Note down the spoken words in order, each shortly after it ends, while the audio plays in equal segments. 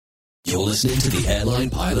You're listening to the Airline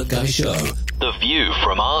Pilot Guy Show. The view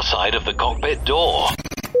from our side of the cockpit door.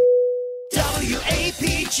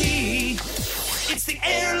 WAPG, it's the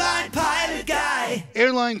Airline Pilot Guy.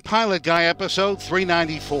 Airline Pilot Guy, episode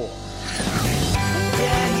 394.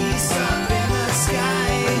 Yeah, he's up in the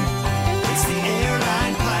sky. It's the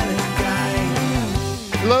Airline Pilot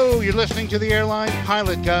Guy. Hello, you're listening to the Airline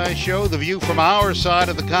Pilot Guy Show, the view from our side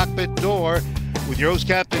of the cockpit door, with your host,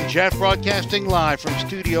 Captain Jeff, broadcasting live from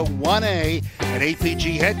Studio 1A at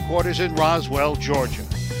APG headquarters in Roswell, Georgia.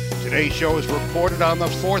 Today's show is recorded on the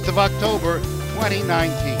 4th of October, 2019.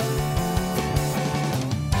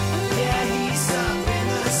 Yeah, he's up in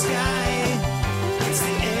the sky. It's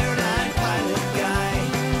the Airline Pilot Guy.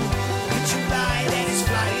 Put your light and he's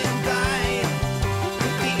flying by.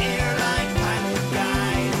 With the Airline Pilot Guy.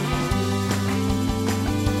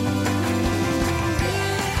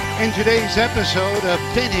 In today's episode, a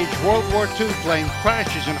vintage World War II plane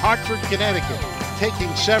crashes in Hartford, Connecticut,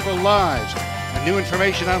 taking several lives. And new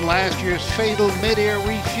information on last year's fatal mid-air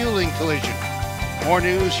refueling collision. More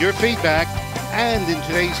news, your feedback, and in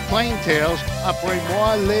today's Plane Tales,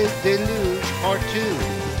 Après-moi le déluge Part 2.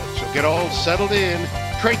 So get all settled in,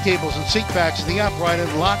 tray tables and seat backs in the upright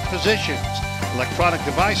and locked positions. Electronic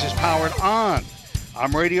devices powered on.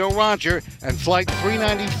 I'm Radio Roger, and Flight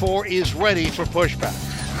 394 is ready for pushback.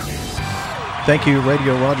 Thank you,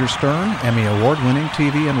 Radio Roger Stern, Emmy Award-winning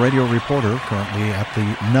TV and radio reporter, currently at the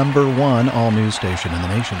 #1 all-news station in the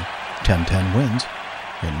nation, 1010 Winds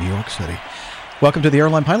in New York City. Welcome to the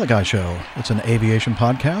Airline Pilot Guy Show. It's an aviation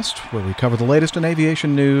podcast where we cover the latest in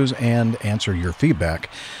aviation news and answer your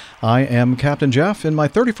feedback. I am Captain Jeff in my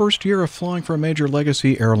 31st year of flying for a major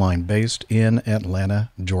legacy airline based in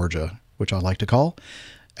Atlanta, Georgia, which I like to call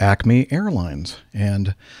Acme Airlines.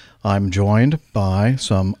 And I'm joined by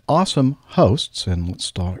some awesome hosts, and let's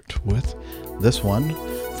start with this one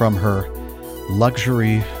from her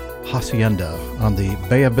luxury hacienda on the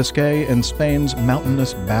Bay of Biscay in Spain's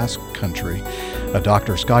mountainous Basque Country. A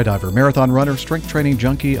doctor, skydiver, marathon runner, strength training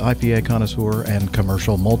junkie, IPA connoisseur, and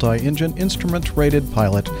commercial multi-engine instrument-rated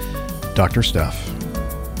pilot, Dr. Steph.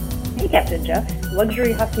 Hey, Captain Jeff.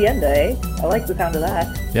 Luxury hacienda, eh? I like the sound of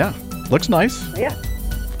that. Yeah, looks nice. Yeah.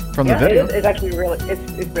 From the video. It's actually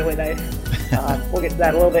it's really nice. We'll get to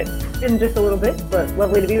that in just a little bit, but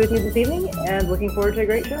lovely to be with you this evening, and looking forward to a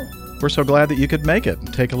great show. We're so glad that you could make it.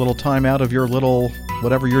 Take a little time out of your little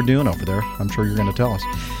whatever you're doing over there. I'm sure you're going to tell us.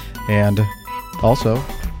 And also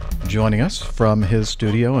joining us from his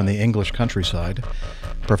studio in the English countryside,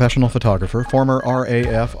 professional photographer, former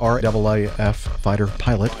RAF fighter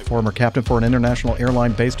pilot, former captain for an international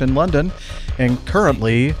airline based in London, and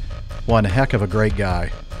currently one heck of a great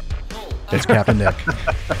guy. It's Captain Nick.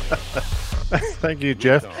 Thank you,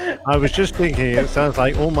 Jeff. I was just thinking, it sounds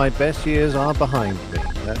like all my best years are behind me.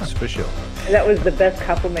 That's for sure. That was the best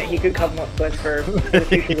compliment he could come up with for the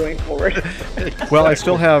future going forward. Well, I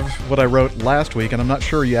still have what I wrote last week, and I'm not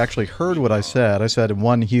sure you actually heard what I said. I said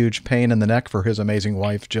one huge pain in the neck for his amazing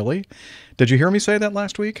wife, Jilly. Did you hear me say that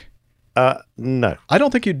last week? No. I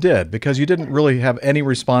don't think you did, because you didn't really have any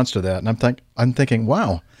response to that. And I'm thinking,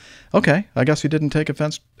 wow. Okay, I guess you didn't take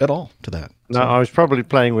offense at all to that. No, I was probably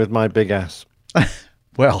playing with my big ass.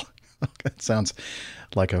 Well, that sounds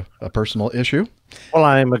like a personal issue. Well,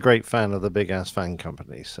 I am a great fan of the Big Ass Fan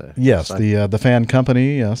Company. So yes, the fan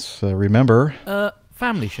company, yes, remember.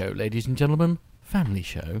 Family show, ladies and gentlemen, family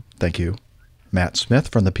show. Thank you, Matt Smith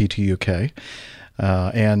from the PTUK.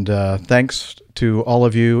 And thanks to all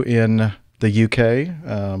of you in the UK,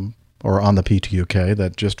 or on the PTUK,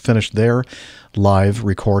 that just finished their live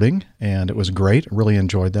recording, and it was great. Really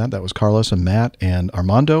enjoyed that. That was Carlos and Matt and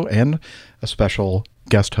Armando, and a special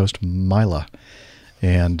guest host, Mila.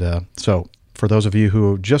 And so for those of you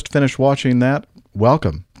who just finished watching that,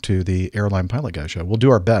 welcome to the Airline Pilot Guy Show. We'll do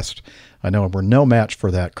our best. I know we're no match for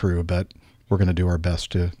that crew, but we're going to do our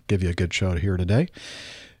best to give you a good show here today.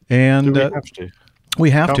 And do we have to? We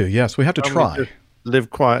have to, yes. We have to try. We live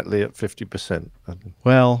quietly at 50%.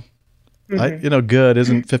 Well, good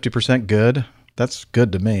isn't 50% good. That's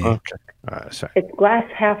good to me. Okay. Sorry. It's glass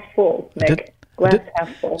half full, Nick. Glass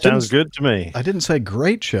half full. Sounds good to me. I didn't say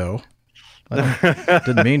great show. I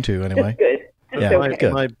didn't mean to, anyway. It's good. It's okay.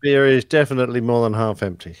 Good. My beer is definitely more than half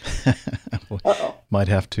empty. Might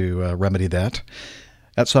have to remedy that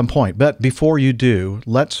at some point. But before you do,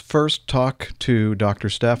 let's first talk to Dr.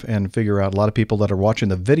 Steph and figure out, a lot of people that are watching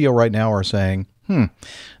the video right now are saying,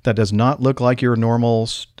 that does not look like your normal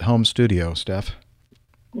home studio, Steph.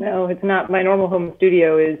 No, it's not. My normal home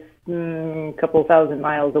studio is a couple thousand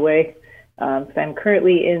miles away. I'm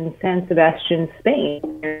currently in San Sebastian, Spain,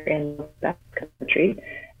 here in that country,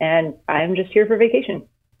 and I'm just here for vacation.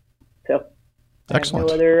 So I have Excellent.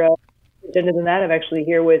 no other agenda than that. I'm actually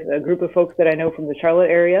here with a group of folks that I know from the Charlotte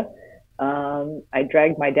area. I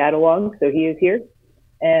dragged my dad along, so he is here.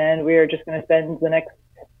 And we are just going to spend the next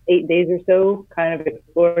 8 days or so kind of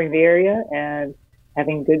exploring the area and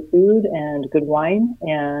having good food and good wine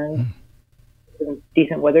and some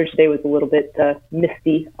decent weather. Today was a little bit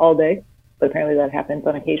misty all day, but apparently that happens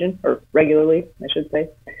on occasion, or regularly, I should say.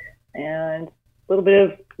 And a little bit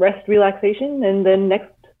of rest, relaxation, and then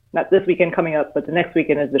not this weekend coming up, but the next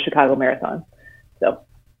weekend is the Chicago Marathon. So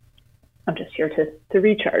I'm just here to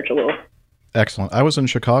recharge a little. Excellent. I was in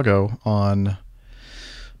Chicago on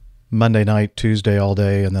Monday night, Tuesday all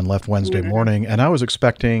day, and then left Wednesday morning. And I was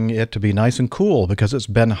expecting it to be nice and cool because it's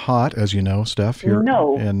been hot, as you know, Steph, here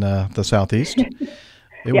in the Southeast.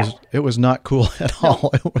 It was not cool at all.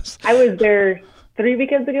 It was. I was there 2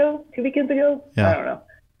 weekends ago. Yeah. I don't know.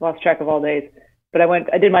 Lost track of all days. But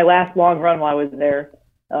I did my last long run while I was there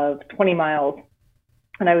of 20 miles.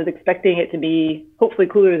 And I was expecting it to be hopefully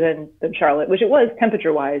cooler than Charlotte, which it was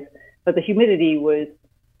temperature-wise, but the humidity was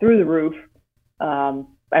through the roof.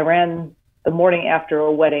 I ran the morning after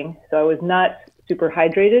a wedding, so I was not super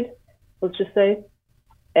hydrated, let's just say.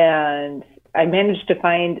 And I managed to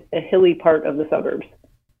find a hilly part of the suburbs.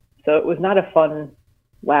 So it was not a fun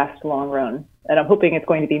last long run. And I'm hoping it's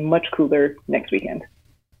going to be much cooler next weekend.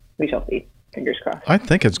 We shall see. Fingers crossed. I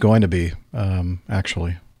think it's going to be,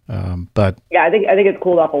 actually. But yeah, I think it's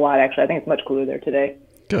cooled off a lot, actually. I think it's much cooler there today.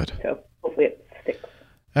 Good. So hopefully it sticks.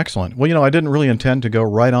 Excellent. Well, I didn't really intend to go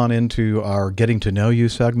right on into our getting to know you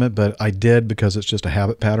segment, but I did because it's just a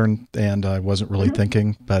habit pattern and I wasn't really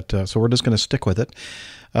thinking. But so we're just going to stick with it.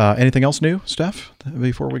 Anything else new, Steph,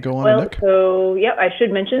 before we go on to Nick? So, yeah, I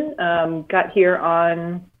should mention, got here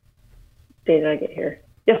on, day did I get here?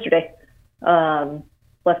 Yesterday.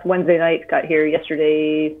 Left Wednesday night, got here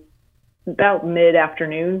yesterday about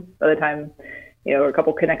mid-afternoon by the time, a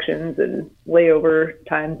couple connections and layover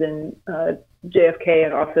times in JFK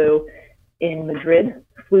and also in Madrid.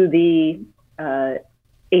 Flew the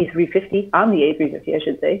A350, on the A350, I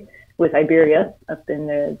should say, with Iberia up in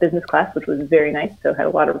the business class, which was very nice. So had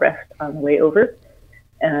a lot of rest on the way over.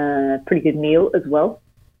 Pretty good meal as well.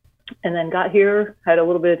 And then got here, had a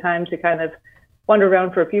little bit of time to kind of wander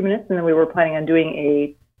around for a few minutes, and then we were planning on doing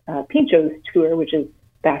a Pinchos tour, which is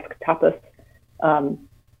Basque tapas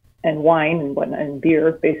and wine and whatnot, and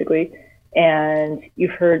beer, basically. And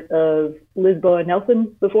you've heard of Lisboa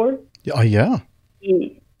Nelson before? Yeah.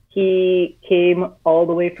 He came all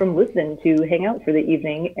the way from Lisbon to hang out for the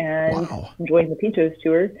evening and join the Pinchos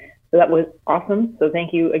tour. So that was awesome. So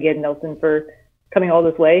thank you again, Nelson, for coming all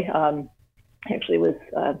this way. I actually was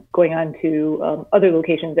going on to other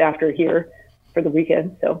locations after here for the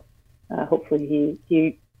weekend. So hopefully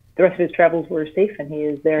the rest of his travels were safe and he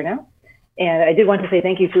is there now. And I did want to say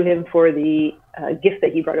thank you to him for the gift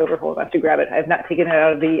that he brought over. Hold on, I have to grab it. I have not taken it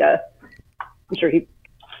out of the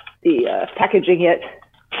packaging yet,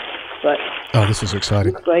 but this is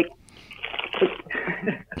exciting. Looks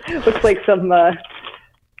like some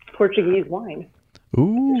Portuguese wine.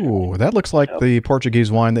 Ooh, that looks like the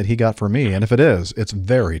Portuguese wine that he got for me. And if it is, it's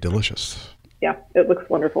very delicious. Yeah, it looks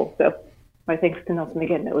wonderful. So my thanks to Nelson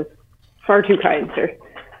again. That was far too kind, sir.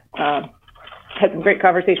 Had some great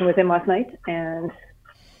conversation with him last night, and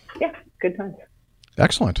yeah, good times.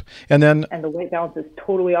 Excellent. And then the white balance is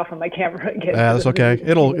totally off on my camera again. That's okay.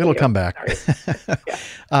 It'll come back.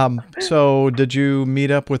 So did you meet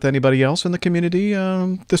up with anybody else in the community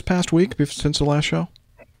this past week since the last show?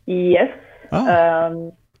 Yes.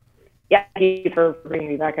 Oh. Yeah, thank you for bringing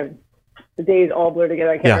me back. The days all blur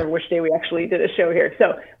together. I can't remember which day we actually did a show here.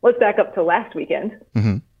 So let's back up to last weekend.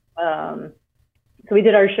 Mm-hmm. So we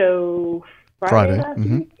did our show Friday. Last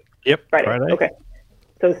week? Yep. Friday. Okay.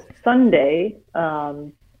 So Sunday,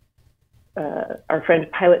 our friend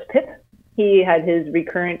Pilot Pip, he had his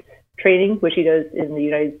recurrent training, which he does in the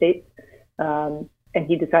United States, and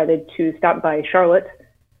he decided to stop by Charlotte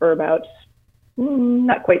for about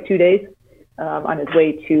not quite 2 days on his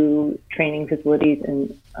way to training facilities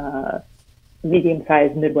in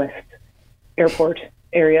medium-sized Midwest airport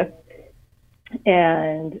area.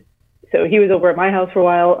 And so he was over at my house for a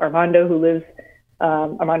while. Armando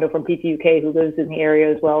from PTUK, who lives in the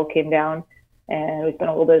area as well, came down, and we spent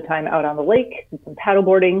a little bit of time out on the lake, did some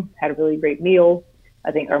paddleboarding, had a really great meal.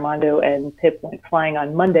 I think Armando and Pip went flying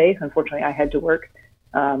on Monday. Unfortunately, I had to work,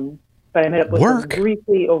 but I met up with them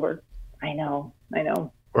briefly over. I know.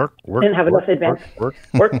 Work. Didn't have enough advance. Work.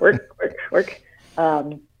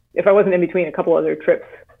 If I wasn't in between a couple other trips,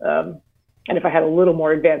 and if I had a little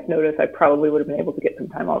more advance notice, I probably would have been able to get some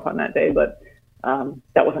time off on that day, but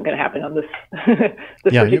that wasn't going to happen on this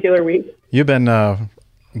particular week. You've been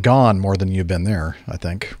gone more than you've been there, I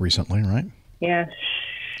think, recently, right? Yeah.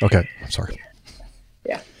 Okay, I'm sorry.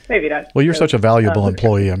 Yeah, maybe not. Well, you're such a valuable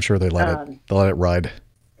employee. I'm sure they let it ride.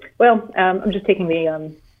 Well, I'm just taking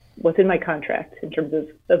the what's in my contract in terms of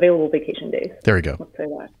available vacation days. There you go. Let's say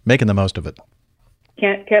that. Making the most of it.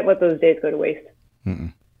 Can't let those days go to waste.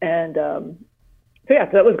 Mm-mm. And so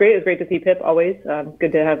that was great. It was great to see Pip always.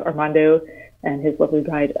 Good to have Armando and his lovely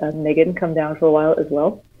bride Megan come down for a while as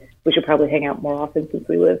well. We should probably hang out more often since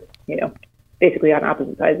we live, basically on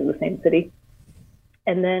opposite sides of the same city.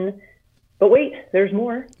 And then, but wait, there's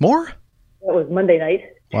more. More? That was Monday night.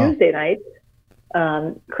 Wow. Tuesday night,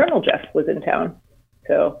 Colonel Jeff was in town,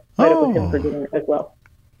 so met up with him for dinner as well.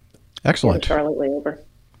 Excellent. Charlotte layover.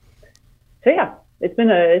 So yeah, it's been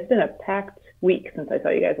a packed week since I saw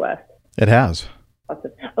you guys last. It has.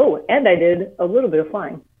 Oh, and I did a little bit of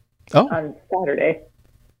flying on Saturday.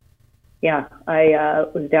 Yeah, I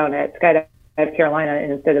was down at Skydive Carolina,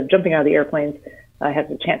 and instead of jumping out of the airplanes, I had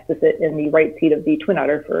the chance to sit in the right seat of the Twin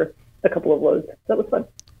Otter for a couple of loads. So that was fun.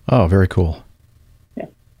 Oh, very cool. Yeah,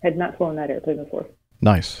 had not flown that airplane before.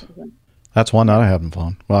 Nice. That's one that I haven't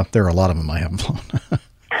flown. Well, there are a lot of them I haven't flown.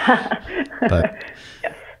 But,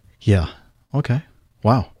 yes. Yeah. Okay.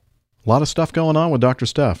 Wow. A lot of stuff going on with Dr.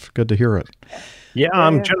 Steph. Good to hear it. Yeah,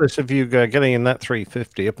 I'm jealous of you getting in that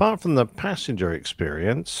 350. Apart from the passenger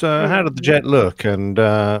experience, how did the jet look? And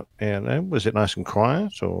was it nice and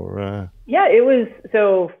quiet, or? Yeah, it was.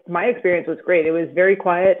 So my experience was great. It was very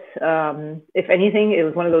quiet. If anything, it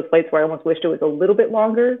was one of those flights where I almost wished it was a little bit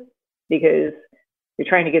longer because you're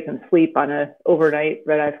trying to get some sleep on a overnight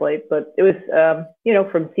red-eye flight. But it was,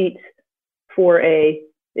 from seat 4A,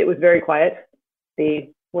 it was very quiet.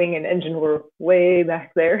 The wing and engine were way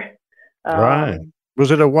back there. Right.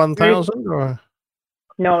 Was it a 1,000 or?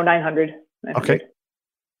 No, 900. Okay.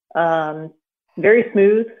 Very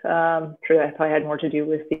smooth. Sure, that probably had more to do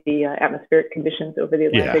with the atmospheric conditions over the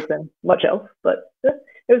Atlantic than much else, but it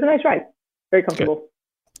was a nice ride. Very comfortable.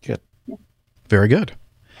 Good. Yeah. Very good.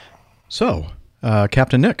 So,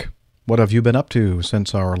 Captain Nick, what have you been up to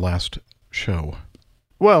since our last show?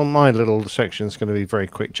 Well, my little section is going to be very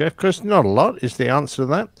quick, Jeff, because not a lot is the answer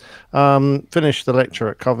to that. Finished the lecture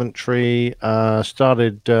at Coventry,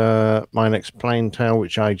 started my next plane tale,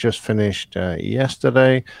 which I just finished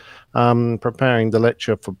yesterday, preparing the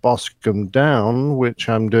lecture for Boscombe Down, which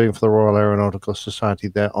I'm doing for the Royal Aeronautical Society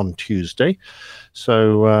there on Tuesday.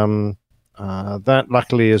 So that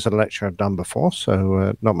luckily is a lecture I've done before,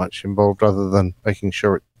 so not much involved other than making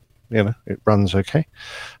sure it runs okay.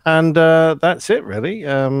 And that's it, really.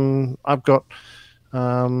 I've got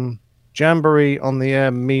Jamboree on the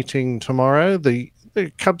Air meeting tomorrow. The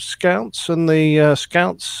Cub Scouts and the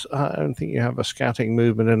Scouts, I don't think you have a scouting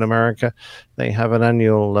movement in America. They have an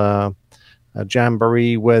annual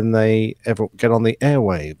Jamboree when they ever get on the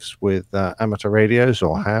airwaves with amateur radios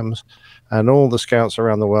or hams. And all the scouts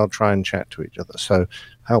around the world try and chat to each other. So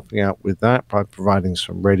helping out with that by providing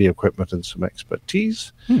some radio equipment and some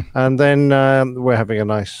expertise. And then we're having a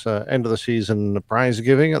nice end of the season prize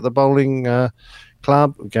giving at the bowling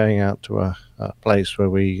club, going out to a place where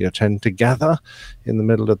we tend to gather in the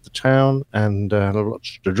middle of the town and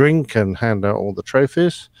lots to drink and hand out all the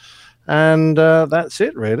trophies. And that's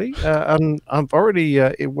it, really. And I'm already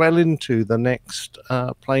well into the next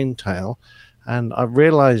plain tale. And I've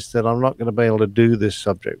realized that I'm not going to be able to do this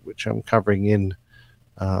subject, which I'm covering in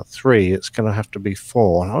 3. It's going to have to be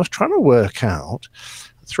 4. And I was trying to work out,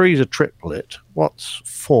 3 is a triplet. What's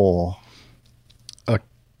 4?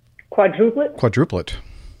 Quadruplet? Quadruplet.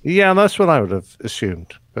 Yeah, that's what I would have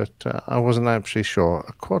assumed. But I wasn't actually sure.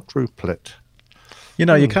 A quadruplet. You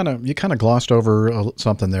know, you kind of glossed over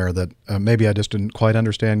something there that maybe I just didn't quite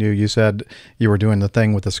understand you. You said you were doing the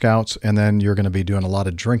thing with the Scouts, and then you're going to be doing a lot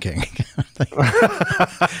of drinking.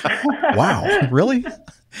 Wow, really?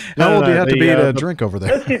 How old do you have to be to drink over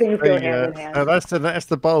there? Those two things go hand in hand. That's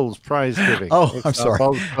the Bowls prize giving. Oh, I'm sorry.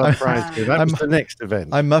 Bowls prize giving. That was the next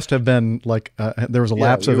event. I must have been like there was a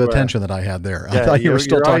lapse of attention that I had there. I thought you were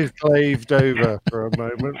still talking. Your eyes glazed over for a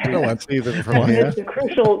moment. We don't see them from here. It's the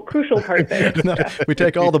crucial part there. No, we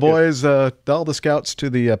take all the boys, all the Scouts to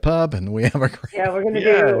the pub, and we have a great. Yeah, we're gonna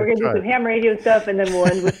do some ham radio stuff, and then we'll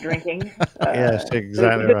end with drinking. Yes,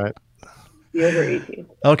 exactly right. The over 18.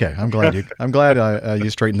 Okay, I'm glad you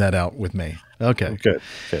straightened that out with me. Okay, good.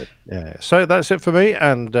 Yeah. So that's it for me,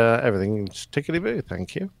 and everything's tickety-boo.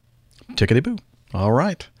 Thank you. Tickety-boo. All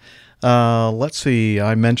right. Let's see.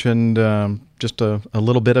 I mentioned just a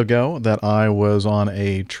little bit ago that I was on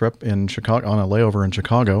a trip in Chicago, on a layover in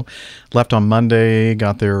Chicago. Left on Monday,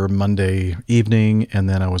 got there Monday evening, and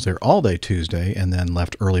then I was there all day Tuesday, and then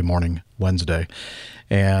left early morning Wednesday.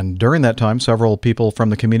 And during that time, several people from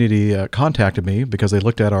the community contacted me because they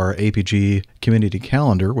looked at our APG community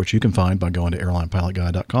calendar, which you can find by going to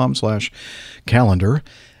airlinepilotguy.com/calendar.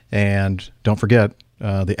 And don't forget,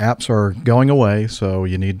 the apps are going away, so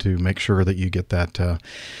you need to make sure that you get that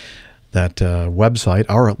website,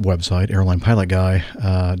 our website,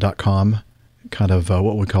 airlinepilotguy.com, kind of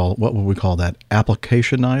what would we call that,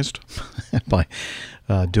 applicationized by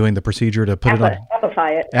doing the procedure to put it on.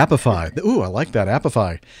 Appify it. Appify. Ooh, I like that,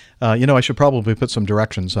 Appify. I should probably put some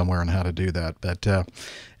directions somewhere on how to do that. But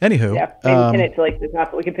anywho. Yeah, maybe pin it to the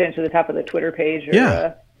top. We can pin it to the top of the Twitter page.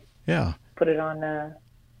 Or, put it on.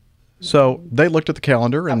 So they looked at the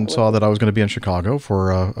calendar and saw that I was going to be in Chicago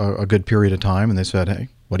for a good period of time. And they said, hey,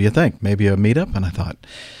 what do you think? Maybe a meetup? And I thought,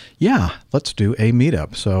 yeah, let's do a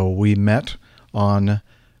meetup. So we met on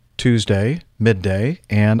Tuesday, midday,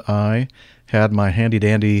 and I had my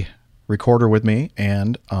handy-dandy recorder with me,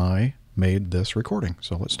 and I made this recording.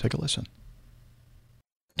 So let's take a listen.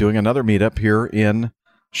 Doing another meetup here in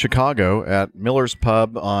Chicago at Miller's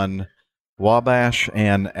Pub on Wabash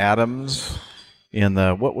and Adams in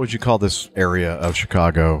the, what would you call this area of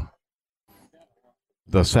Chicago?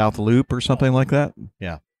 The South Loop or something like that?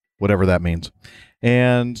 Yeah, whatever that means.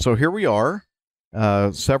 And so here we are.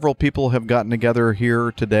 Several people have gotten together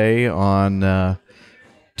here today on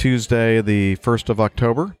Tuesday, the 1st of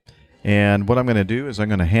October. And what I'm going to do is I'm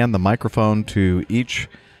going to hand the microphone to each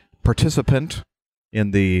participant in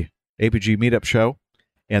the APG Meetup Show,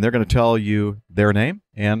 and they're going to tell you their name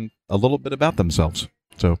and a little bit about themselves.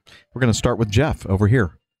 So we're going to start with Jeff over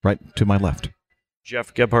here, right to my left.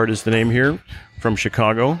 Jeff Gebhardt is the name here, from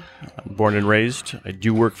Chicago. I'm born and raised. I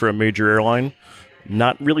do work for a major airline.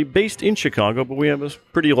 Not really based in Chicago, but we have a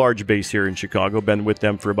pretty large base here in Chicago. Been with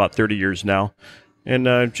them for about 30 years now.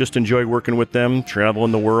 And just enjoy working with them,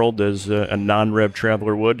 traveling the world as a non-rev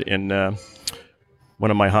traveler would. And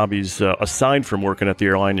one of my hobbies, aside from working at the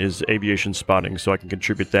airline, is aviation spotting, so I can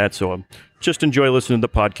contribute that. So just enjoy listening to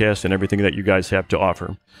the podcast and everything that you guys have to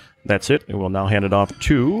offer. That's it, and we'll now hand it off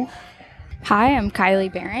to... Hi, I'm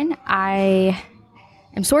Kylie Barron. I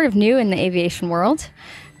am sort of new in the aviation world.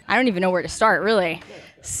 I don't even know where to start, really.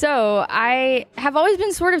 So I have always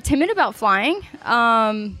been sort of timid about flying,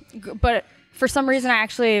 but for some reason I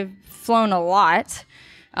actually have flown a lot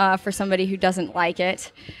for somebody who doesn't like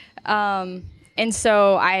it. And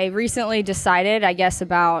so I recently decided, I guess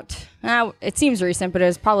about, it seems recent, but it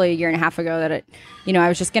was probably a year and a half ago that I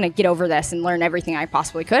was just going to get over this and learn everything I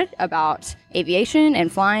possibly could about aviation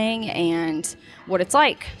and flying and what it's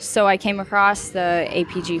like. So I came across the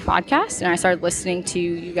APG podcast and I started listening to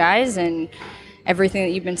you guys and everything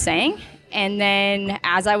that you've been saying. And then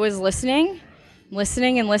as I was listening,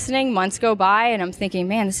 months go by and I'm thinking,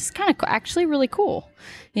 man, this is kind of actually really cool.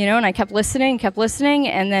 And I kept listening.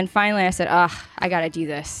 And then finally I said, I got to do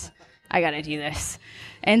this.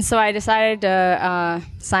 And so I decided to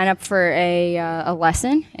sign up for a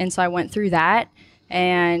lesson. And so I went through that.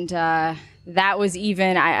 And that was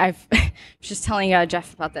even, I was just telling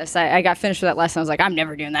Jeff about this. I got finished with that lesson. I was like, I'm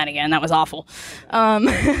never doing that again. That was awful.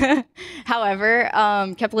 However,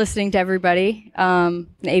 kept listening to everybody, the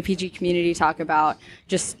APG community talk about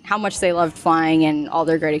just how much they loved flying and all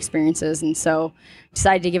their great experiences. And so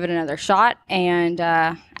decided to give it another shot. And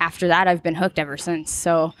after that, I've been hooked ever since.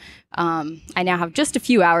 So I now have just a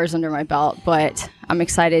few hours under my belt, but I'm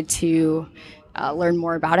excited to learn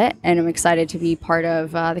more about it. And I'm excited to be part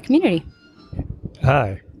of the community.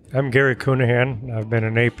 Hi, I'm Gary Coonahan. I've been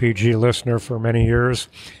an APG listener for many years.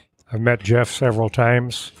 I've met Jeff several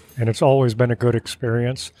times, and it's always been a good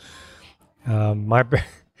experience. My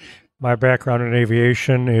background in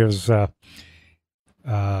aviation is I've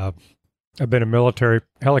been a military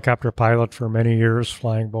helicopter pilot for many years,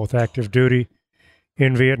 flying both active duty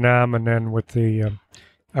in Vietnam and then with the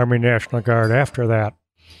Army National Guard after that.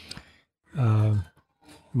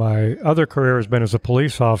 My other career has been as a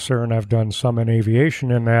police officer, and I've done some in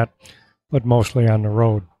aviation in that, but mostly on the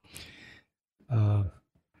road.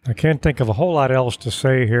 I can't think of a whole lot else to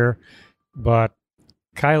say here, but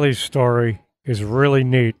Kylie's story is really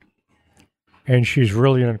neat, and she's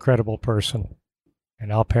really an incredible person.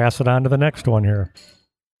 And I'll pass it on to the next one here.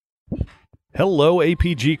 Hello,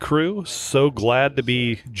 APG crew. So glad to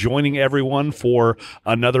be joining everyone for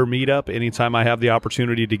another meetup. Anytime I have the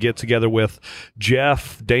opportunity to get together with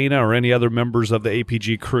Jeff, Dana, or any other members of the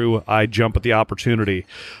APG crew, I jump at the opportunity.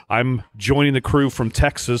 I'm joining the crew from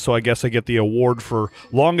Texas, so I guess I get the award for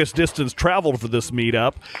longest distance traveled for this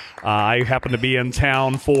meetup. I happened to be in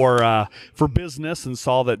town for business and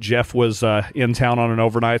saw that Jeff was in town on an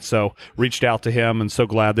overnight, so reached out to him and so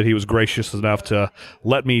glad that he was gracious enough to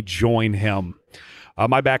let me join him.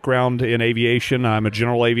 my background in aviation, I'm a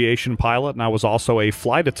general aviation pilot, and I was also a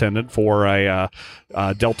flight attendant for a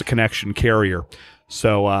Delta Connection carrier.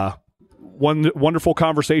 So wonderful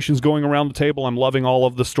conversations going around the table. I'm loving all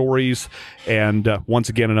of the stories, and once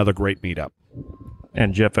again, another great meetup.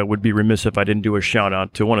 And Jeff, I would be remiss if I didn't do a shout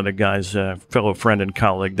out to one of the guys, fellow friend and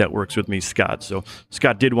colleague that works with me, Scott. So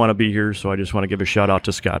Scott did want to be here, so I just want to give a shout out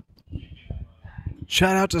to Scott.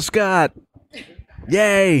 Shout out to Scott.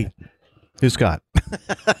 Yay. Who's Scott?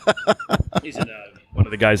 He's one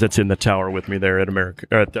of the guys that's in the tower with me there at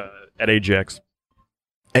at Ajax.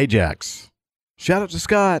 Ajax. Shout out to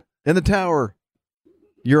Scott in the tower.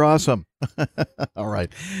 You're awesome. All right.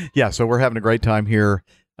 Yeah, so we're having a great time here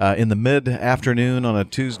in the mid-afternoon on a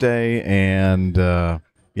Tuesday, and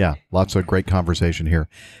yeah, lots of great conversation here.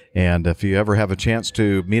 And if you ever have a chance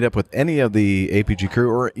to meet up with any of the APG crew,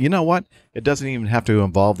 or you know what? It doesn't even have to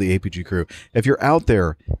involve the APG crew. If you're out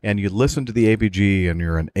there and you listen to the APG and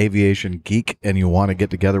you're an aviation geek and you want to get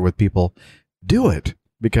together with people, do it,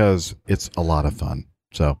 because it's a lot of fun.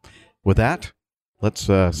 So with that, let's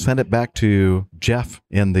send it back to Jeff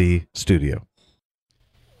in the studio.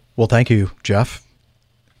 Well, thank you, Jeff.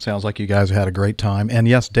 Sounds like you guys had a great time. And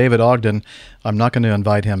yes, David Ogden, I'm not going to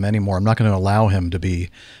invite him anymore. I'm not going to allow him to be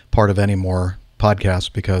part of any more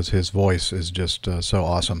podcasts because his voice is just so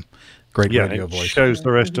awesome. Great radio voice. Shows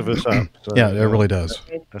the rest of us up. So, yeah, it really does.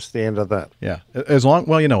 That's the end of that. Yeah.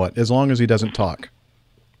 Well, you know what? As long as he doesn't talk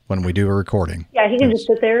when we do a recording. Yeah, he can just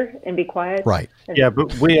sit there and be quiet. Right. Yeah,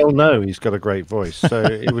 but we all know he's got a great voice. So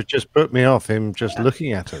it would just put me off him just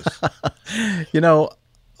looking at us. You know,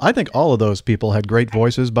 I think all of those people had great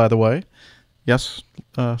voices, by the way. Yes,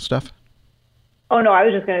 Steph? Oh, no, I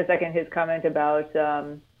was just going to second his comment about,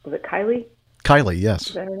 was it Kylie? Kylie, yes.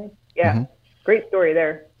 Is that her name? Yeah. Great story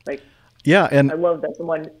there. Like, yeah, and I love that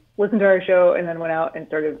someone listened to our show and then went out and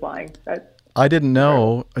started flying. I didn't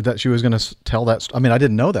know that she was going to tell that. I mean, I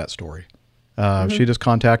didn't know that story. She just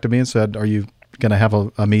contacted me and said, "Are you going to have a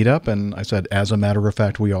meetup?" And I said, "As a matter of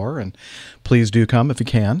fact, we are, and please do come if you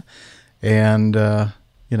can." And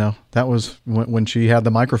you know, that was when she had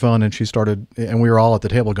the microphone and she started, and we were all at the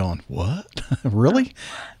table going, "What? Really?"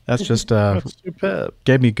 That's just That's superb.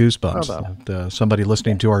 Gave me goosebumps. That, somebody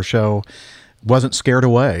listening to our show wasn't scared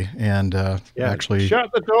away, and actually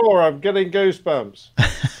shut the door. I'm getting goosebumps.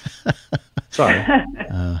 Sorry.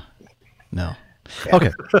 No.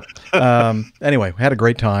 Okay. Anyway, we had a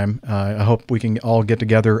great time. I hope we can all get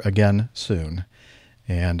together again soon.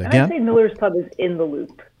 And again, I'd say Miller's Pub is in the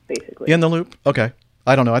loop, basically. In the loop? Okay.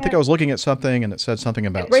 I don't know. I think I was looking at something and it said something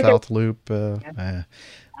about right South Loop,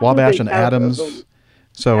 Wabash and Adams.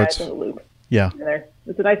 So yeah, it's in the loop. Yeah. There.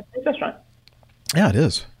 It's a nice restaurant. Yeah, it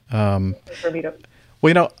is. For a meetup. Well,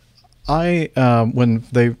 you know,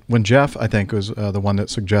 when Jeff, I think, was the one that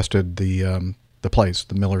suggested the place,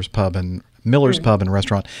 the Miller's Pub and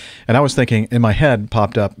Restaurant, and I was thinking, in my head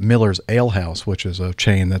popped up Miller's Ale House, which is a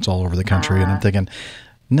chain that's all over the country, and I'm thinking,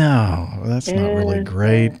 no, that's not really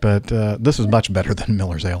great, but this is much better than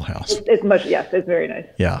Miller's Ale House. It's very nice.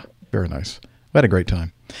 Yeah, very nice. We had a great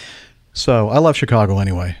time. So I love Chicago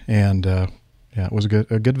anyway, and yeah, it was a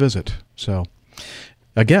good visit. So.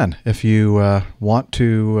 Again, if you want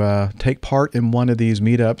to take part in one of these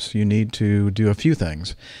meetups, you need to do a few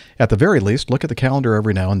things. At the very least, look at the calendar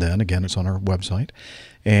every now and then. Again, it's on our website.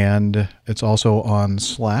 And it's also on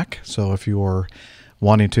Slack. So if you're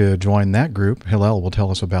wanting to join that group, Hillel will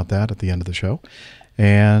tell us about that at the end of the show.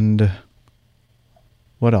 And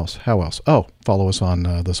what else? How else? Oh, follow us on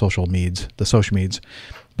the social meds.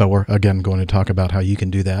 But we're, again, going to talk about how you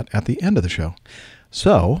can do that at the end of the show.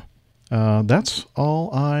 So... that's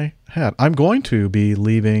all I had. I'm going to be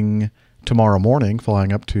leaving tomorrow morning,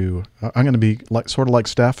 flying up to, I'm going to be sort of like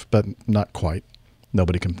Steph, but not quite.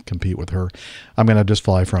 Nobody can compete with her. I'm going to just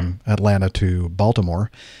fly from Atlanta to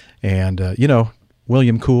Baltimore. And, you know,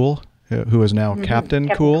 William Cool, who is now Captain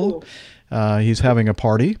Cool, he's having a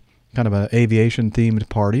party, kind of an aviation-themed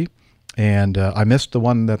party. And I missed the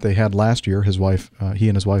one that they had last year. His wife, he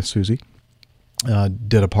and his wife, Susie,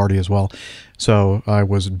 did a party as well. So I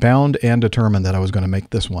was bound and determined that I was going to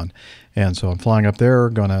make this one. And so I'm flying up there,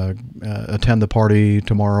 going to attend the party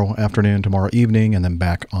tomorrow afternoon, tomorrow evening, and then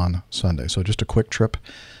back on Sunday. So just a quick trip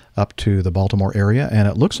up to the Baltimore area. And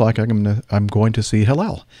it looks like I'm going to see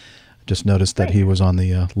Hillel. Just noticed that he was on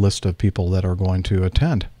the list of people that are going to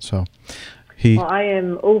attend. So Well, I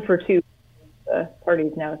am 0 for 2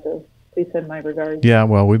 parties now, so please send my regards. Yeah,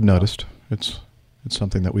 well, we've noticed. It's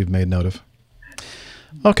something that we've made note of.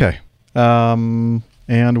 Okay.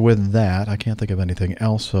 And with that, I can't think of anything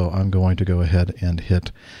else, so I'm going to go ahead and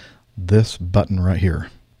hit this button right here.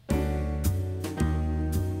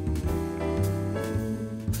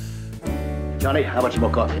 Johnny, how much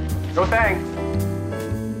more coffee? No thanks.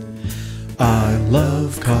 I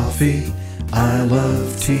love coffee. I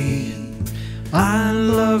love tea. I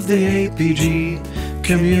love the APG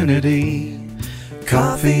community.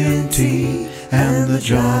 Coffee and tea and the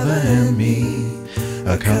Java and me.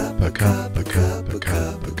 A cup, a cup, a cup, a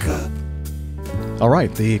cup, a cup. All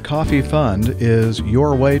right, the Coffee Fund is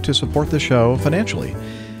your way to support the show financially.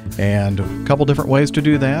 And a couple different ways to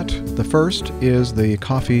do that. The first is the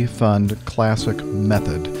Coffee Fund Classic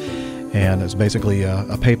Method. And it's basically a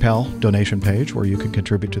PayPal donation page where you can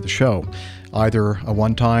contribute to the show. Either a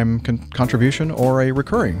one-time contribution or a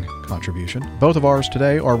recurring contribution. Both of ours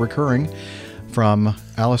today are recurring from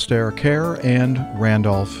Alastair Kerr and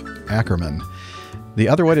Randolph Ackerman. The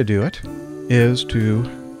other way to do it is to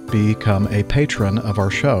become a patron of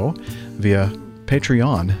our show via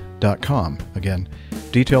patreon.com. Again,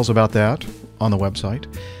 details about that on the website.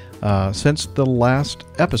 Since the last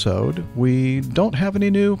episode, we don't have any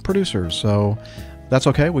new producers, so that's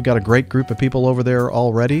okay. We got a great group of people over there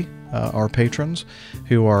already, our patrons,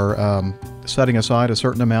 who are setting aside a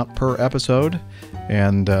certain amount per episode,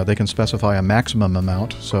 and they can specify a maximum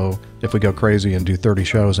amount. So if we go crazy and do 30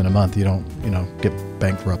 shows in a month, you don't, get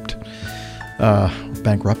bankrupted.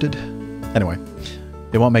 Anyway,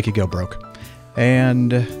 it won't make you go broke.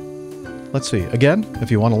 And let's see. Again,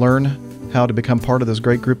 if you want to learn how to become part of this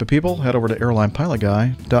great group of people, head over to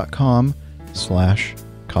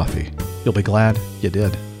airlinepilotguy.com/coffee. You'll be glad you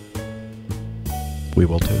did. We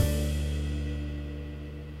will too.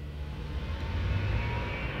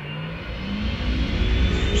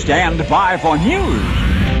 Stand by for news.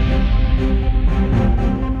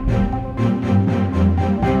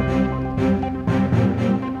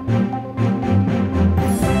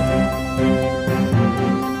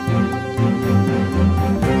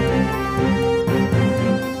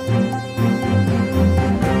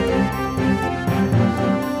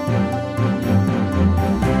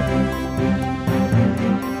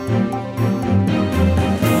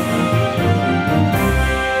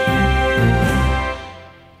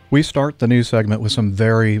 We start the news segment with some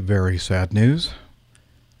very, very sad news.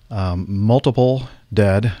 Multiple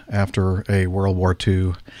dead after a World War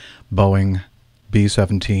II Boeing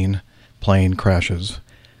B-17 plane crashes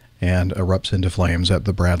and erupts into flames at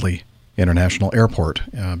the Bradley International Airport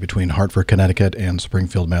between Hartford, Connecticut and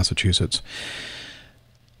Springfield, Massachusetts.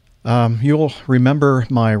 You'll remember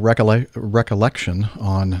my recollection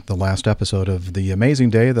on the last episode of the amazing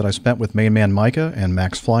day that I spent with Main Man Micah and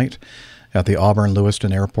Max Flight at the Auburn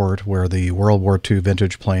Lewiston Airport, where the World War II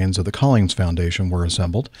vintage planes of the Collings Foundation were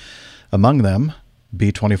assembled. Among them,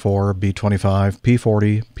 B-24, B-25,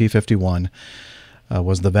 P-40, P-51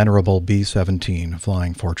 was the venerable B-17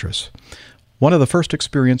 Flying Fortress. One of the first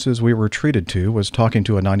experiences we were treated to was talking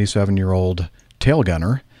to a 97-year-old tail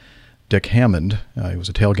gunner, Dick Hammond. He was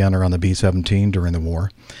a tail gunner on the B-17 during the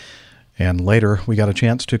war. And later, we got a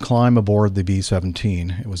chance to climb aboard the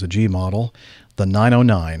B-17. It was a G model, the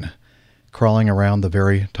 909, crawling around the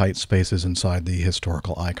very tight spaces inside the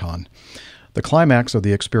historical icon. The climax of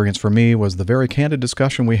the experience for me was the very candid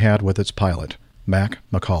discussion we had with its pilot, Mac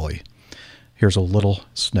McCauley. Here's a little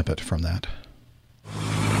snippet from that.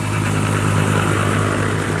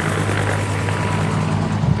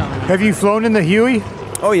 Have you flown in the Huey?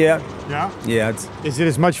 Oh, yeah. Yeah? Yeah. Is it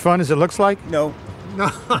as much fun as it looks like? No. No,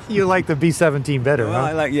 you like the B-17 better, Well,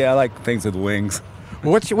 huh? I like things with wings.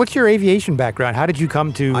 What's your aviation background? How did you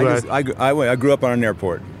come to... I grew up on an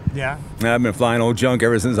airport. Yeah? And I've been flying old junk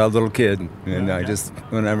ever since I was a little kid. And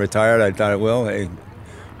when I retired, I thought, well, hey,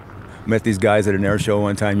 met these guys at an air show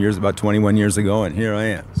one time about 21 years ago, and here I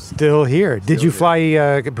am. Still here. Did you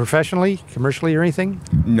fly professionally, commercially, or anything?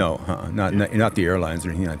 No, not the airlines or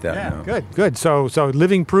anything like that. Yeah, no. good. So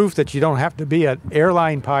living proof that you don't have to be an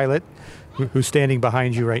airline pilot, who's standing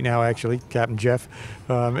behind you right now, actually, Captain Jeff,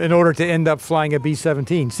 in order to end up flying a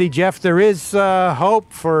B-17. See, Jeff, there is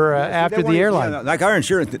hope for after the airline. Yeah, like our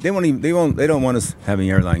insurance, they don't want us having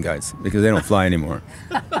airline guys because they don't fly anymore.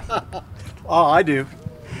 Oh, I do.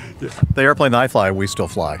 The airplane that I fly, we still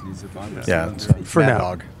fly. Yeah, for Mad now.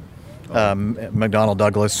 Dog. McDonnell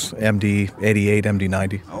Douglas, MD-88,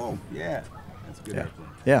 MD-90. Oh, yeah. That's a good airplane.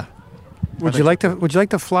 Yeah. Would you like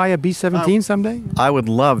to fly a B-17 someday? I would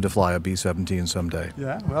love to fly a B-17 someday.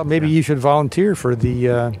 Yeah. Well, maybe you should volunteer for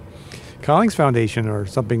the Collings Foundation or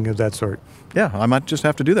something of that sort. Yeah, I might just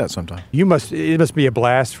have to do that sometime. It must be a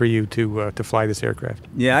blast for you to fly this aircraft.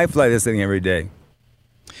 Yeah, I fly this thing every day.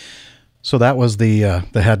 So that was the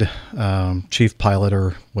head chief pilot,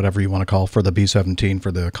 or whatever you want to call, for the B-17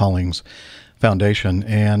 for the Collings Foundation.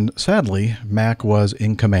 And sadly, Mac was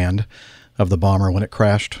in command of the bomber when it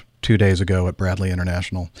crashed 2 days ago at Bradley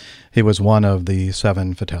International. He was one of the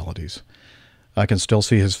 7 fatalities. I can still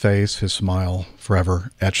see his face, his smile,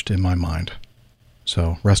 forever etched in my mind.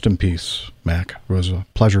 So rest in peace, Mac. It was a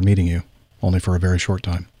pleasure meeting you, only for a very short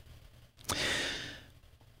time.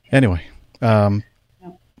 Anyway. I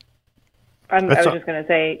was just going to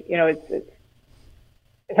say,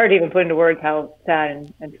 it's hard to even put into words how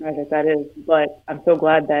sad and tragic that is, but I'm so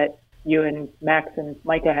glad that you and Max and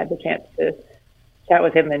Micah had the chance to chat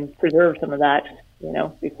with him and preserve some of that,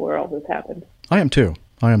 before all this happened. I am too.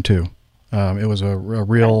 It was a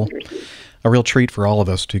real treat for all of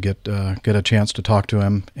us to get a chance to talk to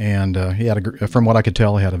him, and he had from what I could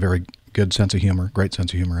tell, he had a very good sense of humor, great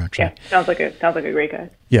sense of humor, actually. Yeah, sounds like a great guy.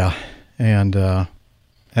 Yeah, and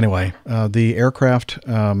anyway, the aircraft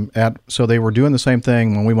so they were doing the same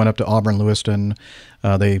thing when we went up to Auburn Lewiston.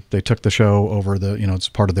 They took the show over it's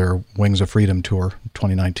part of their Wings of Freedom tour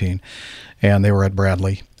 2019, and they were at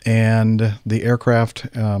Bradley, and the aircraft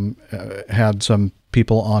had some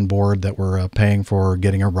people on board that were paying for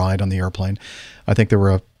getting a ride on the airplane. I think there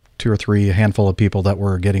were a handful of people that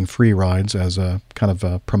were getting free rides as a kind of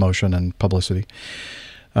a promotion and publicity.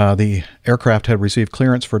 The aircraft had received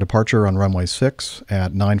clearance for departure on runway 6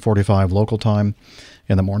 at 9:45 local time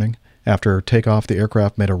in the morning. After takeoff, the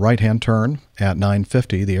aircraft made a right-hand turn. At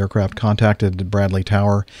 9:50, the aircraft contacted Bradley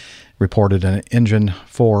Tower, reported an engine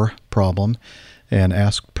 4 problem, and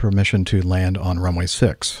asked permission to land on runway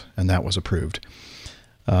 6, and that was approved.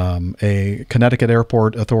 A Connecticut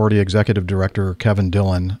Airport Authority Executive Director, Kevin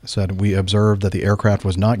Dillon, said, "We observed that the aircraft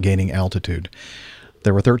was not gaining altitude.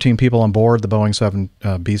 There were 13 people on board the Boeing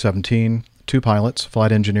B-17, 2 pilots,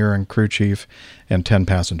 flight engineer and crew chief, and 10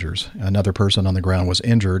 passengers. Another person on the ground was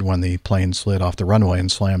injured when the plane slid off the runway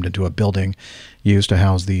and slammed into a building used to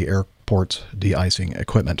house the airport's de-icing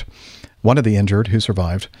equipment. One of the injured, who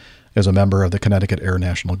survived, is a member of the Connecticut Air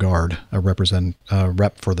National Guard, a rep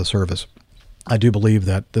for the service. I do believe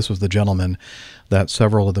that this was the gentleman that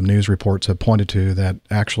several of the news reports have pointed to that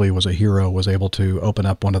actually was a hero, was able to open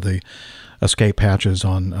up one of the escape hatches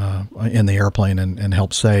in the airplane and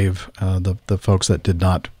help save the folks that did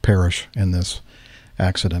not perish in this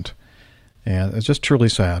accident. And it's just truly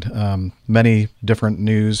sad. Many different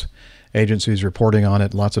news agencies reporting on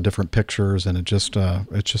it, lots of different pictures, and it's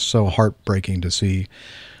just so heartbreaking to see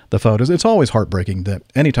the photos. It's always heartbreaking that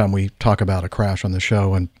anytime we talk about a crash on the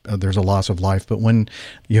show and there's a loss of life, but when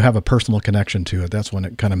you have a personal connection to it, that's when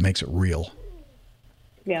it kind of makes it real.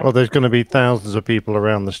 Yeah. Well, there's going to be thousands of people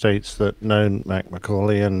around the states that know Mac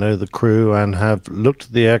Macaulay and know the crew and have looked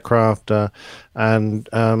at the aircraft, and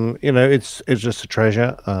it's just a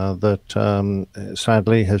treasure that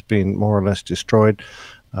sadly has been more or less destroyed.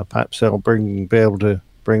 Perhaps they'll be able to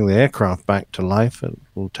bring the aircraft back to life. It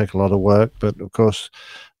will take a lot of work, but of course,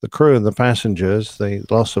 the crew and the passengers, the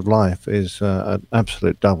loss of life is an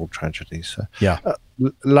absolute double tragedy. So, yeah.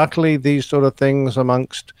 Luckily, these sort of things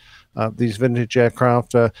amongst these vintage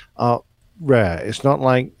aircraft are rare. It's not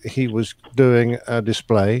like he was doing a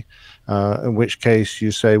display, in which case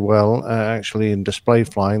you say, well, actually in display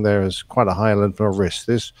flying, there is quite a high level of risk.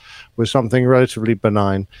 This was something relatively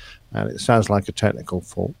benign, and it sounds like a technical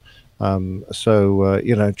fault.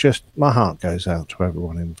 Just my heart goes out to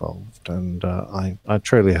everyone involved, and I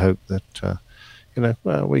truly hope that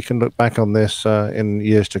we can look back on this in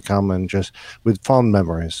years to come and just with fond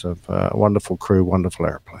memories of a wonderful crew, wonderful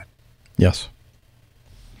airplane. Yes.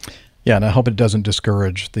 Yeah, and I hope it doesn't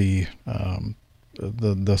discourage the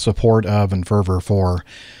support of and fervor for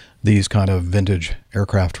these kind of vintage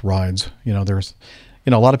aircraft rides. There's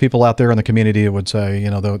a lot of people out there in the community would say,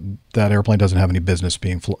 that airplane doesn't have any business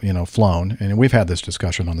being, flown. And we've had this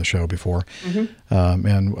discussion on the show before. Mm-hmm.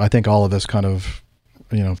 And I think all of us kind of,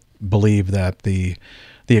 believe that the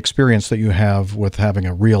experience that you have with having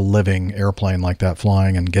a real living airplane like that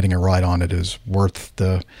flying and getting a ride on it is worth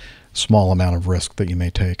the small amount of risk that you may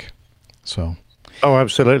take. So. Oh,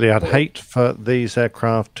 absolutely. I'd hate for these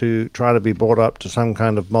aircraft to try to be brought up to some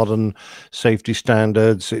kind of modern safety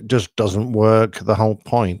standards. It just doesn't work. The whole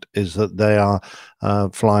point is that they are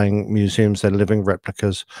flying museums. They're living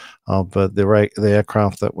replicas of the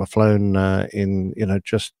aircraft that were flown in,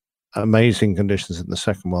 just amazing conditions in the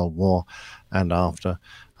Second World War and after.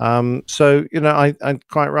 I'm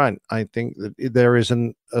quite right. I think that there is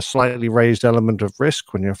a slightly raised element of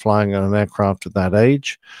risk when you're flying on an aircraft at that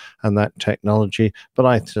age and that technology, but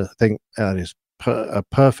I think that is a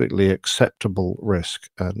perfectly acceptable risk.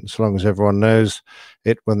 And as long as everyone knows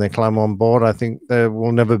it when they climb on board, I think there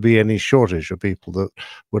will never be any shortage of people that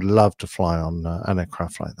would love to fly on an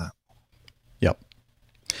aircraft like that. Yep.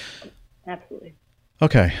 Absolutely.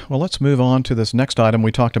 Okay, well, let's move on to this next item.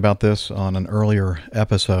 We talked about this on an earlier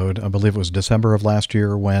episode. I believe it was December of last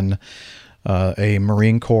year when a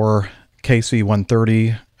Marine Corps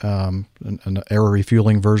KC-130, an air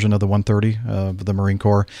refueling version of the 130 of the Marine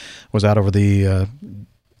Corps, was out over the,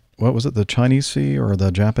 what was it, the Chinese Sea or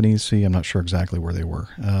the Japanese Sea? I'm not sure exactly where they were,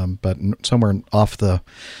 but somewhere off the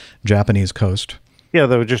Japanese coast. Yeah,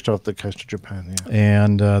 they were just off the coast of Japan, yeah.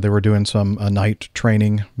 And they were doing a night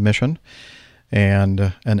training mission.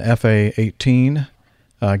 And an FA-18,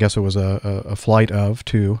 I guess it was a flight of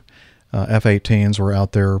two F-18s were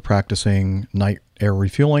out there practicing night air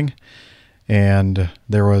refueling. And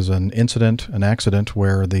there was an accident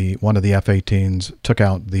where one of the F-18s took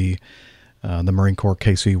out the Marine Corps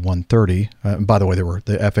KC-130. By the way,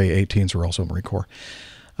 the FA-18s were also Marine Corps.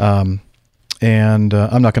 And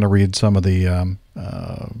I'm not going to read some of the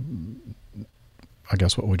I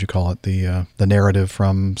guess what would you call it, the narrative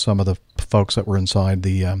from some of the folks that were inside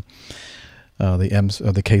the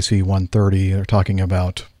KC-130. They're talking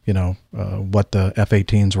about what the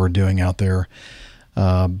F-18s were doing out there,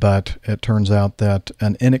 but it turns out that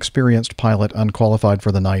an inexperienced pilot, unqualified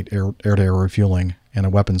for the night air-to-air refueling, and a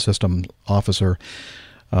weapons system officer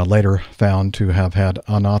later found to have had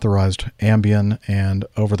unauthorized Ambien and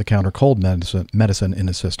over-the-counter cold medicine in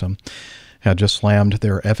his system, had just slammed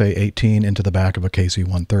their FA-18 into the back of a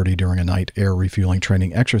KC-130 during a night air refueling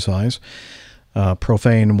training exercise.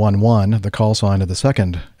 Profane 11, the call sign of the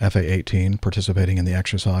second FA-18 participating in the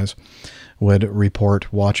exercise, would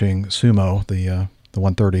report watching Sumo, the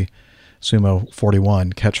 130, Sumo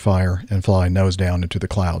 41, catch fire and fly nose down into the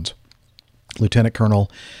clouds. Lieutenant Colonel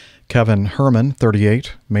Kevin Herman,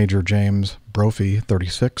 38, Major James Brophy,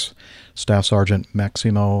 36, Staff Sergeant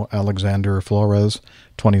Maximo Alexander Flores,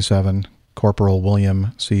 27, Corporal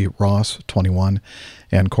William C. Ross, 21,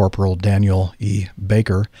 and Corporal Daniel E.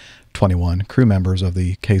 Baker, 21, crew members of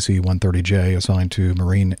the KC-130J assigned to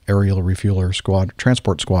Marine Aerial Refueler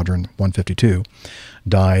Transport Squadron 152,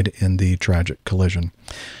 died in the tragic collision.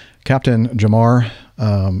 Captain Jamar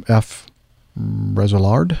F.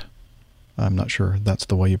 Resolard, I'm not sure if that's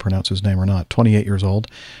the way you pronounce his name or not, 28 years old,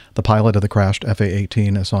 the pilot of the crashed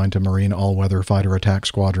FA-18 assigned to Marine All-Weather Fighter Attack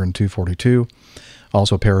Squadron 242,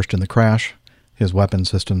 also perished in the crash. His weapons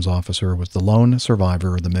systems officer was the lone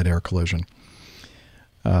survivor of the mid-air collision.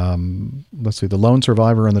 Let's see. The lone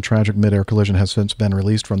survivor in the tragic mid-air collision has since been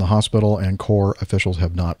released from the hospital, and Corps officials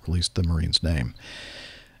have not released the Marine's name.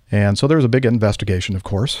 And so there was a big investigation, of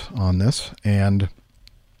course, on this, and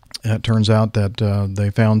it turns out that they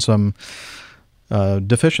found some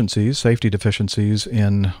safety deficiencies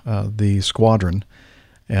in the squadron,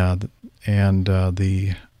 and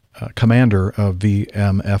the commander of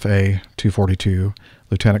VMFA 242,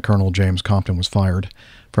 Lieutenant Colonel James Compton, was fired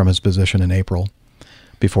from his position in April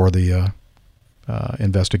before the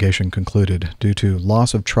investigation concluded due to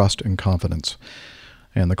loss of trust and confidence.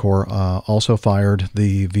 And the Corps also fired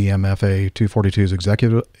the VMFA 242's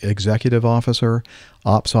executive officer,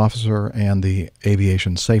 ops officer, and the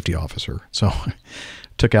aviation safety officer. So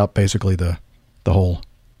took out basically the whole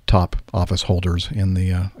top office holders in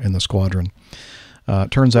the squadron.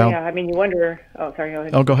 Turns out. Yeah, I mean, you wonder. Oh, sorry. Go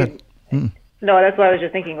ahead. Oh, go ahead. No, that's what I was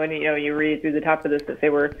just thinking when you read through the top of this that they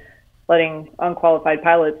were letting unqualified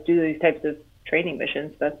pilots do these types of training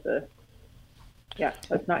missions. That's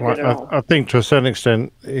not good at all. I think to a certain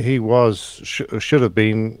extent he should have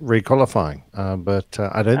been requalifying, but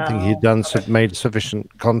I don't think he'd made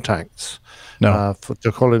sufficient contacts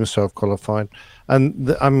to call himself qualified.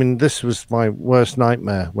 And I mean, this was my worst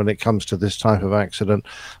nightmare when it comes to this type of accident,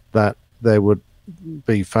 that there would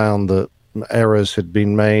be found that errors had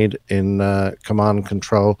been made in command and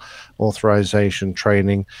control, authorization,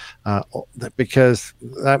 training, because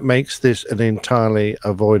that makes this an entirely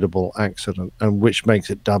avoidable accident, and which makes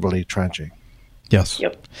it doubly tragic. Yes.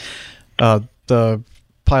 Yep. The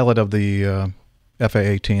pilot of the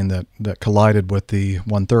FA-18 that collided with the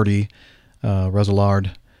 130,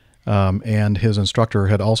 Resolard, and his instructor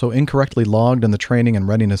had also incorrectly logged in the training and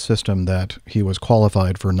readiness system that he was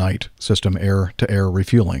qualified for night system air-to-air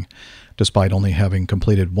refueling, despite only having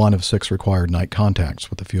completed one of 6 required night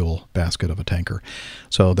contacts with the fuel basket of a tanker.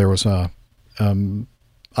 So there was I don't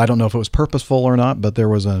know if it was purposeful or not, but there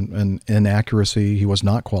was an inaccuracy. He was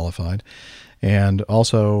not qualified. And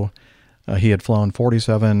also he had flown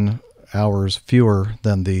 47 hours fewer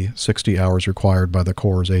than the 60 hours required by the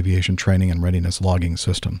Corps' aviation training and readiness logging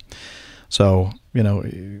system. So,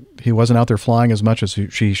 he wasn't out there flying as much as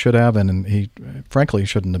he should have, and he frankly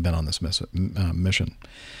shouldn't have been on this mission.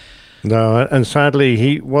 No, and sadly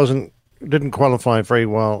he wasn't didn't qualify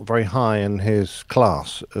very high in his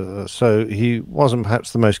class, so he wasn't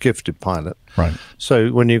perhaps the most gifted pilot. Right. So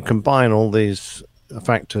when you combine all these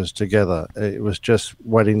factors together, it was just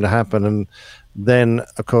waiting to happen. And then,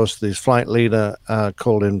 of course, the flight leader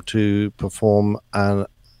called him to perform a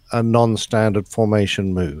non-standard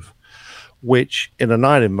formation move, which in a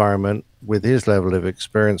night environment with his level of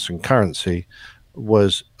experience and currency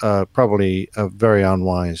was probably a very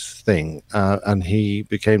unwise thing. And he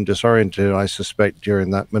became disoriented, I suspect,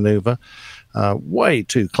 during that maneuver, way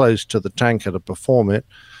too close to the tanker to perform it,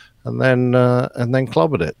 and then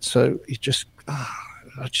clobbered it. So he just,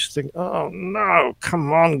 I just think, oh no,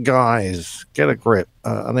 come on, guys, get a grip.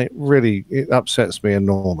 And it upsets me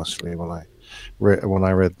enormously when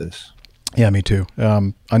I read this. Yeah, me too.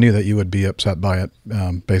 I knew that you would be upset by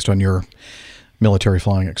it based on your military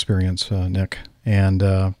flying experience, Nick. And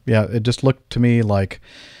yeah, it just looked to me like,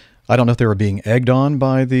 I don't know if they were being egged on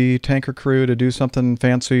by the tanker crew to do something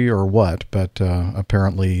fancy or what, but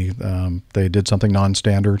apparently they did something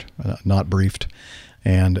non-standard, not briefed.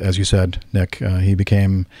 And as you said, Nick, he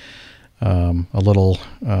became a little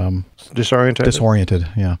disoriented,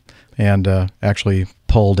 yeah, and actually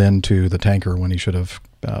pulled into the tanker when he should have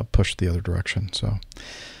pushed the other direction. So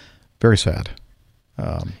very sad.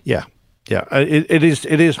 Yeah. Yeah, it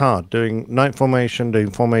is hard doing night formation,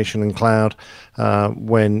 doing formation in cloud,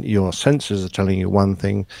 when your sensors are telling you one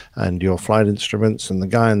thing and your flight instruments and the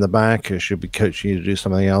guy in the back should be coaching you to do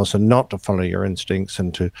something else and not to follow your instincts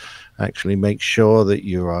and to actually make sure that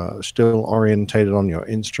you are still orientated on your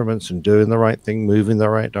instruments and doing the right thing, moving the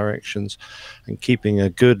right directions, and keeping a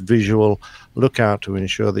good visual lookout to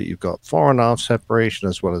ensure that you've got fore and aft separation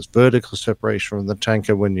as well as vertical separation from the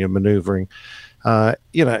tanker when you're maneuvering.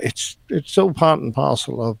 It's all part and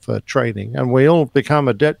parcel of training, and we all become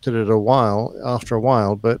adept at it after a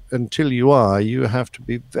while, but until you are, you have to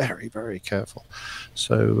be very, very careful.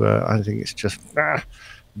 So I think it's just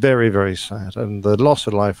very, very sad, and the loss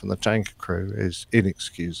of life in the tanker crew is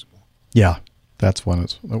inexcusable. Yeah, that's one.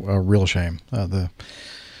 It's a real shame. And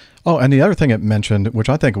the other thing it mentioned, which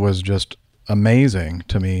I think was just amazing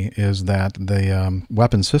to me, is that the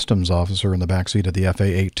weapons systems officer in the backseat of the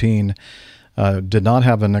FA-18 did not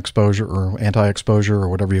have an exposure or anti-exposure or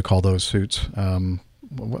whatever you call those suits.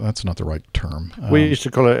 That's not the right term. We used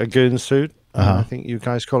to call it a goon suit. I think you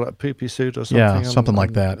guys call it a poopy suit or something. Yeah, something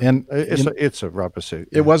like that. And it's a rubber suit.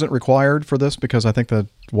 It wasn't required for this because I think the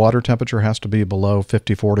water temperature has to be below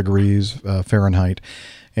 54 degrees Fahrenheit.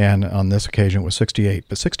 And on this occasion, it was 68.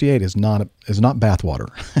 But 68 is not bath water.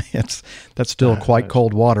 That's still quite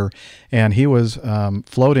cold water. And he was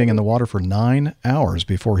floating in the water for 9 hours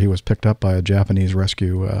before he was picked up by a Japanese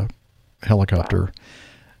rescue helicopter.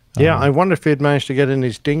 Yeah, I wonder if he'd managed to get in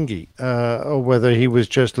his dinghy, or whether he was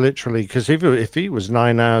just literally, because if he was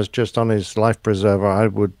 9 hours just on his life preserver, I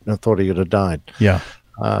would have thought he would have died. Yeah.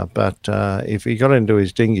 But if he got into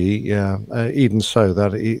his dinghy, even so,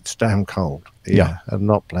 that it's damn cold. Yeah, and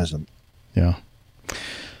not pleasant. Yeah.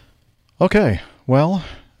 Okay. Well,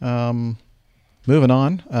 moving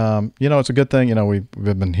on. It's a good thing.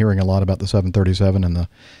 We've been hearing a lot about the 737 and the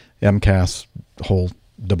MCAS whole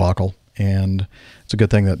debacle, and it's a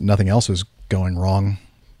good thing that nothing else is going wrong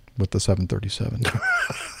with the 737.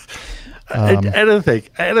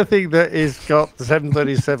 Anything that is got the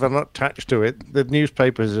 737 attached to it, the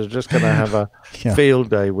newspapers are just going to have a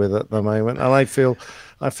field day with at the moment. And I feel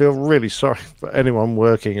really sorry for anyone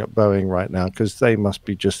working at Boeing right now, because they must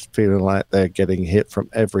be just feeling like they're getting hit from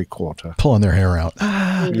every quarter, pulling their hair out.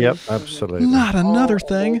 Yep, absolutely. Not another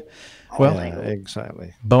thing. Well,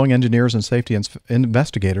 exactly. Boeing engineers and safety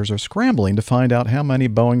investigators are scrambling to find out how many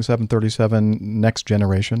Boeing 737 next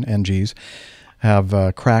generation NGs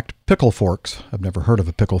have cracked pickle forks. I've never heard of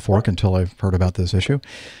a pickle fork until I've heard about this issue.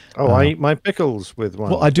 Oh, I eat my pickles with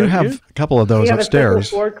one. Well, I do have a couple of those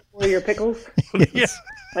upstairs. You have a pickle fork for your pickles? Yes.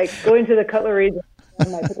 Like, go into the cutlery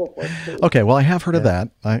and my pickle fork, please. Okay, well, I have heard of that,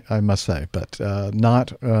 I must say, but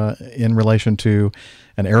not in relation to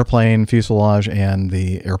an airplane fuselage and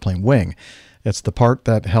the airplane wing. It's the part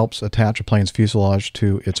that helps attach a plane's fuselage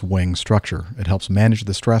to its wing structure. It helps manage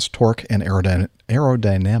the stress, torque, and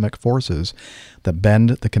aerodynamic forces that bend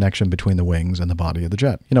the connection between the wings and the body of the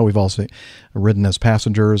jet. We've all ridden as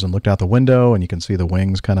passengers and looked out the window, and you can see the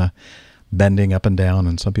wings kind of bending up and down,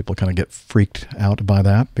 and some people kind of get freaked out by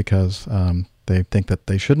that because they think that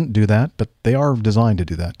they shouldn't do that, but they are designed to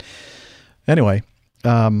do that. Anyway,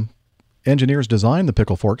 engineers designed the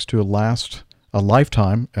pickle forks to last a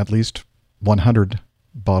lifetime, at least 100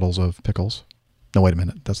 bottles of pickles. No, wait a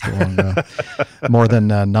minute. That's the wrong. More than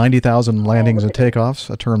 90,000 landings and takeoffs,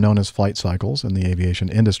 a term known as flight cycles in the aviation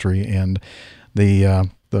industry. And the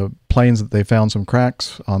the planes that they found some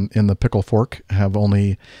cracks in the Pickle Fork have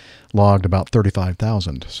only logged about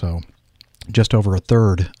 35,000. So just over a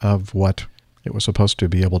third of what it was supposed to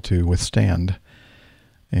be able to withstand.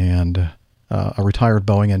 And a retired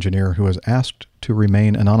Boeing engineer who was asked to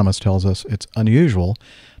remain anonymous tells us it's unusual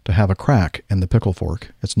to have a crack in the Pickle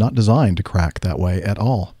Fork. It's not designed to crack that way at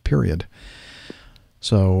all, period.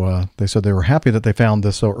 So they said they were happy that they found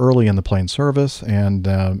this so early in the plane service, and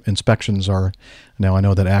inspections are, now I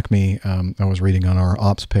know that Acme, I was reading on our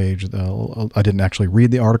ops page, I didn't actually read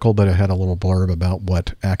the article, but it had a little blurb about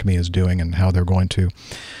what Acme is doing and how they're going to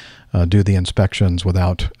do the inspections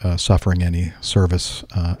without suffering any service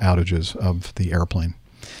outages of the airplane.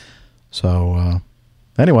 So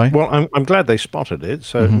anyway. Well, I'm glad they spotted it,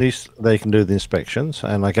 so at least they can do the inspections,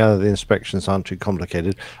 and I gather the inspections aren't too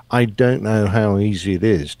complicated. I don't know how easy it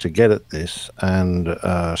is to get at this and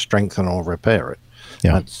strengthen or repair it.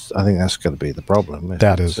 Yeah. I think that's going to be the problem.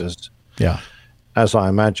 As I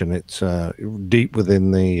imagine it's deep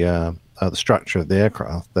within the structure of the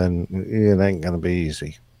aircraft, then it ain't going to be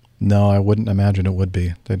easy. No, I wouldn't imagine it would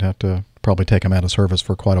be. They'd have to probably take them out of service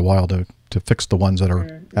for quite a while to fix the ones that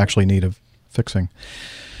are actually in need of fixing.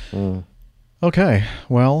 Okay,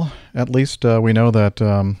 well, at least we know that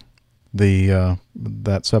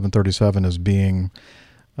that 737 is being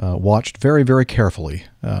watched very, very carefully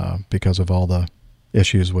because of all the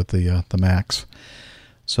issues with the MAX.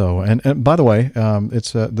 So, and by the way,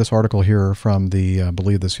 it's this article here from the I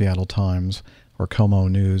believe the Seattle Times or Como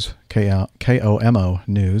News, KOMO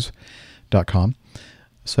News.com,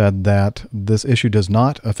 said that this issue does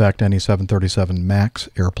not affect any 737 MAX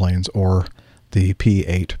airplanes or the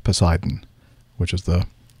P-8 Poseidon, which is the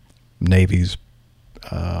Navy's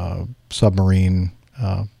submarine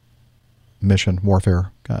mission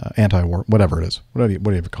warfare, anti-war, whatever it is. What do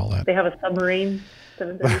you call that? They have a submarine.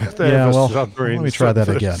 737? Yeah, well, let me try that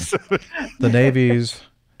again. The Navy's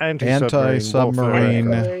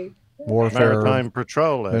anti-submarine warfare maritime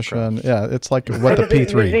patrol mission. Yeah, it's like what the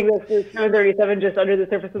P-3. You think this 737 just under the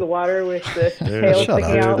surface of the water with the tail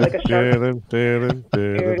sticking out like a shark?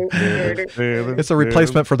 It's a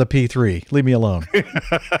replacement for the P-3. Leave me alone.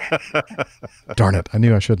 Darn it! I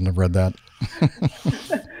knew I shouldn't have read that.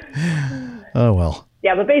 Oh well.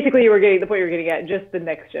 Yeah, but basically, the point you were getting at, just the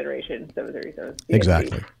next generation 737.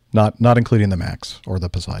 Exactly. Not including the MAX or the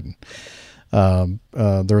Poseidon.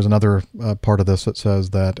 There's another part of this that says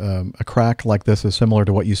that a crack like this is similar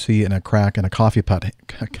to what you see in a crack in a coffee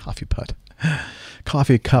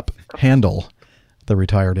cup handle. The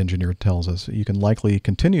retired engineer tells us you can likely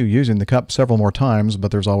continue using the cup several more times, but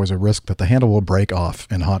there's always a risk that the handle will break off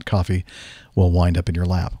and hot coffee will wind up in your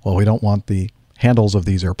lap. Well, we don't want the handles of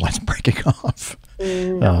these airplanes breaking off.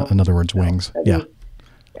 No. In other words, wings. Yeah.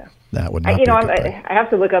 That would not be a good thing. I have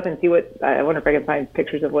to look up and see I wonder if I can find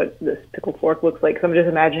pictures of what this Pickle Fork looks like. So I'm just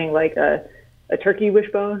imagining like a turkey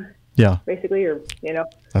wishbone. Yeah. Basically, or,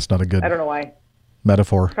 That's not a good I don't know why.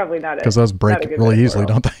 Metaphor. Probably not because those break really easily,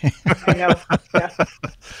 don't they? I know. Yeah.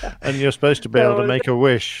 And you're supposed to be able to make a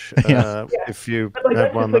wish if you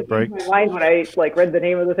have one that breaks. My mind when I read the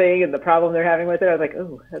name of the thing and the problem they're having with it, I was like,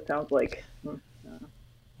 oh, that sounds like.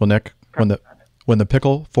 Well, Nick, when the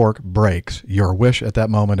Pickle Fork breaks, your wish at that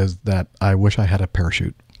moment is that I wish I had a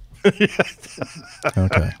parachute. Okay.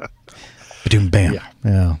 Ba-doom, bam.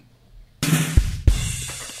 Yeah.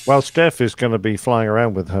 Well, Steph is going to be flying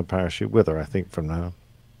around with her parachute with her, I think, from now on.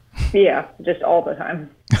 Yeah, just all the time.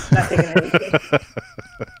 Not taking any.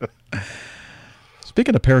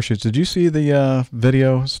 Speaking of parachutes, did you see the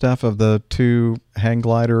video, Steph, of the two hang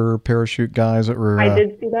glider parachute guys that were... I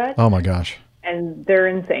did see that. Oh, my gosh. And they're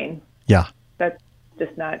insane. Yeah. That's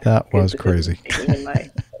just not... That was crazy. In my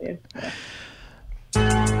opinion.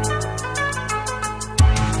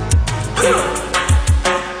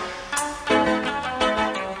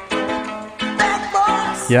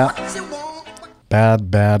 Yeah.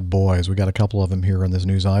 Bad boys. We got a couple of them here in this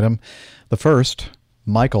news item. The first,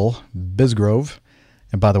 Michael Bisgrove.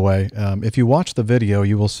 And by the way, if you watch the video,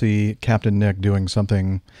 you will see Captain Nick doing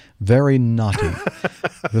something very naughty.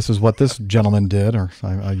 This is what this gentleman did, or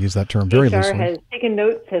I use that term very HR loosely. has taken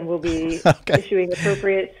notes and will be issuing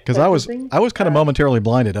appropriate. Because I was kind of momentarily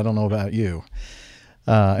blinded. I don't know about you.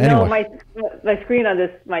 Anyway. No, my screen on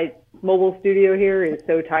my mobile studio here is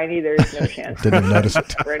so tiny. There's no chance. Didn't notice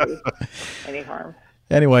it. For any harm.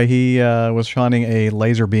 Anyway, he was shining a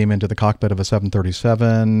laser beam into the cockpit of a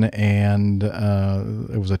 737, and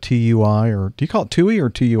it was a TUI, or do you call it TUI or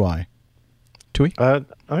TUI? TUI? I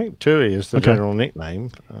think TUI is the general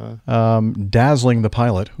nickname. Dazzling the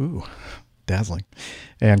pilot. Ooh, dazzling.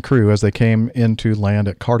 And crew as they came into land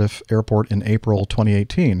at Cardiff Airport in April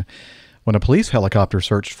 2018. When a police helicopter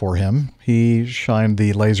searched for him, he shined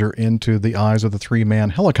the laser into the eyes of the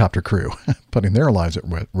 3-man helicopter crew, putting their lives at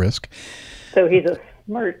risk. So he's a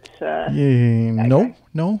smart.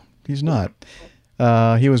 No, he's not.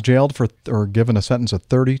 He was jailed or given a sentence of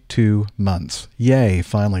 32 months. Yay!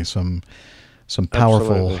 Finally, some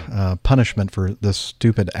powerful punishment for this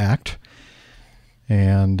stupid act.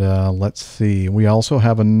 And let's see. We also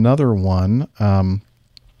have another one.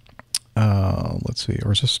 Let's see.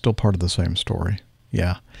 Or is this still part of the same story?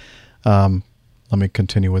 Yeah. Let me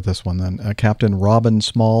continue with this one then. Captain Robin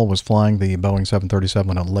Small was flying the Boeing 737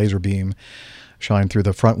 when a laser beam shined through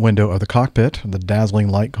the front window of the cockpit. The dazzling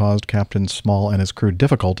light caused Captain Small and his crew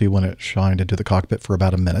difficulty when it shined into the cockpit for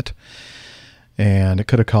about a minute. And it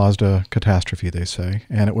could have caused a catastrophe, they say.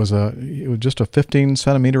 And it was just a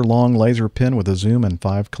 15-centimeter long laser pin with a zoom and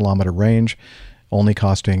 5-kilometer range, only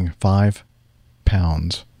costing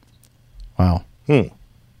 £5. Wow.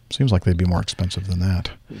 Seems like they'd be more expensive than that.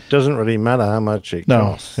 It doesn't really matter how much it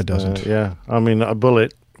costs. No, it doesn't. Yeah. I mean, a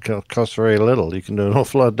bullet costs very little. You can do an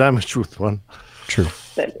awful lot of damage with one. True.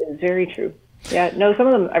 That is very true. Yeah. No, some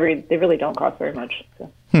of them, they really don't cost very much.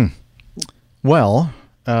 So. Well,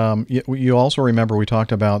 you also remember we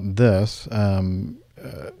talked about this, an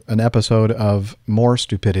episode of More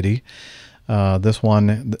Stupidity. This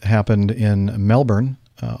one happened in Melbourne,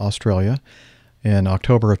 Australia, in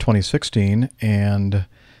October of 2016, and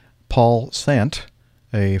Paul Sant,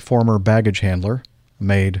 a former baggage handler,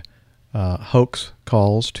 made hoax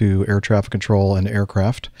calls to air traffic control and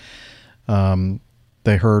aircraft.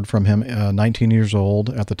 They heard from him, 19 years old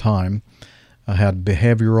at the time, had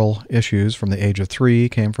behavioral issues from the age of 3,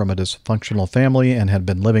 came from a dysfunctional family, and had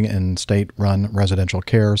been living in state-run residential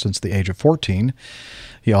care since the age of 14.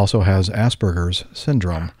 He also has Asperger's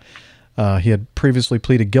syndrome. He had previously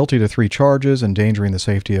pleaded guilty to 3 charges: endangering the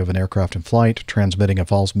safety of an aircraft in flight, transmitting a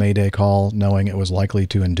false Mayday call knowing it was likely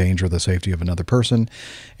to endanger the safety of another person,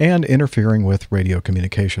 and interfering with radio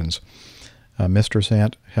communications. Mr.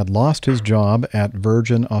 Sant had lost his job at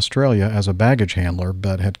Virgin Australia as a baggage handler,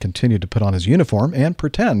 but had continued to put on his uniform and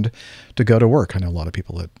pretend to go to work. I know a lot of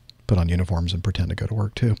people that put on uniforms and pretend to go to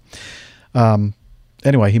work too.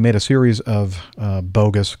 Anyway, he made a series of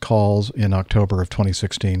bogus calls in October of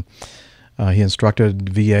 2016. He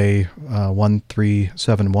instructed VA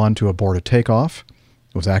 1371 to abort a takeoff.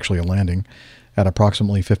 It was actually a landing. At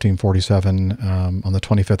approximately 1547 on the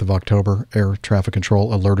 25th of October, air traffic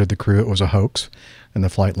control alerted the crew it was a hoax, and the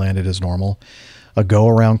flight landed as normal. A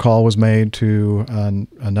go-around call was made to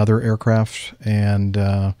another aircraft, and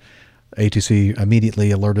ATC immediately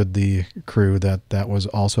alerted the crew that that was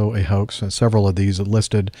also a hoax. And several of these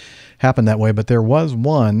listed happened that way, but there was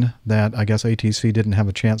one that I guess ATC didn't have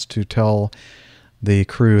a chance to tell the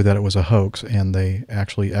crew that it was a hoax, and they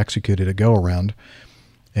actually executed a go-around.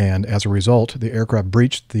 And as a result, the aircraft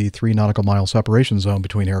breached the 3 nautical mile separation zone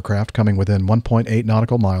between aircraft, coming within 1.8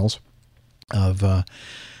 nautical miles of,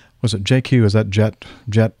 was it JQ? Is that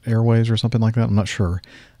Jet Airways or something like that? I'm not sure.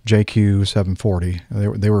 JQ 740.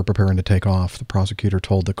 They were preparing to take off. The prosecutor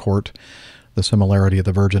told the court the similarity of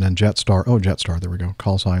the Virgin and Jetstar. Oh, Jetstar, there we go.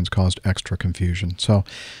 Call signs caused extra confusion. So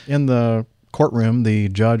in the courtroom, the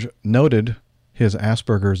judge noted his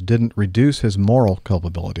Asperger's didn't reduce his moral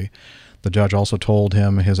culpability. The judge also told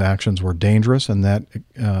him his actions were dangerous and that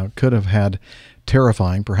could have had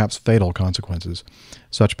terrifying, perhaps fatal consequences.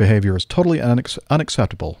 Such behavior is totally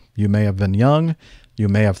unacceptable. You may have been young, you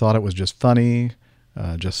may have thought it was just funny,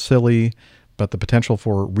 just silly, but the potential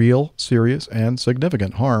for real, serious, and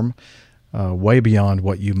significant harm way beyond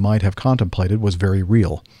what you might have contemplated was very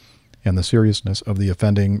real, and the seriousness of the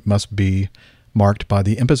offending must be marked by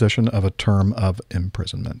the imposition of a term of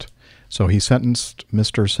imprisonment. So he sentenced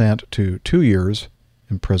Mr. Sant to 2 years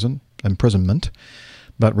imprisonment,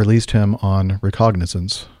 but released him on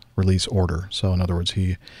recognizance release order. So in other words,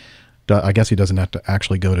 I guess he doesn't have to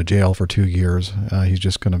actually go to jail for 2 years. He's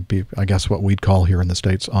just going to be, I guess, what we'd call here in the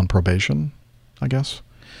States on probation, I guess.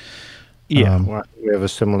 Yeah, well, we have a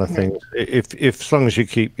similar thing. If as long as you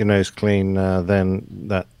keep your nose clean, then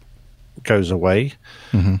that goes away.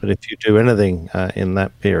 Mm-hmm. But if you do anything in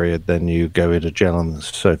that period, then you go into jail and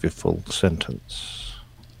serve your full sentence.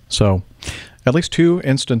 So at least 2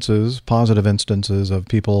 instances, positive instances of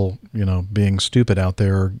people, being stupid out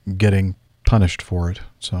there getting punished for it.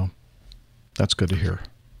 So that's good to hear.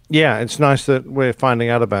 Yeah, it's nice that we're finding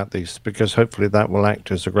out about these, because hopefully that will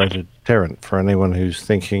act as a greater deterrent for anyone who's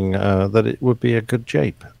thinking that it would be a good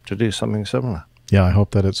jape to do something similar. Yeah, I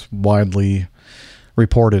hope that it's widely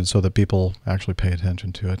reported so that people actually pay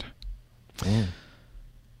attention to it.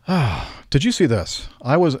 Did you see this?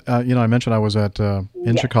 I was, I mentioned I was at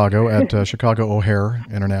in Chicago at Chicago O'Hare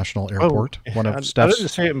International Airport. One of I Steph's. didn't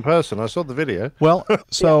see it in person. I saw the video. Well,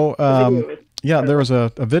 so there was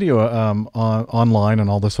a video online on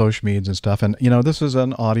all the social medias and stuff, and this is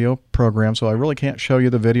an audio program, so I really can't show you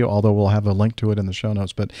the video, although we'll have a link to it in the show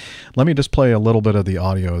notes. But let me just play a little bit of the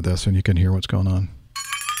audio of this, and you can hear what's going on.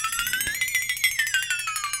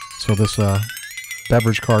 So this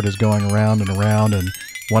beverage cart is going around and around, and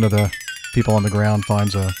one of the people on the ground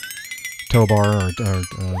finds a tow bar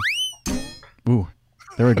ooh,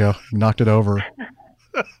 there we go. Knocked it over.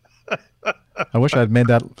 I wish I had made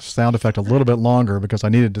that sound effect a little bit longer because I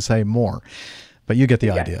needed to say more, but you get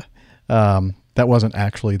the idea. That wasn't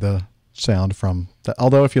actually the sound from that.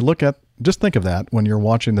 Although if you just think of that when you're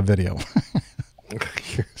watching the video.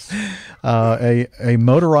 A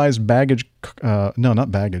motorized beverage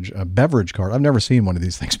cart. I've never seen one of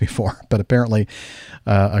these things before, but apparently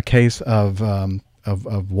a case of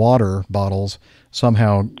water bottles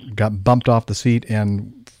somehow got bumped off the seat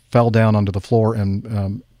and fell down onto the floor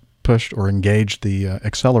and pushed or engaged the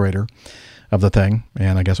accelerator of the thing.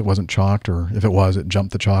 And I guess it wasn't chalked, or if it was, it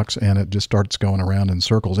jumped the chocks, and it just starts going around in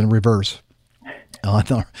circles in reverse on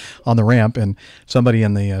the ramp, and somebody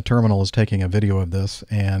in the terminal is taking a video of this,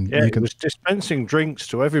 and it was dispensing drinks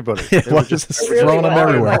to everybody. It was just throwing them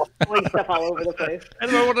everywhere. Throwing stuff all over the place.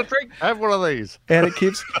 Anyone want a drink? Have one of these. And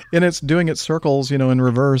it's doing its circles, in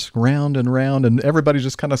reverse, round and round, and everybody's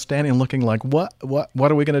just kind of standing looking like, what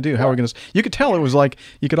are we going to do? How are we going to? You could tell it was like,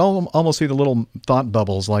 you could almost see the little thought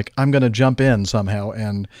bubbles, like, I'm going to jump in somehow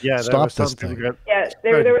and stop this thing.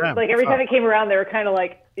 They were like, every time it came around, they were kind of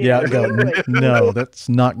like, no, that's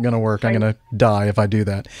not going to work. I'm going to die if I do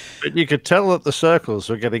that. But you could tell that the circles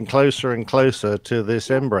were getting closer and closer to this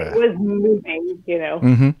Embraer. It was moving,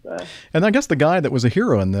 Mm-hmm. So. And I guess the guy that was a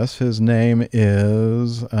hero in this, his name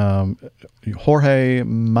is Jorge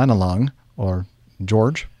Manalang, or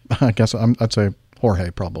George. I guess I'd say Jorge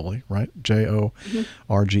probably, right?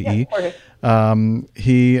 Jorge.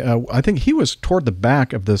 I think he was toward the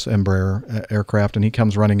back of this Embraer aircraft, and he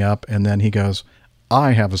comes running up, and then he goes,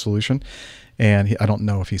 I have a solution. And I don't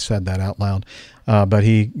know if he said that out loud, but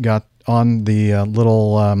he got on the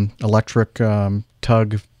little electric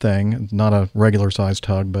tug thing, not a regular size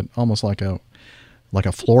tug, but almost like a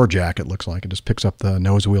floor jack, it looks like. It just picks up the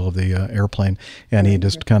nose wheel of the airplane, and he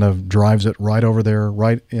just kind of drives it right over there,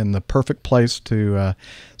 right in the perfect place to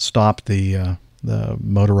stop the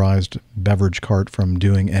motorized beverage cart from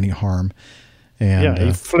doing any harm. And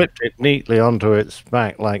he flipped it neatly onto its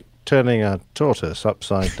back, like turning a tortoise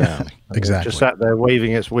upside down. Exactly. Just sat there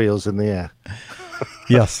waving its wheels in the air.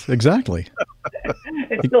 Yes, exactly.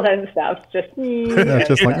 It still hadn't stopped. Just like.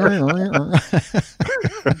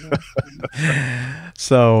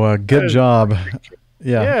 So good job.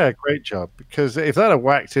 Yeah, great job. Because if that had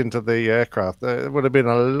whacked into the aircraft, there would have been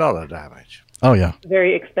a lot of damage. Oh yeah.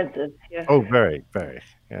 Very expensive. Yeah. Oh, very, very.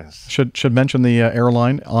 Yes. Should mention the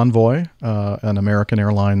airline Envoy, an American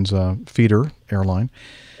Airlines feeder airline.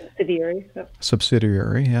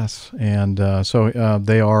 Subsidiary, yes. And so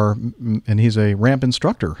they are, and he's a ramp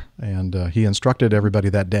instructor, and he instructed everybody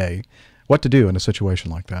that day what to do in a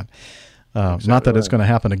situation like that. Not that it's going to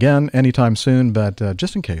happen again anytime soon, but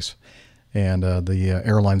just in case. And the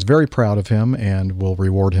airline's very proud of him and will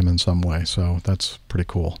reward him in some way. So that's pretty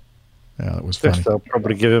cool. Yeah, it was funny. They'll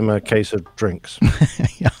probably give him a case of drinks.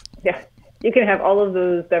 Yeah. You can have all of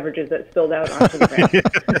those beverages that spilled out onto the ground.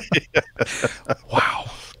 Wow.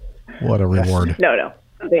 What a reward. No.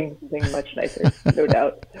 Something much nicer, no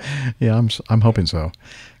doubt. Yeah, I'm hoping so.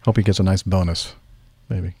 Hope he gets a nice bonus.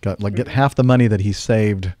 Maybe get half the money that he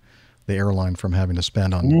saved the airline from having to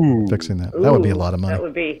spend on fixing that. That would be a lot of money. That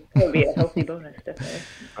would be a healthy bonus, definitely.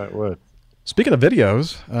 It would. Speaking of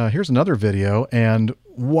videos, here's another video, and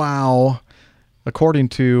wow, according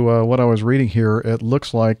to what I was reading here, it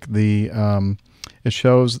looks like it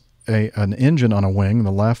shows an engine on a wing,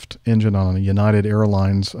 the left engine on a United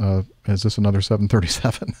Airlines. Is this another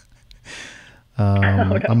 737?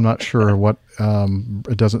 I'm not sure what.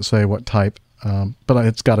 It doesn't say what type, but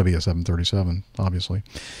it's got to be a 737, obviously.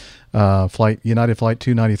 United Flight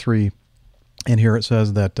 293, and here it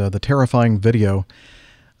says that the terrifying video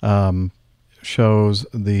shows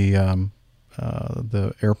the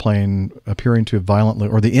airplane appearing to violently,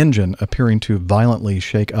 or the engine appearing to violently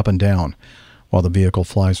shake up and down while the vehicle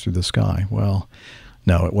flies through the sky. Well,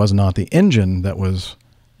 no, it was not the engine that was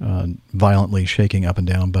violently shaking up and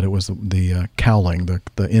down, but it was the cowling,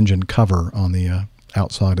 the engine cover on the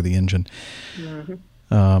outside of the engine.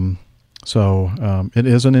 Mm-hmm. So it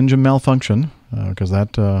is an engine malfunction because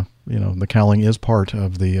that the cowling is part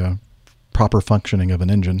of the proper functioning of an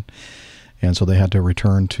engine. And so they had to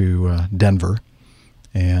return to Denver.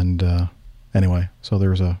 And anyway, so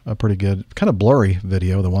there's a pretty good, kind of blurry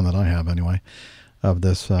video, the one that I have anyway, of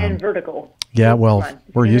this. And vertical. Yeah, well,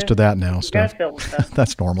 we're used to that now, Steph.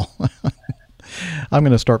 That's normal. I'm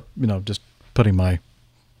going to start, just putting my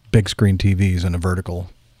big screen TVs in a vertical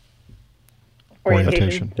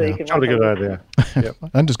orientation. So Not a good idea. Yep.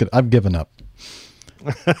 I've given up.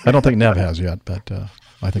 I don't think Nev has yet, but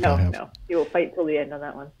I think I have. No, you will fight till the end on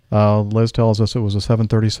that one. Liz tells us it was a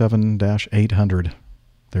 737-800.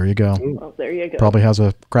 There you go. Well, there you go. Probably has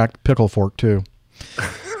a cracked pickle fork too.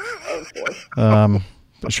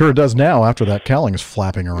 Sure it does now after that cowling is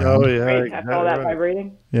flapping around. Oh, yeah. Right, after all that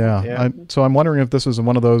vibrating. Yeah. So I'm wondering if this is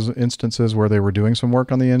one of those instances where they were doing some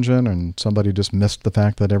work on the engine and somebody just missed the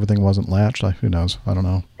fact that everything wasn't latched. Who knows? I don't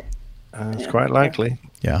know. It's quite likely.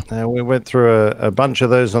 Yeah. We went through a bunch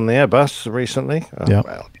of those on the Airbus recently. Yeah.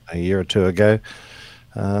 Well, a year or two ago.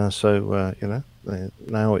 Now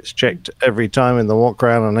it's checked every time in the walk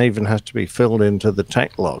around and even has to be filled into the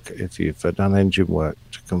tech log if you've done engine work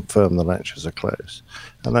to confirm the latches are closed.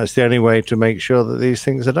 And that's the only way to make sure that these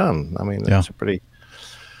things are done. I mean, that's a pretty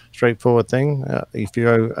straightforward thing. If you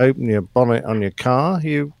open your bonnet on your car,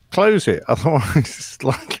 you close it. Otherwise, it's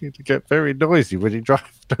likely to get very noisy when you drive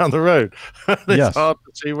down the road. It's hard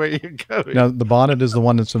to see where you're going. Now, the bonnet is the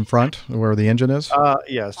one that's in front where the engine is?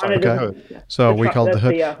 Yes. Okay. So we call it the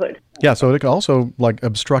hood. hood. Yeah, so it can also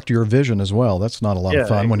obstruct your vision as well. That's not a lot of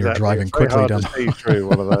fun when you're driving quickly down. See through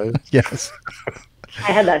one of those. Yes.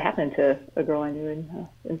 I had that happen to a girl I knew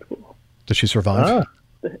in school. Did she survive?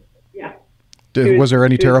 Yeah. Was there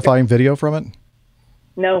any terrifying video from it?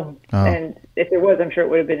 No, and if there was, I'm sure it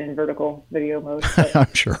would have been in vertical video mode. But,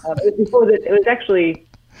 I'm sure. It was actually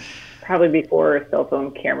probably before cell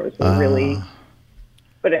phone cameras were really.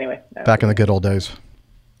 But anyway. Back in the good old days.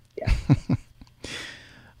 Yeah.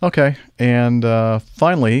 Okay, and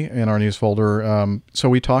finally in our news folder, so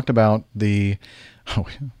we talked about we've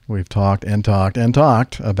talked about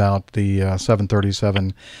the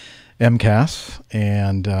 737 MCAS,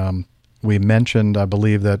 and we mentioned, I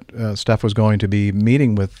believe, that Steph was going to be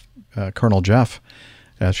meeting with Colonel Jeff,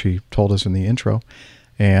 as she told us in the intro.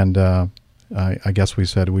 And I guess we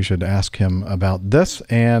said we should ask him about this.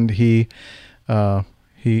 And he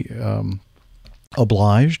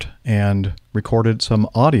obliged and recorded some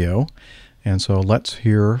audio. And so let's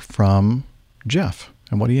hear from Jeff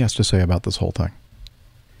and what he has to say about this whole thing.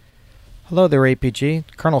 Hello there, APG.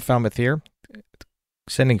 Colonel Falmouth here.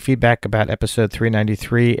 Sending feedback about episode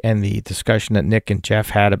 393 and the discussion that Nick and Jeff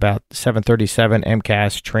had about 737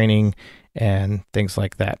 MCAS training and things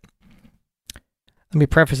like that. Let me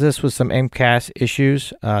preface this with some MCAS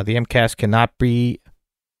issues. The MCAS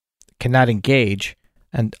cannot engage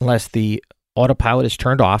unless the autopilot is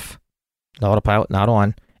turned off, the autopilot not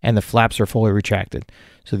on, and the flaps are fully retracted.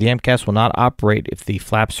 So the MCAS will not operate if the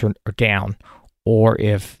flaps are down or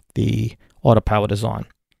if the autopilot is on.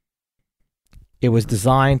 It was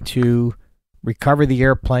designed to recover the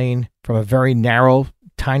airplane from a very narrow,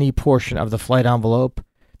 tiny portion of the flight envelope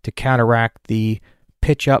to counteract the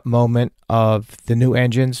pitch-up moment of the new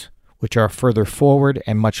engines, which are further forward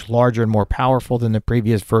and much larger and more powerful than the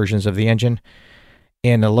previous versions of the engine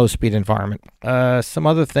in a low-speed environment. Some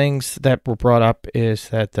other things that were brought up is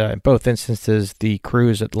that in both instances, the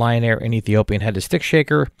crews at Lion Air and Ethiopian had the stick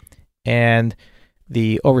shaker and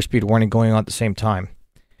the overspeed warning going on at the same time.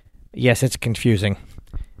 Yes, it's confusing.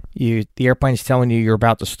 The airplane's telling you you're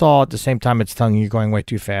about to stall. At the same time, it's telling you you're going way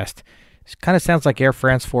too fast. It kind of sounds like Air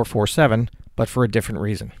France 447, but for a different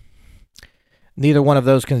reason. Neither one of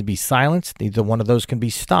those can be silenced. Neither one of those can be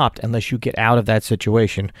stopped unless you get out of that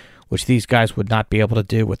situation, which these guys would not be able to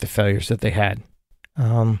do with the failures that they had.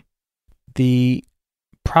 The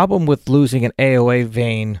problem with losing an AOA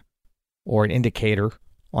vane or an indicator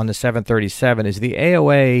on the 737 is the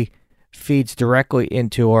AOA feeds directly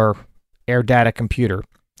into our air data computer,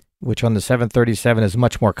 which on the 737 is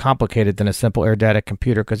much more complicated than a simple air data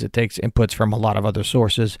computer because it takes inputs from a lot of other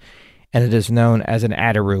sources, and it is known as an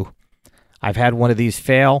ADARU. I've had one of these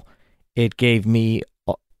fail. It gave me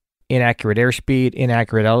inaccurate airspeed,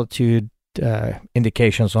 inaccurate altitude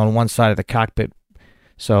indications on one side of the cockpit,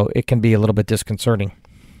 so it can be a little bit disconcerting.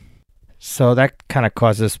 So that kind of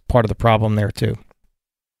causes part of the problem there too.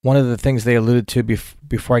 One of the things they alluded to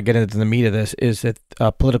before I get into the meat of this is that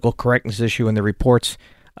political correctness issue in the reports.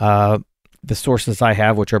 The sources I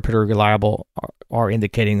have, which are pretty reliable, are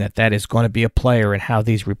indicating that that is going to be a player in how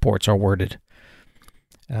these reports are worded.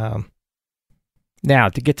 Now,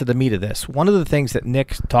 to get to the meat of this, one of the things that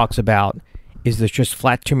Nick talks about is there's just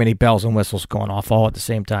flat too many bells and whistles going off all at the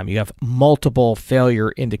same time. You have multiple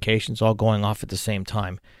failure indications all going off at the same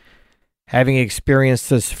time. Having experienced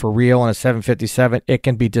this for real on a 757, it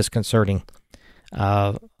can be disconcerting.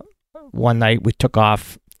 One night we took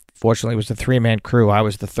off. Fortunately, it was a 3-man crew. I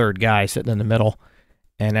was the third guy sitting in the middle.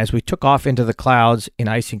 And as we took off into the clouds in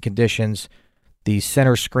icing conditions, the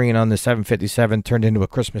center screen on the 757 turned into a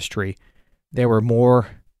Christmas tree. There were more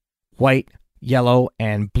white, yellow,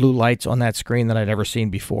 and blue lights on that screen than I'd ever seen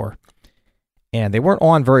before. And they weren't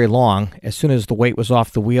on very long. As soon as the weight was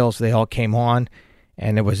off the wheels, they all came on.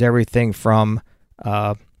 And it was everything from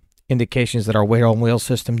indications that our weight on wheel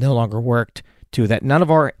system no longer worked to that none of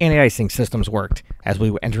our anti-icing systems worked as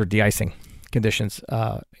we entered the icing conditions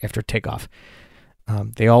after takeoff.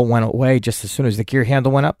 They all went away just as soon as the gear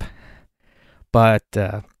handle went up. But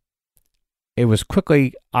it was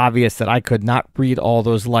quickly obvious that I could not read all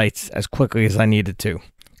those lights as quickly as I needed to,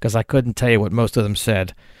 because I couldn't tell you what most of them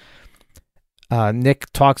said. Nick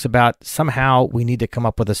talks about somehow we need to come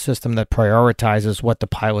up with a system that prioritizes what the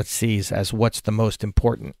pilot sees as what's the most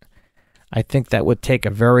important. I think that would take a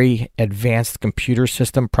very advanced computer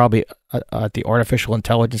system, probably at the artificial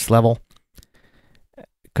intelligence level,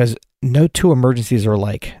 because no two emergencies are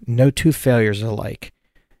alike. No two failures are alike.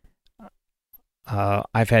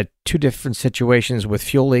 I've had 2 different situations with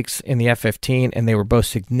fuel leaks in the F-15, and they were both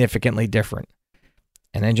significantly different.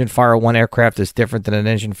 An engine fire on one aircraft is different than an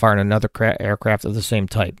engine fire on another aircraft of the same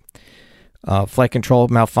type. Flight control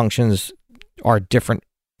malfunctions are different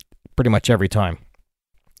pretty much every time.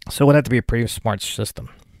 So it would have to be a pretty smart system.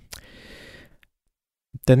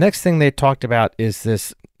 The next thing they talked about is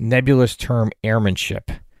this nebulous term,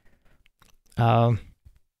 airmanship. I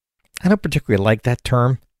don't particularly like that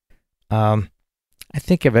term. I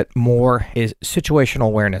think of it more as situational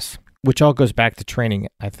awareness, which all goes back to training,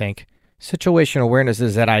 I think. Situational awareness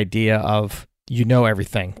is that idea of you know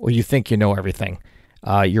everything, or you think you know everything.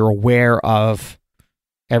 You're aware of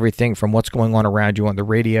everything from what's going on around you on the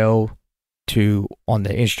radio to on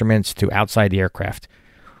the instruments to outside the aircraft,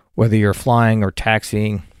 whether you're flying or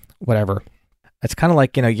taxiing, whatever. It's kind of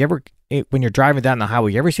like, when you're driving down the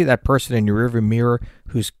highway, you ever see that person in your rearview mirror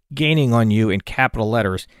who's gaining on you in capital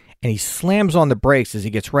letters, and he slams on the brakes as he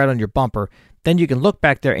gets right on your bumper? Then you can look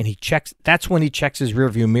back there and he checks. That's when he checks his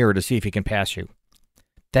rearview mirror to see if he can pass you.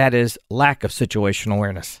 That is lack of situational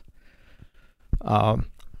awareness.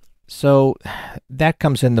 So that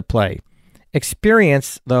comes into play.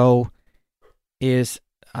 Experience, though, is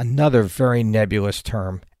another very nebulous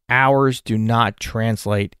term. Hours do not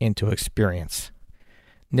translate into experience.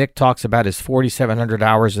 Nick talks about his 4,700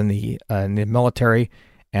 hours in the military,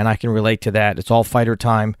 and I can relate to that. It's all fighter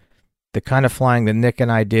time. The kind of flying that Nick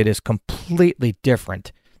and I did is completely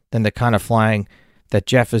different than the kind of flying that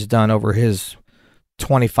Jeff has done over his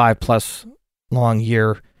 25-plus long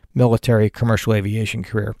year military commercial aviation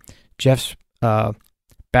career. Jeff's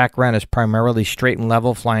background is primarily straight and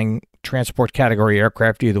level, flying transport category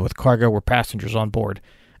aircraft, either with cargo or passengers on board.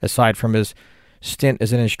 Aside from his stint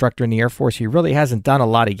as an instructor in the Air Force, he really hasn't done a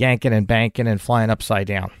lot of yanking and banking and flying upside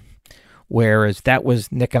down. Whereas that was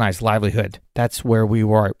Nick and I's livelihood. That's where we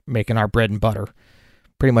were making our bread and butter.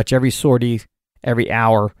 Pretty much every sortie, every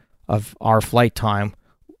hour of our flight time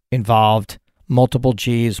involved multiple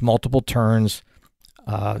Gs, multiple turns,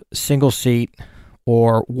 single seat,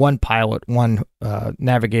 or one pilot, one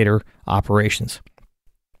navigator operations.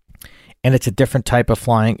 And it's a different type of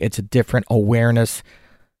flying. It's a different awareness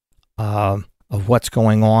of what's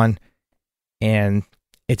going on. And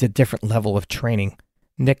it's a different level of training.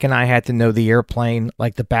 Nick and I had to know the airplane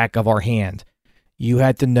like the back of our hand. You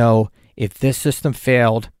had to know, if this system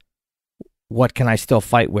failed, what can I still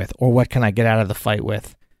fight with, or what can I get out of the fight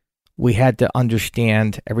with? We had to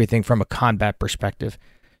understand everything from a combat perspective.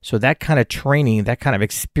 So that kind of training, that kind of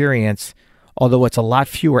experience, although it's a lot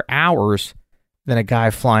fewer hours than a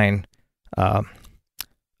guy flying, for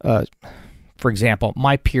example,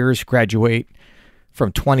 my peers graduate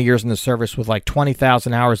from 20 years in the service with like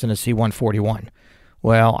 20,000 hours in a C-141.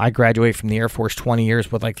 Well, I graduate from the Air Force 20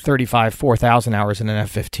 years with like 4,000 hours in an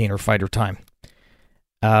F-15 or fighter time.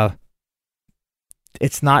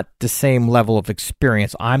 It's not the same level of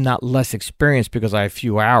experience. I'm not less experienced because I have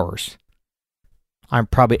few hours. I'm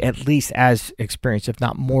probably at least as experienced, if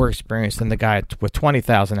not more experienced, than the guy with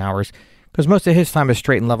 20,000 hours, because most of his time is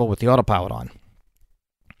straight and level with the autopilot on.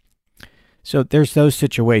 So there's those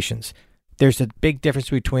situations. There's a big difference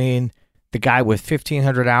between the guy with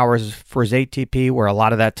 1,500 hours for his ATP, where a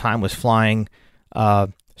lot of that time was flying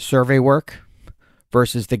survey work,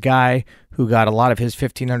 versus the guy who got a lot of his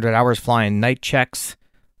 1,500 hours flying night checks,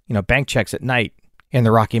 bank checks at night in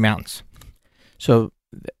the Rocky Mountains. So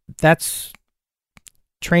that's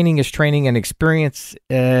training is training and experience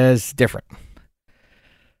is different.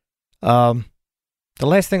 The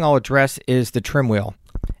last thing I'll address is the trim wheel.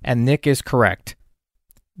 And Nick is correct.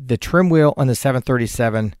 The trim wheel on the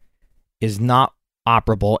 737 is not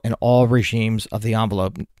operable in all regimes of the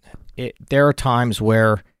envelope. There are times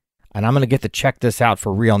where, and I'm going to get to check this out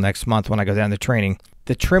for real next month when I go down to training,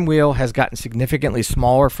 the trim wheel has gotten significantly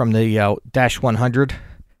smaller from the Dash 100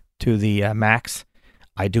 to the Max.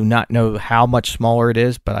 I do not know how much smaller it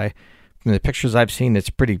is, but from the pictures I've seen, it's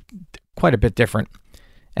quite a bit different.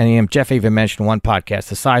 And Jeff even mentioned one podcast,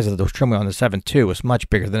 the size of the trim wheel on the 7.2 is much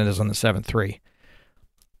bigger than it is on the 7.3.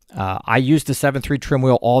 I use the 7.3 trim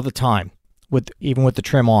wheel all the time, even with the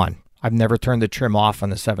trim on. I've never turned the trim off on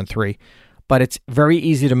the 7.3, but it's very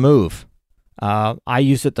easy to move. I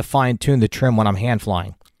use it to fine-tune the trim when I'm hand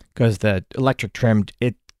flying, because the electric trim,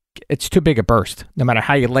 it's too big a burst. No matter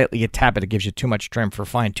how lightly you tap it, it gives you too much trim for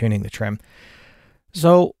fine-tuning the trim.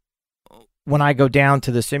 So when I go down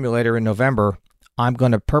to the simulator in November, I'm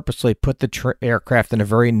going to purposely put the aircraft in a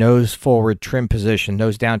very nose-forward trim position,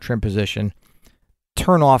 nose-down trim position,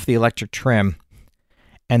 turn off the electric trim,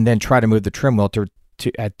 and then try to move the trim wheel to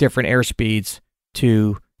at different airspeeds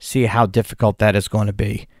to see how difficult that is going to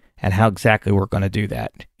be and how exactly we're going to do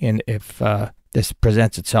that, and if this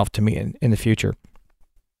presents itself to me in the future.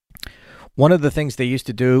 One of the things they used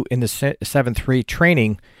to do in the 7.3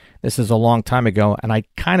 training, this is a long time ago, and I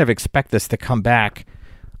kind of expect this to come back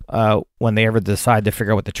when they ever decide to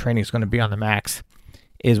figure out what the training is going to be on the Max,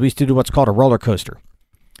 is we used to do what's called a roller coaster,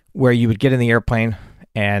 where you would get in the airplane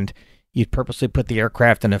and you'd purposely put the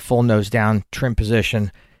aircraft in a full nose down trim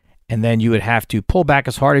position, and then you would have to pull back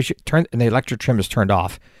as hard as you turn, and the electric trim is turned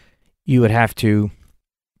off. You would have to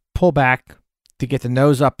pull back to get the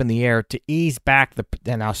nose up in the air to ease back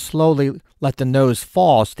and now slowly let the nose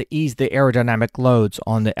fall to ease the aerodynamic loads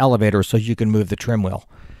on the elevator so you can move the trim wheel.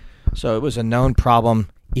 So it was a known problem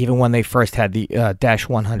even when they first had the Dash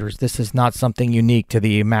 100s. This is not something unique to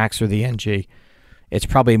the Max or the NG. It's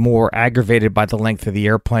probably more aggravated by the length of the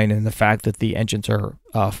airplane and the fact that the engines are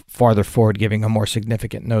farther forward, giving a more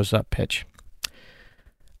significant nose-up pitch.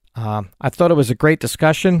 I thought it was a great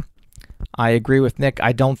discussion. I agree with Nick.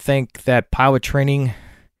 I don't think that pilot training,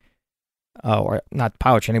 or not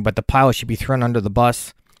pilot training, but the pilot should be thrown under the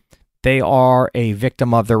bus. They are a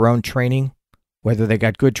victim of their own training. Whether they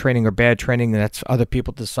got good training or bad training, that's other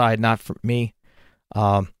people decide, not for me.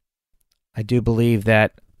 I do believe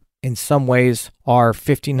that in some ways our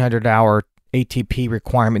 1,500-hour ATP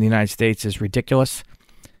requirement in the United States is ridiculous,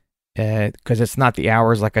 because it's not the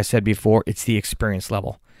hours, like I said before, it's the experience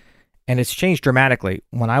level. And it's changed dramatically.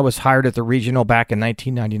 When I was hired at the regional back in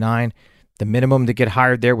 1999, the minimum to get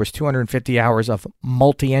hired there was 250 hours of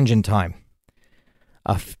multi-engine time.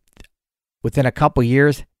 Within a couple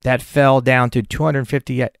years, that fell down to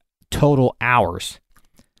 250 total hours.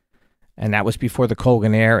 And that was before the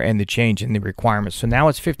Colgan Air and the change in the requirements. So now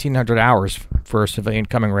it's 1,500 hours for a civilian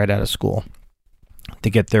coming right out of school to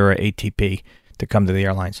get their ATP to come to the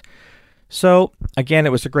airlines. So, again,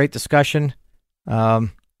 it was a great discussion.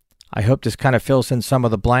 I hope this kind of fills in some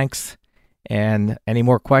of the blanks. And any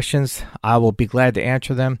more questions, I will be glad to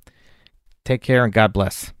answer them. Take care and God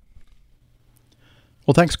bless.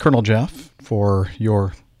 Well, thanks, Colonel Jeff, for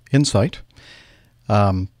your insight.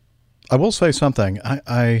 I will say something.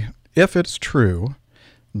 If it's true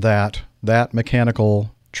that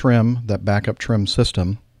mechanical trim, that backup trim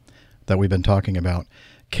system that we've been talking about,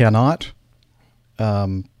 cannot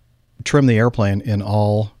trim the airplane in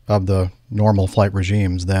all of the normal flight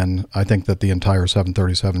regimes, then I think that the entire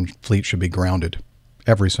 737 fleet should be grounded,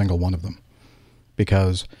 every single one of them,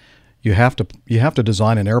 because you have to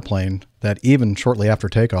design an airplane that even shortly after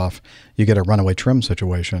takeoff, you get a runaway trim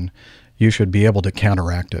situation. You should be able to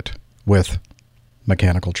counteract it with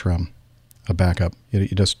mechanical trim, a backup.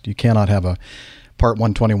 You cannot have a Part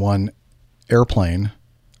 121 airplane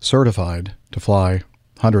certified to fly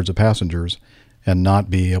hundreds of passengers and not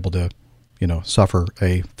be able to, suffer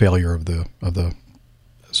a failure of the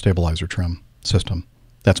stabilizer trim system.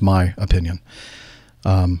 That's my opinion.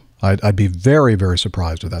 I'd be very, very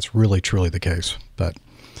surprised if that's really, truly the case. But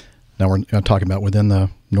now we're talking about within the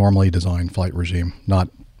normally designed flight regime, not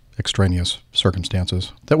extraneous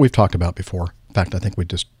circumstances that we've talked about before. In fact, I think we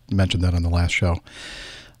just mentioned that on the last show.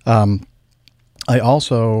 I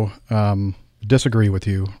also disagree with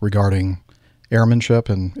you regarding airmanship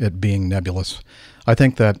and it being nebulous. I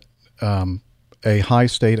think that a high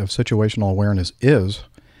state of situational awareness is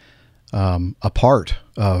a part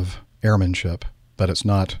of airmanship, but it's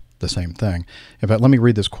not the same thing. In fact, let me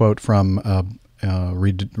read this quote from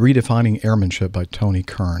Redefining Airmanship by Tony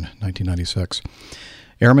Kern, 1996.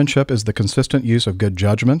 Airmanship is the consistent use of good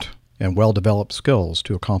judgment and well-developed skills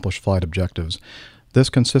to accomplish flight objectives.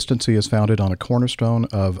 This consistency is founded on a cornerstone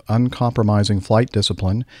of uncompromising flight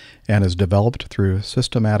discipline and is developed through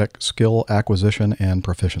systematic skill acquisition and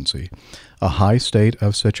proficiency. A high state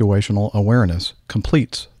of situational awareness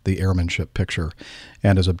completes the airmanship picture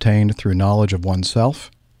and is obtained through knowledge of oneself,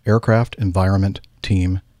 aircraft, environment,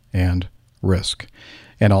 team, and risk.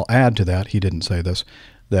 And I'll add to that, he didn't say this,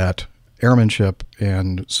 that airmanship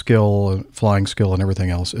and skill, flying skill and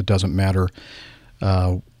everything else, it doesn't matter,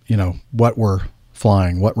 what we're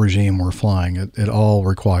flying, what regime we're flying. It all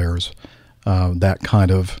requires that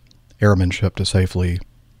kind of airmanship to safely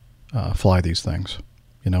fly these things.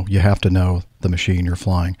 You have to know the machine you're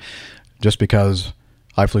flying. Just because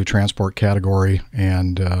I flew transport category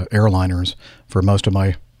and airliners for most of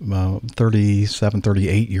my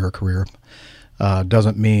 38-year career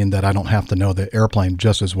doesn't mean that I don't have to know the airplane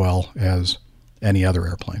just as well as any other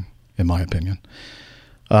airplane, in my opinion.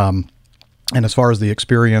 And as far as the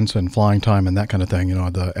experience and flying time and that kind of thing,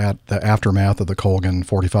 the aftermath of the Colgan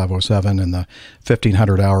 4507 and the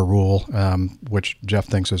 1,500-hour rule, which Jeff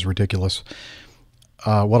thinks is ridiculous.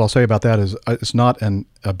 What I'll say about that is it's not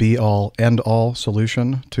a be-all, end-all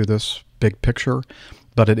solution to this big picture,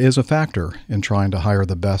 but it is a factor in trying to hire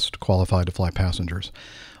the best qualified to fly passengers.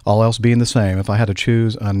 All else being the same, if I had to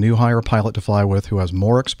choose a new hire pilot to fly with who has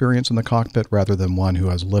more experience in the cockpit rather than one who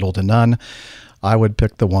has little to none, I would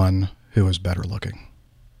pick the one who is better looking.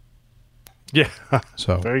 Yeah.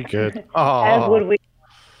 So very good. As would we.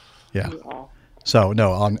 Yeah. So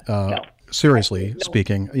no, seriously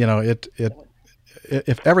speaking,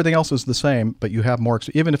 if everything else is the same, but you have more,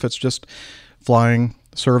 even if it's just flying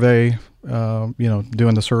survey,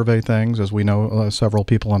 doing the survey things, as we know several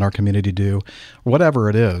people in our community do, whatever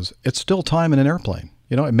it is, it's still time in an airplane.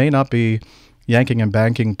 It may not be yanking and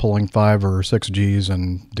banking, pulling 5 or 6 Gs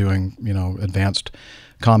and doing, advanced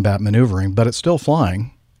combat maneuvering, but it's still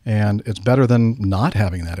flying, and it's better than not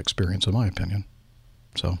having that experience, in my opinion.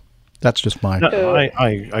 So that's just my...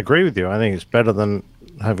 I agree with you. I think it's better than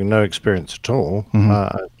having no experience at all. Mm-hmm.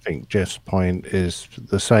 I think Jeff's point is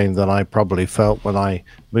the same that I probably felt when I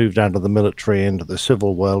moved out of the military into the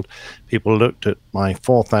civil world. People looked at my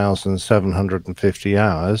 4,750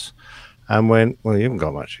 hours and went, well, you haven't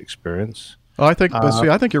got much experience. Well, I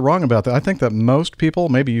think you're wrong about that. I think that most people,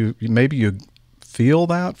 maybe you feel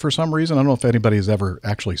that for some reason. I don't know if anybody's ever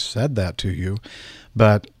actually said that to you,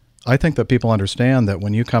 but I think that people understand that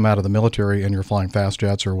when you come out of the military and you're flying fast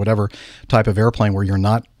jets or whatever type of airplane where you're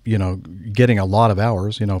not, getting a lot of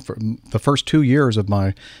hours, for the first 2 years of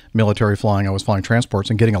my military flying, I was flying transports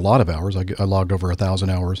and getting a lot of hours. I logged over 1,000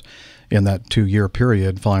 hours in that 2-year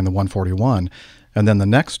period flying the 141. And then the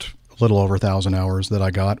next little over 1,000 hours that I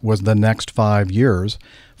got was the next 5 years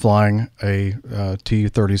flying a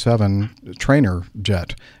T-37 trainer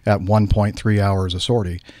jet at 1.3 hours a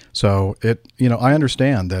sortie. So I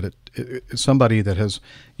understand that somebody that has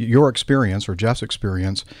your experience or Jeff's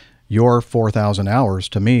experience, your 4,000 hours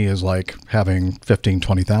to me is like having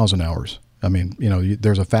 20,000 hours. I mean,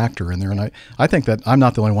 there's a factor in there. And I think that I'm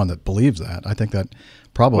not the only one that believes that. I think that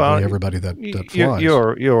probably everybody that flies.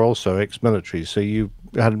 You're also ex-military, so you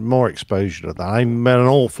had more exposure to that. I met an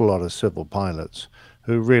awful lot of civil pilots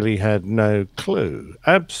who really had no clue,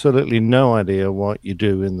 absolutely no idea what you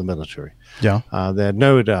do in the military. Yeah. They had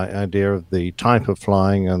no idea of the type of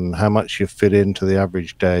flying and how much you fit into the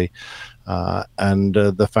average day. And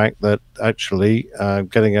the fact that actually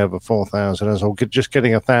getting over 4,000 hours or just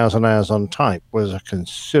getting 1,000 hours on type was a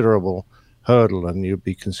considerable hurdle, and you'd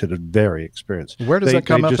be considered very experienced. Where does that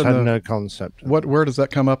come up? They just had no concept. Where does that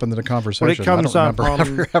come up into the conversation? Well, it comes I don't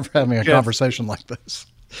remember ever having a conversation like this.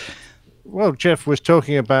 Well, Jeff was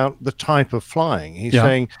talking about the type of flying. He's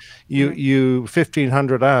saying you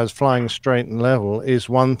 1,500 hours flying straight and level is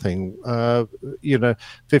one thing.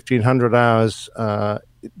 1,500 hours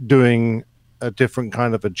doing a different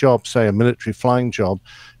kind of a job, say a military flying job,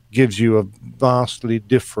 gives you a vastly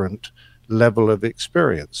different level of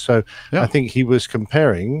experience. So I think he was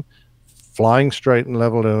comparing flying straight and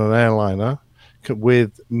level in an airliner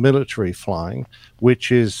with military flying,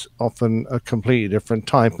 which is often a completely different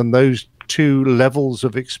type. And those two levels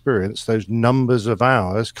of experience, those numbers of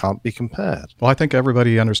hours, can't be compared. Well, I think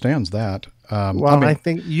everybody understands that. I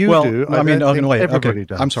think you do. Everybody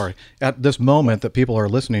does. I'm sorry. At this moment that people are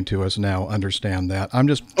listening to us now understand that. I'm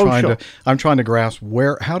just trying to grasp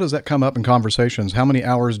how does that come up in conversations? How many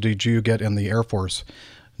hours did you get in the Air Force,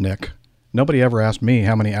 Nick? Nobody ever asked me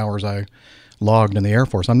how many hours I logged in the Air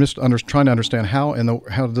Force. I'm just trying to understand how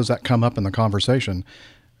does that come up in the conversation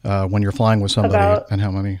when you're flying with somebody and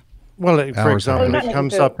how many? Well, for hours example, that it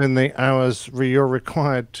comes up in the hours where you're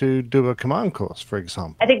required to do a command course, for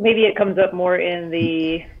example. I think maybe it comes up more in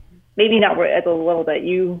the, maybe not at the level that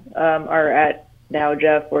you are at now,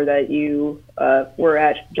 Jeff, or that you were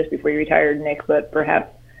at just before you retired, Nick, but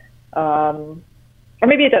perhaps, or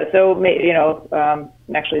maybe it does. So, I'm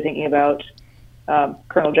actually thinking about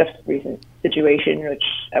Colonel Jeff's recent situation, which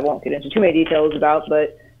I won't get into too many details about,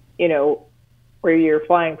 but, where you're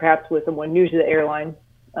flying perhaps with someone new to the airline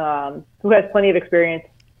who has plenty of experience,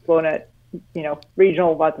 flown at,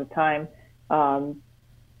 regional lots of time. But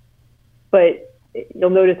you'll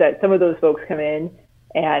notice that some of those folks come in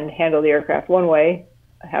and handle the aircraft one way,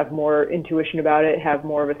 have more intuition about it, have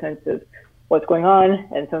more of a sense of what's going on,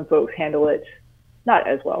 and some folks handle it not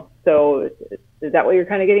as well. So is that what you're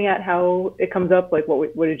kind of getting at, how it comes up? Like,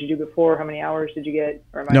 what did you do before? How many hours did you get?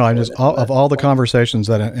 No, I'm just, of all the conversations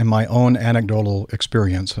that in my own anecdotal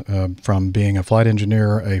experience, from being a flight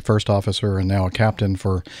engineer, a first officer, and now a captain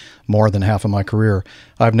for more than half of my career,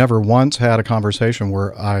 I've never once had a conversation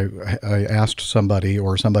where I asked somebody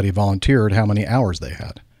or somebody volunteered how many hours they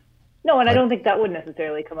had. No, and I don't think that would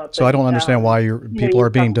necessarily come up. So I don't understand why people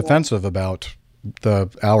are being defensive about the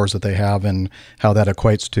hours that they have and how that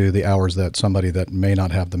equates to the hours that somebody that may not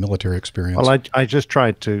have the military experience. Well, I just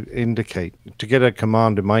tried to indicate, to get a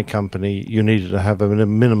command in my company, you needed to have a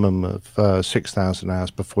minimum of 6,000 hours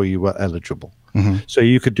before you were eligible. Mm-hmm. So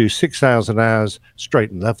you could do 6,000 hours straight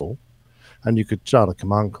and level, and you could start a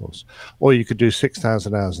command course. Or you could do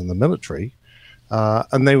 6,000 hours in the military,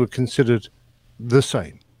 and they were considered the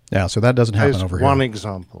same. Yeah, so that doesn't happen over here. One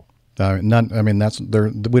example. None. I mean, that's there.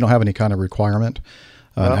 We don't have any kind of requirement,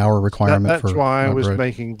 an hour requirement. That's why I was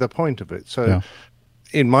making the point of it. So,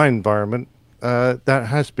 in my environment, that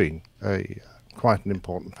has been quite an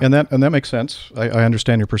important factor. And that makes sense. I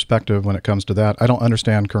understand your perspective when it comes to that. I don't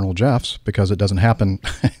understand Colonel Jeff's because it doesn't happen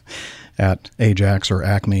at Ajax or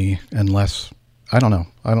Acme unless I don't know.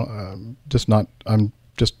 I'm just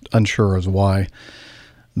unsure as why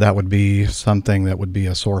that would be something that would be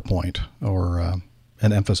a sore point or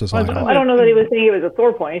an emphasis item. I don't know that he was saying it was a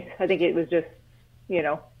sore point. I think it was just,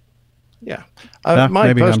 Yeah.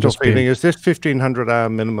 My personal feeling is this 1,500-hour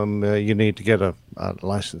minimum you need to get a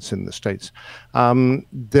license in the States.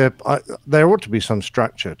 There ought to be some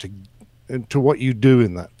structure to what you do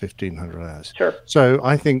in that 1,500 hours. Sure. So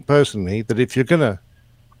I think personally that if you're going to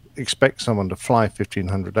expect someone to fly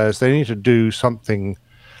 1,500 hours, they need to do something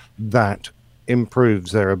that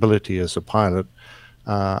improves their ability as a pilot.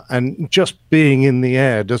 And just being in the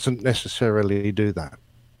air doesn't necessarily do that.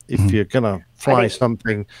 If you're going to fly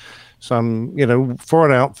something, for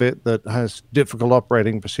an outfit that has difficult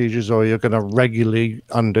operating procedures, or you're going to regularly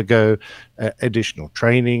undergo additional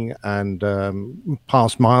training and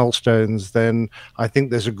pass milestones, then I think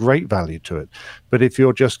there's a great value to it. But if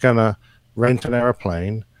you're just going to rent an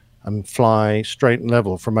airplane and fly straight and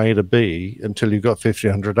level from A to B until you've got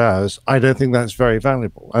 1,500 hours, I don't think that's very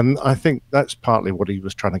valuable. And I think that's partly what he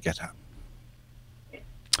was trying to get at.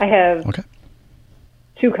 I have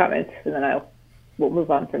two comments, and then we'll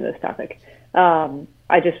move on from this topic.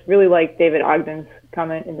 I just really like David Ogden's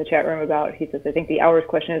comment in the chat room about, he says, I think the hours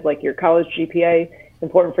question is like your college GPA,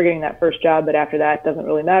 important for getting that first job, but after that, it doesn't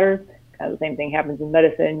really matter. Kind of the same thing happens in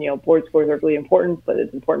medicine. Board scores are really important, but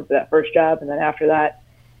it's important for that first job. And then after that,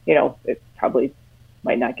 it probably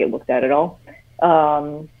might not get looked at all.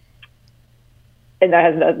 And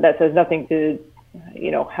that says nothing to,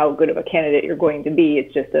 how good of a candidate you're going to be.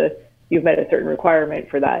 It's just you've met a certain requirement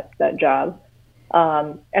for that job.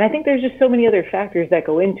 And I think there's just so many other factors that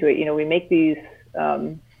go into it. We make these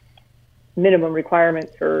minimum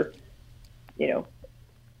requirements for,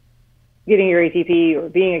 getting your ATP or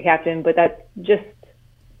being a captain, but that's just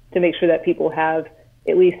to make sure that people have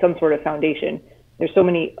at least some sort of foundation. There's so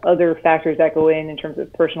many other factors that go in terms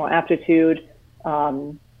of personal aptitude,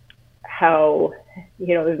 how,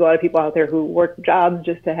 there's a lot of people out there who work jobs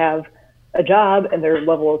just to have a job, and their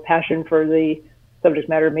level of passion for the subject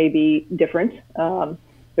matter may be different.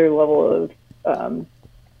 Their level of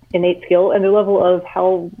innate skill and their level of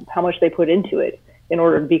how much they put into it in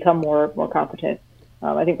order to become more competent.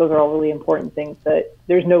 I think those are all really important things that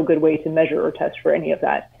there's no good way to measure or test for any of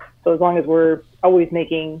that. So as long as we're always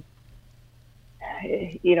making,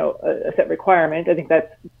 a set requirement, I think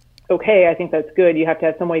that's okay. I think that's good. You have to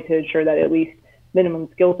have some way to ensure that at least minimum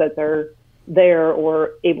skill sets are there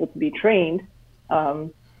or able to be trained.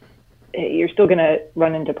 You're still going to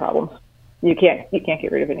run into problems. You can't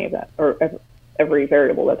get rid of any of that or every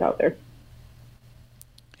variable that's out there.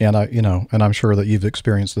 And I'm sure that you've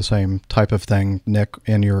experienced the same type of thing, Nick,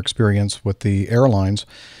 in your experience with the airlines.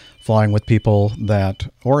 flying with people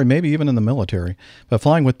that, or maybe even in the military, but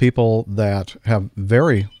flying with people that have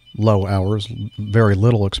very low hours, very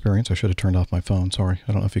little experience. I should have turned off my phone. Sorry.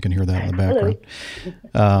 I don't know if you can hear that in the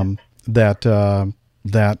background.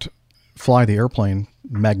 That fly the airplane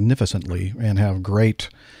magnificently and have great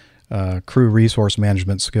crew resource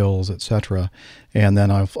management skills, etc. And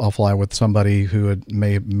then I'll fly with somebody who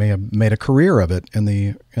may have made a career of it in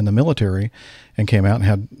the military, and came out and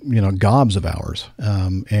had gobs of hours,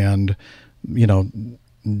 and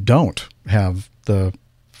don't have the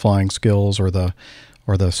flying skills or the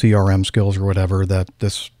CRM skills or whatever that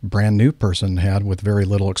this brand new person had with very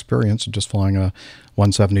little experience, just flying a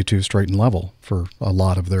 172 straight and level for a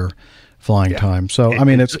lot of their flying time. So I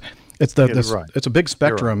mean, it's a big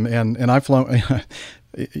spectrum, right. and I've flown.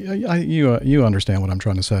 You understand what I'm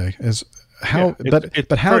trying to say is how,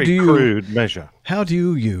 but how do you crude measure? How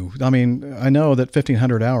do you? I mean, I know that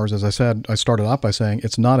 1,500 hours, as I said, I started off by saying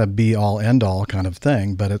it's not a be all end all kind of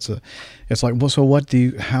thing, but it's like, well, so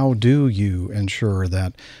how do you ensure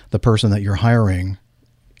that the person that you're hiring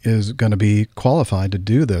is going to be qualified to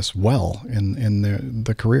do this well in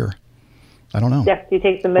the career? I don't know. Yes, you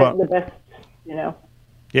take the best,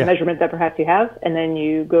 measurement that perhaps you have, and then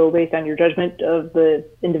you go based on your judgment of the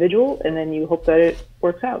individual, and then you hope that it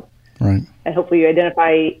works out. Right. And hopefully you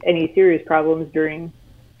identify any serious problems during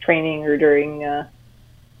training or during a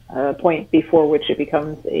point before which it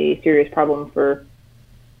becomes a serious problem for,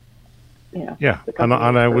 Yeah, and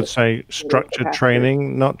I would say structured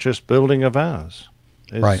training, not just building of hours,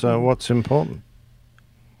 is what's important.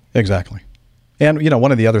 Exactly. And,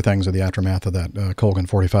 one of the other things of the aftermath of that Colgan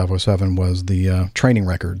 4507 was the training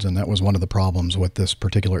records. And that was one of the problems with this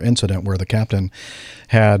particular incident, where the captain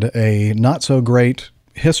had a not so great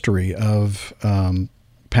history of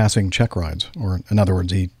passing check rides, or in other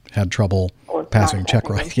words, he had trouble passing check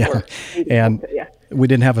rides. Yeah. And we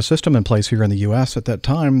didn't have a system in place here in the U.S. at that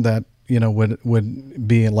time that, would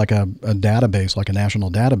be like a database, like a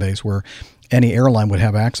national database, where any airline would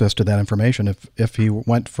have access to that information. If he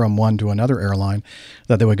went from one to another airline,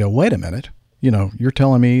 that they would go, wait a minute, you're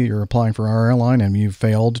telling me you're applying for our airline and you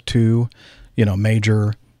failed to,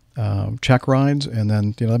 major check rides, and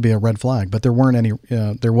then that'd be a red flag. But there weren't any.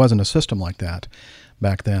 There wasn't a system like that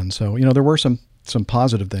back then. So there were some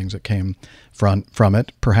positive things that came from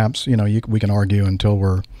it. Perhaps we can argue until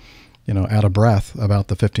we're out of breath about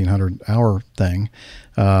the 1,500 hour thing,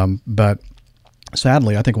 but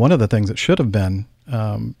sadly, I think one of the things that should have been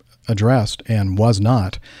addressed and was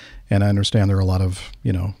not, and I understand there are a lot of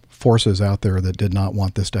forces out there that did not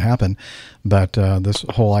want this to happen, but this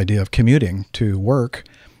whole idea of commuting to work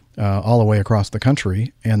all the way across the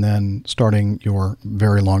country, and then starting your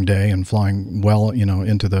very long day and flying well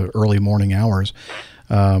into the early morning hours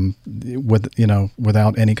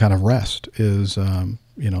without any kind of rest is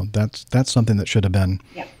that's something that should have been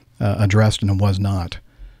addressed, and it was not.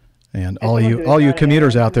 And all you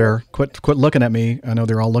commuters out there, quit looking at me. I know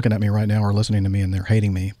they're all looking at me right now or listening to me, and they're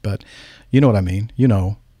hating me. But you know what I mean.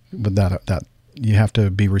 With that you have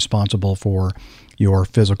to be responsible for your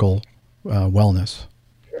physical wellness.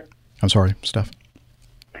 Sure. I'm sorry, Steph.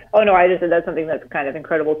 Oh no, I just said that's something that's kind of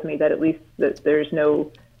incredible to me, that at least that there's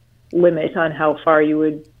no limit on how far you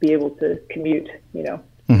would be able to commute.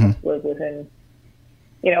 Live within.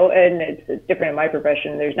 And it's different in my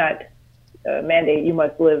profession. There's not a mandate you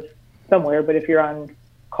must live somewhere, but if you're on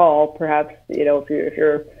call, perhaps, if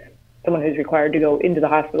you're someone who's required to go into the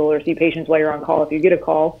hospital or see patients while you're on call, if you get a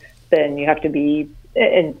call, then you have to be,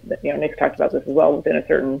 and Nick's talked about this as well, within a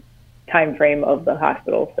certain time frame of the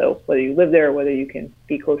hospital. So whether you live there or whether you can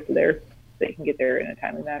be close to there, so you can get there in a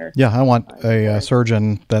timely manner. Yeah, I want a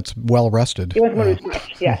surgeon that's well rested. You want someone who's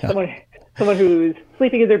fresh. Someone who's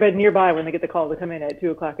sleeping in their bed nearby when they get the call to come in at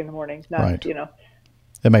 2:00 in the morning. Not, right.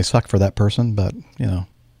 It may suck for that person, but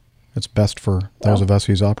it's best for those of us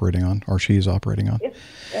he's operating on, or she's operating on.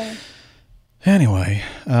 Yeah. Anyway,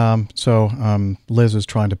 so Liz is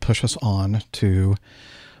trying to push us on to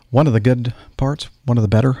one of the good parts, one of the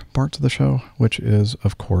better parts of the show, which is,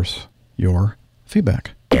 of course, your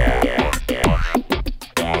feedback.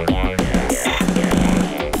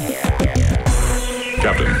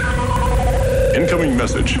 Captain, incoming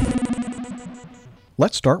message.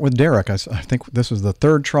 Let's start with Derek. I think this is the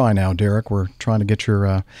third try now, Derek. We're trying to get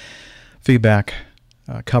your feedback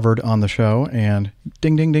covered on the show, and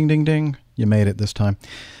ding, ding, ding, ding, ding. You made it this time.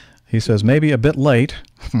 He says, maybe a bit late.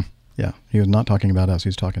 Yeah, he was not talking about us.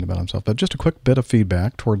 He's talking about himself. But just a quick bit of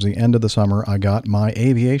feedback. Towards the end of the summer, I got my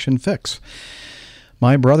aviation fix.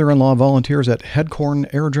 My brother-in-law volunteers at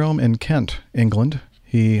Headcorn Aerodrome in Kent, England.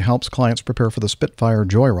 He helps clients prepare for the Spitfire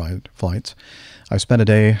Joyride flights. I spent a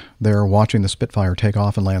day there watching the Spitfire take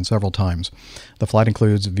off and land several times. The flight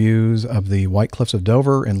includes views of the White Cliffs of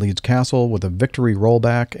Dover and Leeds Castle with a Victory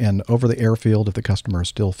rollback and over the airfield if the customer is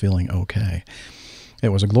still feeling okay. It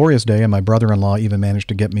was a glorious day, and my brother-in-law even managed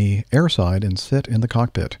to get me airside and sit in the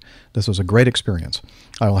cockpit. This was a great experience.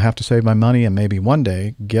 I will have to save my money and maybe one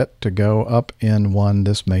day get to go up in one.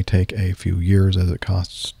 This may take a few years as it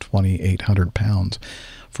costs £2,800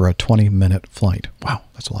 for a 20-minute flight. Wow,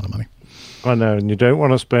 that's a lot of money. I know, and you don't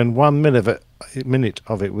want to spend 1 minute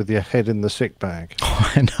of it with your head in the sick bag.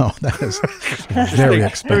 Oh, I know, that is very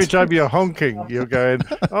expensive. Every time you're honking, you're going,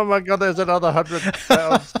 oh my God, there's another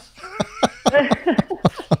 £100.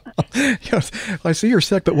 Yes, I see you're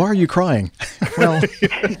sick, but why are you crying? Well,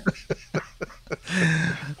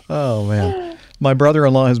 oh man. My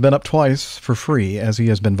brother-in-law has been up twice for free as he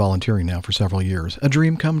has been volunteering now for several years. A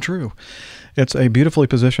dream come true. It's a beautifully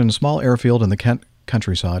positioned small airfield in the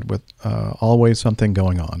countryside with always something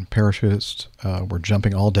going on. Parachutists were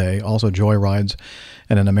jumping all day, also joyrides,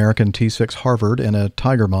 and an American T-6 Harvard and a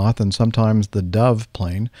Tiger Moth and sometimes the Dove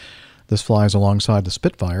plane. This flies alongside the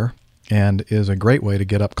Spitfire and is a great way to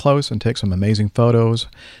get up close and take some amazing photos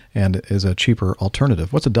and is a cheaper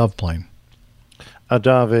alternative. What's a Dove plane? A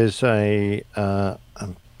Dove is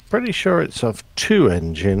I'm pretty sure it's a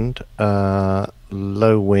two-engined,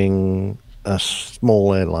 low-wing, a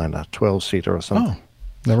small airliner, 12-seater or something. Oh,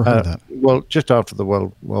 never heard of that. Well, just after the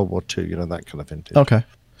World War II, that kind of vintage. Okay.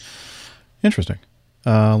 Interesting.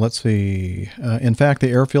 Let's see. In fact, the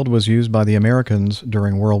airfield was used by the Americans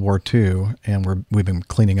during World War II, and we've been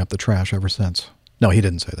cleaning up the trash ever since. No, he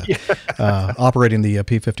didn't say that. Operating the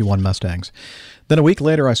P-51 Mustangs. Then a week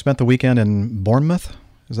later, I spent the weekend in Bournemouth.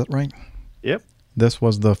 Is that right? Yep. This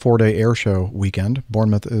was the 4-day air show weekend.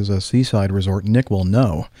 Bournemouth is a seaside resort Nick will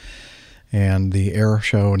know. And the air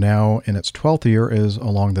show now in its 12th year is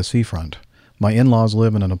along the seafront. My in-laws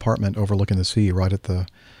live in an apartment overlooking the sea right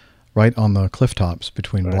on the cliff tops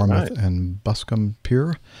between Bournemouth and Buscombe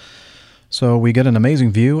Pier. So we get an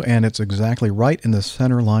amazing view, and it's exactly right in the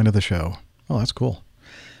center line of the show. Oh, that's cool.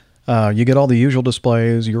 You get all the usual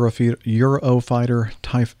displays, Eurofighter,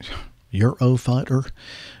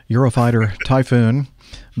 Typhoon,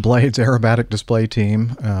 Blades Aerobatic Display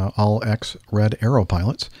Team, all ex-Red Arrow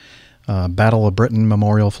pilots, Battle of Britain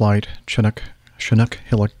Memorial Flight, Chinook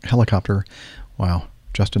helicopter. Wow,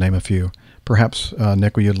 just to name a few. Perhaps,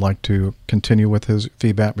 Nick, you'd like to continue with his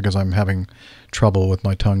feedback because I'm having trouble with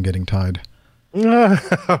my tongue getting tied.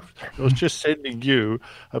 I was just sending you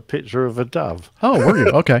a picture of a dove. Oh, were you?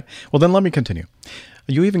 Okay. Well, then let me continue.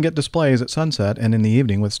 You even get displays at sunset and in the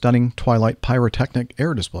evening with stunning twilight pyrotechnic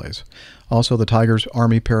air displays. Also, the Tigers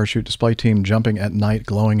Army Parachute Display Team jumping at night,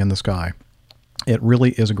 glowing in the sky. It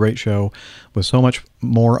really is a great show with so much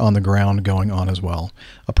more on the ground going on as well.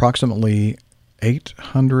 Approximately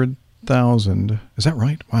 800,000, is that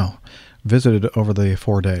right? Wow. Visited over the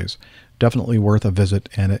 4 days. Definitely worth a visit,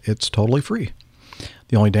 and it's totally free.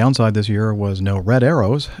 The only downside this year was no Red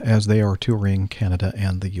Arrows, as they are touring Canada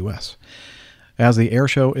and the U.S. As the air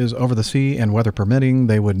show is over the sea and weather permitting,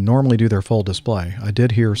 they would normally do their full display. I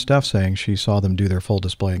did hear Steph saying she saw them do their full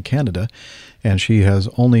display in Canada, and she has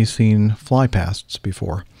only seen flypasts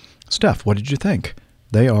before. Steph, what did you think?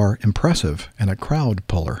 They are impressive and a crowd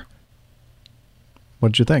puller.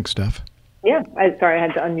 What did you think, Steph? Yeah, I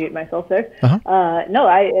had to unmute myself there. Uh-huh. No,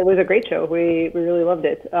 it was a great show. We really loved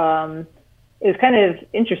it. It was kind of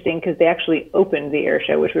interesting because they actually opened the air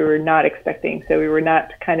show, which we were not expecting. So we were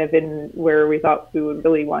not kind of in where we thought we would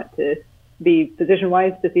really want to be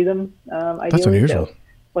position-wise to see them. Ideally. That's unusual.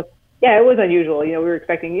 So, yeah, it was unusual. We were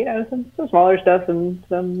expecting, some smaller stuff and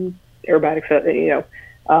some aerobatic stuff,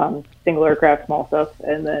 single aircraft, small stuff,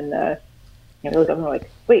 and then we looked up and we're like,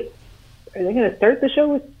 wait, are they going to start the show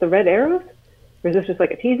with the Red Arrows, or is this just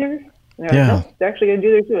like a teaser? And they're like, no, they're actually going to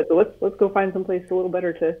do their show. So let's go find someplace a little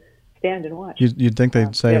better to stand and watch. You'd think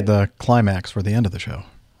they'd save the climax for the end of the show,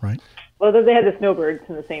 right? Well, they had the Snowbirds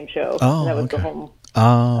in the same show. Oh, and that was okay. the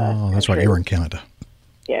home. That's right. You were in Canada.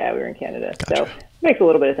 Yeah, we were in Canada. Gotcha. So it makes a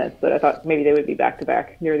little bit of sense, but I thought maybe they would be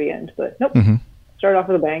back-to-back near the end. But nope. Started off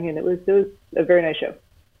with a bang, and it was a very nice show.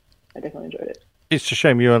 I definitely enjoyed it. It's a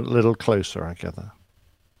shame you weren't a little closer, I gather.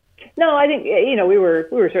 No, I think, we were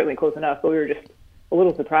certainly close enough, but we were just a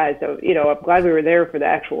little surprised. So, I'm glad we were there for the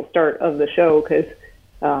actual start of the show because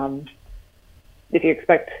if you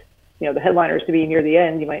expect, the headliners to be near the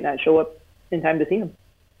end, you might not show up in time to see them.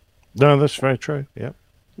 No, that's very true. Yeah.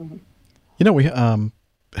 We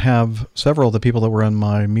have several of the people that were in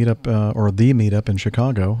my meetup or the meetup in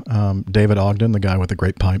Chicago. David Ogden, the guy with the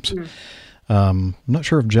great pipes. I'm not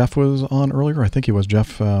sure if Jeff was on earlier. I think he was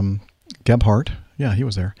Jeff Gebhardt. Yeah, he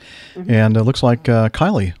was there. And it looks like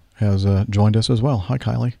Kylie has joined us as well. Hi,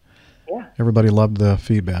 Kylie. Yeah. Everybody loved the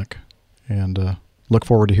feedback, and look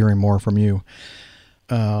forward to hearing more from you.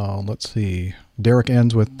 Let's see. Derek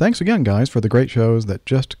ends with, thanks again, guys, for the great shows that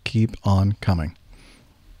just keep on coming.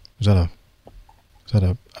 Is that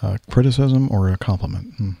a criticism or a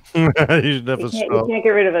compliment? You never You can't get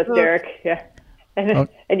rid of us, Derek. Yeah. And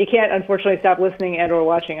you can't, unfortunately, stop listening and or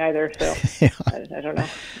watching either. So I don't know.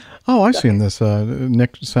 Oh, I've seen this.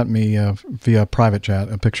 Nick sent me via private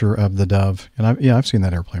chat a picture of the Dove, and I've seen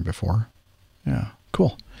that airplane before. Yeah,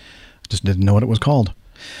 cool. Just didn't know what it was called.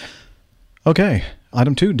 Okay,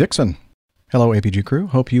 item 2, Dixon. Hello, APG crew.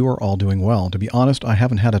 Hope you are all doing well. To be honest, I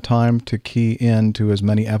haven't had a time to key in to as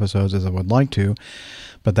many episodes as I would like to,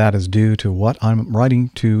 but that is due to what I'm writing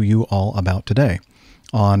to you all about today.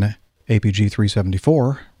 On APG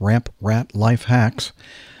 374, Ramp Rat Life Hacks,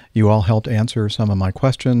 you all helped answer some of my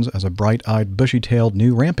questions as a bright-eyed, bushy-tailed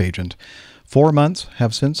new ramp agent. 4 months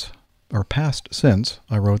have passed since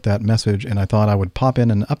I wrote that message, and I thought I would pop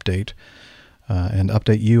in an update and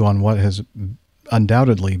update you on what has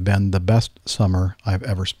undoubtedly been the best summer I've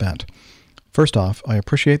ever spent. First off, I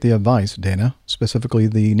appreciate the advice, Dana, specifically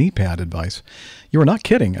the knee pad advice. You are not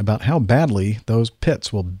kidding about how badly those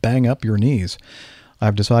pits will bang up your knees.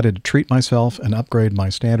 I've decided to treat myself and upgrade my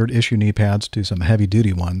standard issue knee pads to some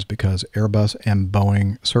heavy-duty ones because Airbus and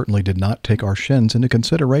Boeing certainly did not take our shins into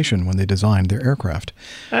consideration when they designed their aircraft.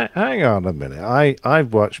 Hang on a minute.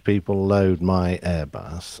 I've watched people load my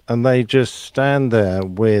Airbus, and they just stand there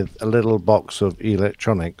with a little box of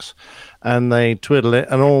electronics, and they twiddle it,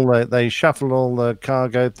 and they shuffle all the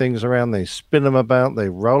cargo things around, they spin them about, they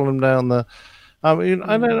roll them down the... I mean,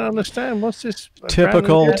 I don't understand. What's this?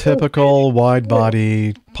 Typical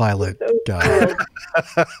wide-body pilot guy.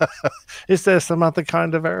 Is there some other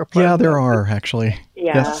kind of airplane? Yeah, there are, actually.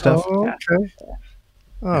 Yeah. That stuff. Oh, okay.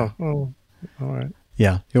 Oh, all right.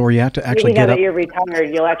 Yeah, or you have to actually Maybe now get up. that you're retired,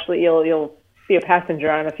 you'll see a passenger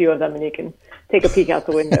on a few of them, and you can take a peek out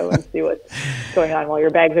the window and see what's going on while your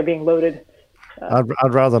bags are being loaded.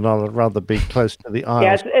 I'd rather not. I'd rather be close to the aisle.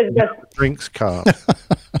 Yeah, it's best. Drinks cart.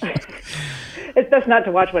 It's best not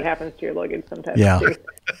to watch what happens to your luggage sometimes. Yeah, too.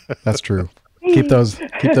 That's true. Keep those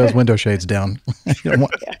window shades down.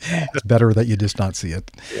 It's better that you just not see it.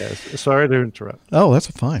 Yes. Sorry to interrupt. Oh, that's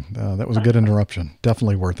fine. That was a good interruption.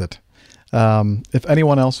 Definitely worth it. If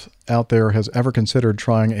anyone else out there has ever considered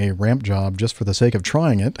trying a ramp job just for the sake of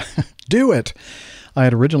trying it, do it. I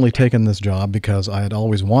had originally taken this job because I had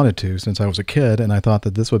always wanted to since I was a kid, and I thought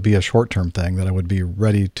that this would be a short-term thing that I would be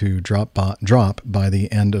ready to drop by the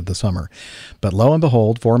end of the summer. But lo and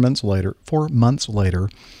behold, 4 months later,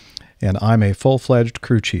 and I'm a full-fledged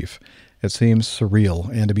crew chief. It seems surreal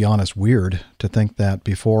and, to be honest, weird to think that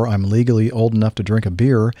before I'm legally old enough to drink a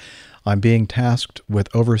beer, I'm being tasked with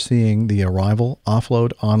overseeing the arrival,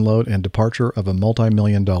 offload, onload, and departure of a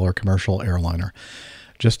multi-million-dollar commercial airliner.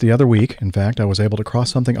 Just the other week, in fact, I was able to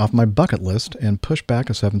cross something off my bucket list and push back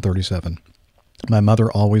a 737. My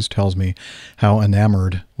mother always tells me how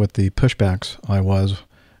enamored with the pushbacks I was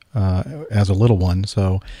as a little one,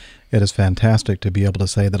 so it is fantastic to be able to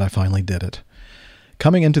say that I finally did it.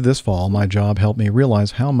 Coming into this fall, my job helped me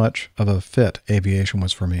realize how much of a fit aviation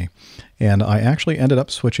was for me, and I actually ended up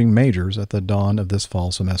switching majors at the dawn of this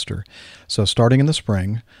fall semester. So starting in the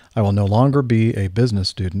spring, I will no longer be a business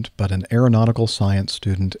student, but an aeronautical science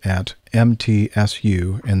student at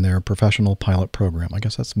MTSU in their professional pilot program. I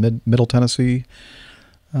guess that's Middle Tennessee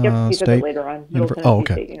Yep, he said State. that later on. Middle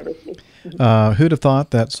Tennessee State University. Who'd have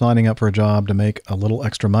thought that signing up for a job to make a little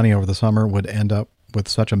extra money over the summer would end up with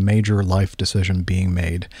such a major life decision being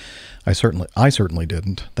made? I certainly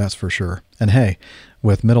didn't, that's for sure. And hey,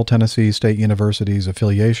 with Middle Tennessee State University's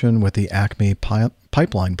affiliation with the Acme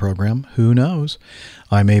Pipeline Program, who knows?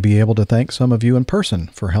 I may be able to thank some of you in person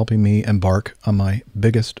for helping me embark on my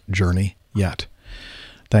biggest journey yet.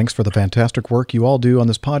 Thanks for the fantastic work you all do on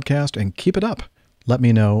this podcast, and keep it up. Let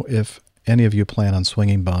me know if any of you plan on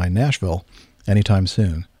swinging by Nashville anytime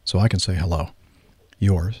soon so I can say hello.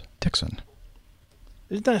 Yours, Dixon.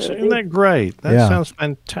 Isn't that great? That sounds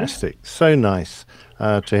fantastic. So nice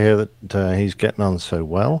to hear that he's getting on so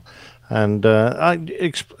well. And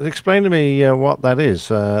explain to me what that is.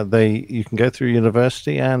 You can go through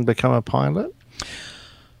university and become a pilot?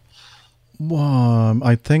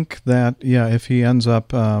 I think that, if he ends up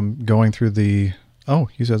going through the... Oh,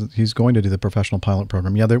 he says he's going to do the professional pilot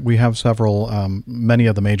program. Yeah, we have several, many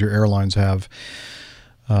of the major airlines have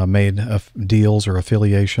made deals or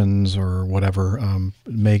affiliations or whatever,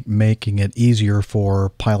 making it easier for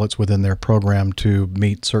pilots within their program to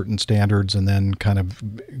meet certain standards and then kind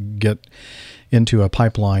of get into a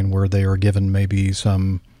pipeline where they are given maybe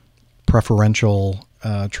some preferential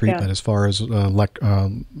treatment as far as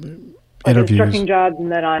interviews. Instructing jobs,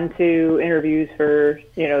 and then on to interviews for,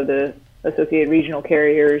 the associated regional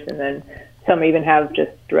carriers, and then some even have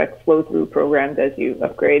just direct flow-through programs as you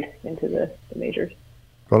upgrade into the majors.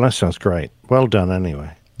 Well, that sounds great. Well done,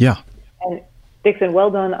 anyway. Yeah. And Dixon,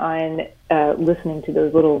 well done on listening to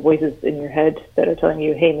those little voices in your head that are telling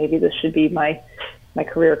you, hey, maybe this should be my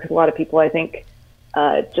career, because a lot of people, I think,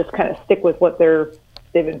 just kind of stick with what they've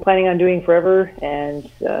been planning on doing forever, and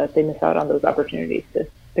they miss out on those opportunities to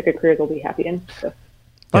pick a career they'll be happy in. So.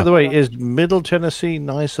 By the way, is Middle Tennessee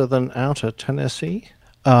nicer than Outer Tennessee?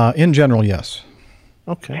 In general, yes.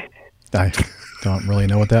 Okay. I don't really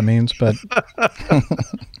know what that means, but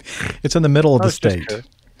it's in the middle of the state.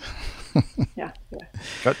 Yeah.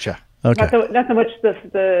 Gotcha. Okay. Not so much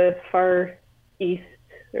the far east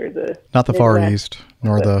or the not the far Midwest. east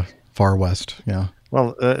nor the far west. Yeah.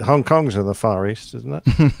 Well, Hong Kong's in the far east, isn't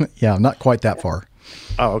it? Yeah, not quite that far.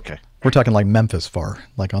 Oh, okay. We're talking like Memphis far,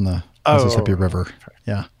 like on the Mississippi River.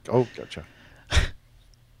 Yeah. Oh, gotcha.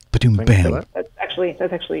 Ba-doom bam. That's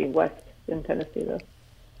actually west in Tennessee, though.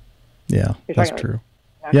 Yeah, You're that's talking true.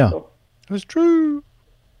 like Yeah, Nashville. That's true.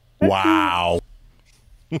 Wow.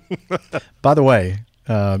 By the way,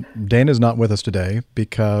 Dana's not with us today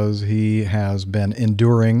because he has been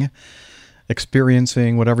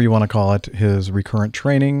experiencing, whatever you want to call it, his recurrent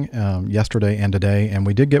training yesterday and today. And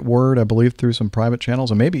we did get word, I believe, through some private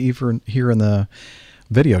channels and maybe even here in the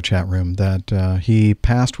video chat room that he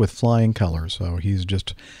passed with flying colors. So he's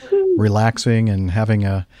just relaxing and having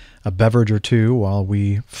a beverage or two while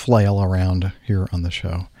we flail around here on the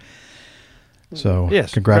show. So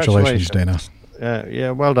yes, congratulations, Dana.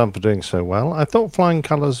 Yeah, well done for doing so well. I thought Flying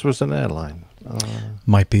Colors was an airline.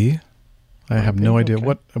 Might be. I have no idea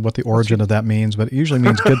what the origin of that means, but it usually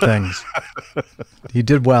means good things. He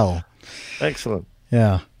did well. Excellent.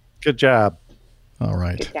 Yeah. Good job. All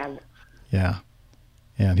right. Good job. Yeah.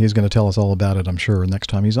 And he's going to tell us all about it, I'm sure, next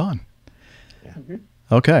time he's on. Yeah. Mm-hmm.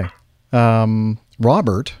 Okay.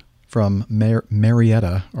 Robert from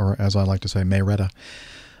Marietta, or as I like to say, Marietta,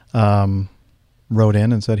 wrote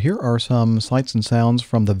in and said, here are some sights and sounds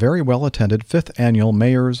from the very well-attended 5th Annual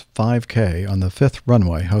Mayor's 5K on the 5th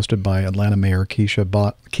Runway, hosted by Atlanta Mayor Keisha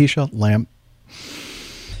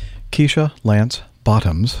Lance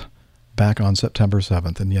Bottoms, back on September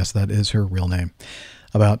 7th. And yes, that is her real name.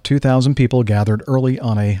 About 2,000 people gathered early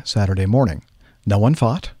on a Saturday morning. No one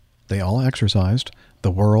fought. They all exercised.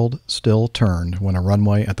 The world still turned when a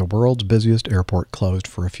runway at the world's busiest airport closed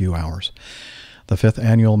for a few hours. The 5th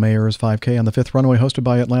Annual Mayor's 5K on the 5th Runway, hosted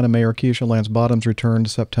by Atlanta Mayor Keisha Lance Bottoms,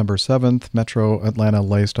 returned September 7th. Metro Atlanta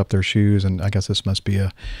laced up their shoes, and I guess this must be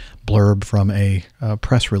a blurb from a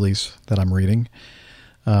press release that I'm reading.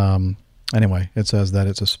 Anyway, it says that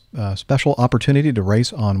it's a special opportunity to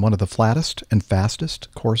race on one of the flattest and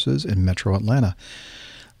fastest courses in Metro Atlanta.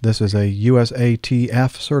 This is a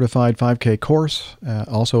USATF certified 5K course,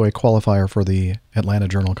 also a qualifier for the Atlanta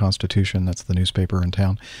Journal-Constitution, that's the newspaper in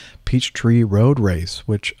town, Peachtree Road Race,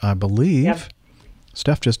 which I believe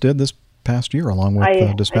Steph just did this past year along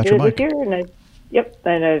with Dispatcher Mike. I did it this year,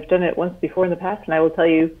 and I've done it once before in the past, and I will tell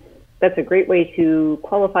you that's a great way to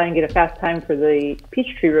qualify and get a fast time for the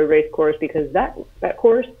Peachtree Road Race course, because that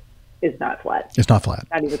course is not flat. It's not flat.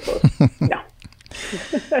 Not even close. No.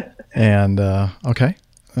 And, okay.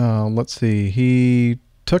 Let's see. He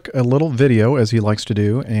took a little video, as he likes to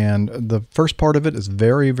do, and the first part of it is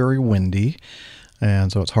very, very windy,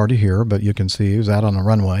 and so it's hard to hear, but you can see he was out on a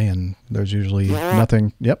runway, and there's usually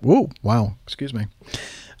nothing. Yep. Whoa. Wow. Excuse me.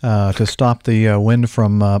 To stop the wind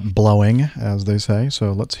from blowing, as they say.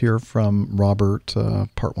 So let's hear from Robert,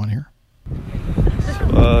 part one here.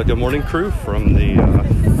 Good morning, crew, from the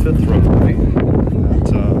 5th Runway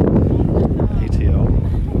at ATL,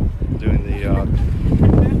 doing the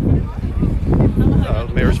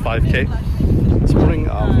Mayor's 5K. This morning,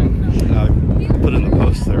 I put in the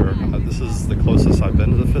post there, this is the closest I've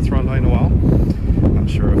been to the 5th Runway in a while. I'm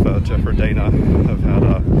sure if Jeff or Dana have had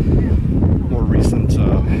more recent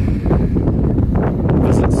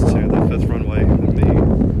visits to the 5th Runway than me.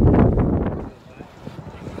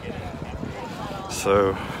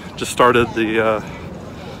 So, just started the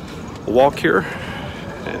walk here,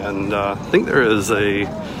 and I think there is a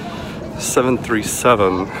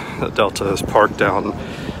 737 that Delta has parked down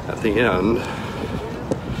at the end.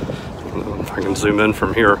 If I can zoom in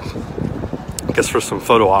from here, I guess for some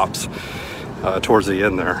photo ops towards the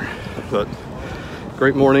end there. But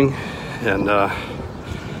great morning, and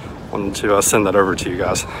wanted to send that over to you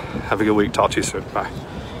guys. Have a good week. Talk to you soon. Bye.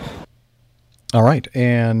 All right.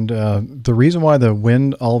 And the reason why the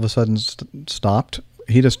wind all of a sudden stopped,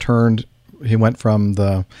 he went from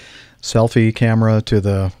the selfie camera to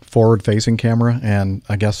the forward-facing camera, and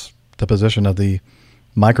I guess the position of the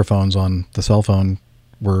microphones on the cell phone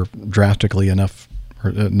were drastically enough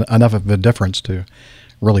of a difference to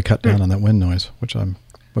really cut down on that wind noise, which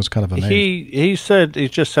was kind of amazing. He said he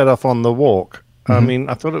just set off on the walk. I mean,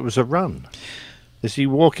 I thought it was a run. Is he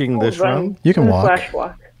walking this run? You can walk. Flash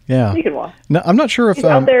walk. Yeah. You can walk. No, I'm not sure if He's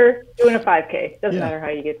out there doing a 5K. Doesn't matter how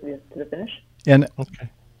you get to the finish. And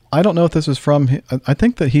I don't know if this is from. I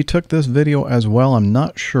think that he took this video as well. I'm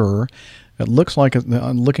not sure. It looks like,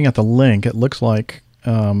 looking at the link, it looks like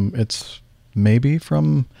it's maybe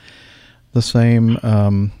from the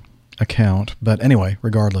same account. But anyway,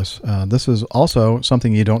 regardless, this is also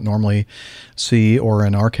something you don't normally see, or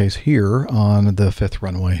in our case here, on the 5th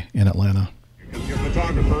runway in Atlanta. Your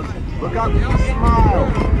photographers, look up, smile,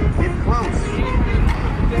 get close.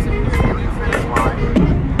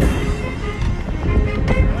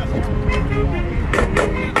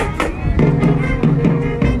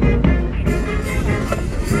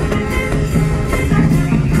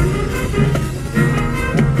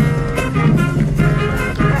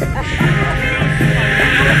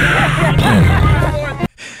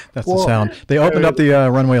 That's the sound. They opened up the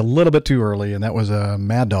runway a little bit too early, and that was a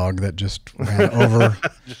Mad Dog that just ran over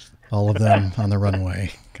all of them on the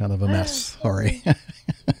runway. Kind of a mess. Sorry.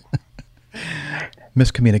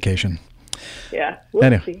 Miscommunication. Yeah.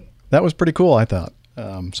 Anyway, that was pretty cool, I thought.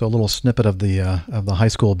 So a little snippet of the high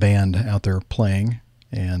school band out there playing.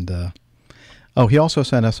 And he also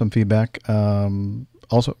sent us some feedback,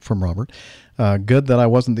 also from Robert. Good that I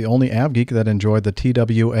wasn't the only Av Geek that enjoyed the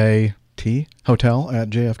TWA hotel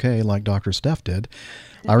at JFK like Dr. Steph did.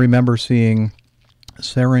 I remember seeing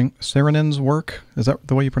Saarinen's work. Is that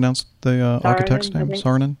the way you pronounce the architect's name?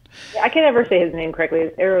 Saarinen? Yeah, I can never say his name correctly.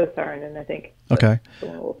 It's Eero Saarinen, I think. Okay.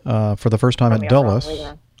 For the first time at Dulles,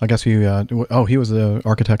 I guess he was the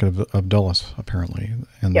architect of Dulles, apparently,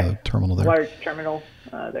 in the terminal there. Large terminal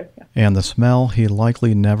there. Yeah. And the smell he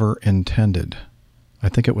likely never intended. I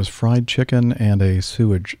think it was fried chicken and a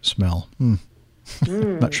sewage smell.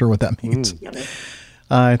 Not sure what that means.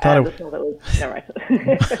 I thought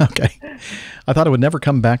okay. I thought it would never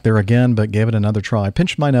come back there again, but gave it another try.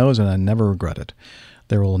 Pinched my nose, and I never regret it.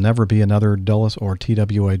 There will never be another Dulles or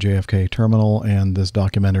TWA JFK terminal, and this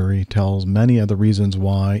documentary tells many of the reasons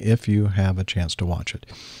why, if you have a chance to watch it.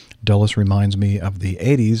 Dulles reminds me of the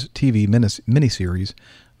 80s TV miniseries,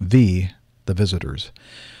 V, The Visitors.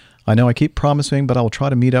 I know I keep promising, but I will try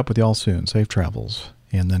to meet up with y'all soon. Safe travels.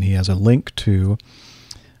 And then he has a link to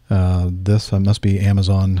this. Must be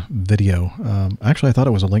Amazon Video. Actually, I thought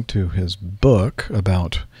it was a link to his book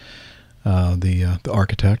about the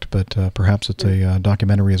architect, but perhaps it's a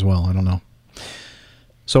documentary as well. I don't know.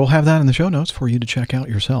 So we'll have that in the show notes for you to check out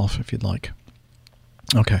yourself if you'd like.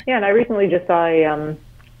 Okay. Yeah, and I recently just saw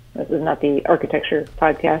this is not the architecture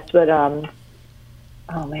podcast, but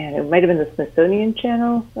oh man, it might have been the Smithsonian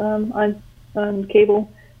Channel on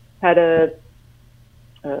cable. Had a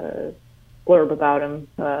blurb about him,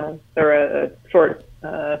 or a short,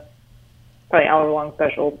 probably hour-long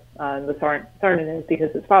special on the Saarinen,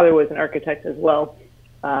 because his father was an architect as well,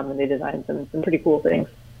 and they designed some pretty cool things.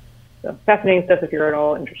 So fascinating stuff if you're at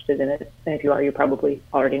all interested in it, and if you are, you probably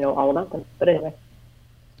already know all about them. But anyway.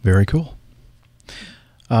 Very cool.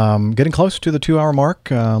 Getting close to the 2-hour mark.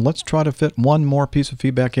 Let's try to fit one more piece of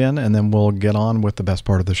feedback in, and then we'll get on with the best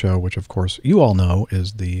part of the show, which, of course, you all know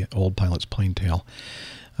is the Old Pilot's Plain Tale.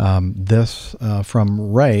 This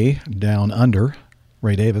from Ray down under,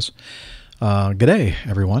 Ray Davis. G'day,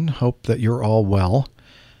 everyone. Hope that you're all well.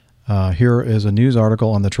 Here is a news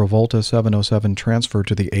article on the Travolta 707 transfer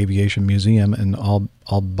to the Aviation Museum in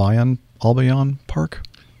Albion Park,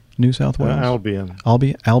 New South Wales.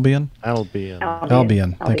 Albion.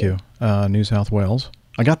 Thank you. New South Wales.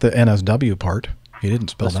 I got the NSW part. He didn't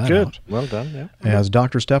spell that good. out. Well done. Yeah. As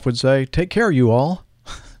Dr. Steph would say, take care, you all.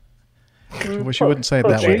 I wish you wouldn't say it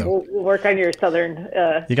that way, though. We'll work on your southern.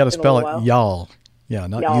 You got to spell it y'all. Yeah,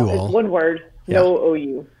 not y'all. You all. It's one word. Yeah. No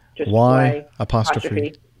OU. Just Y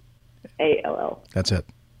apostrophe ALL. That's it.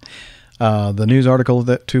 The news article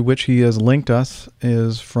to which he has linked us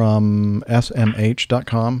is from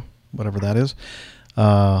smh.com, whatever that is.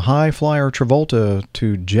 High flyer Travolta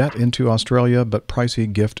to jet into Australia, but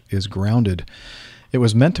pricey gift is grounded. It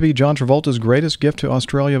was meant to be John Travolta's greatest gift to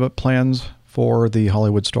Australia, but plans for the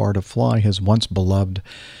Hollywood star to fly his once beloved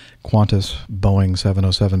Qantas Boeing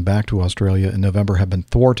 707 back to Australia in November have been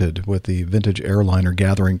thwarted, with the vintage airliner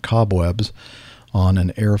gathering cobwebs on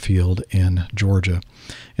an airfield in Georgia.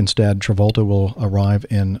 Instead, Travolta will arrive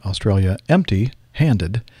in Australia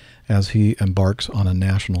empty-handed as he embarks on a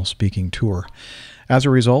national speaking tour. As a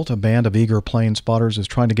result, a band of eager plane spotters is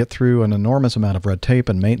trying to get through an enormous amount of red tape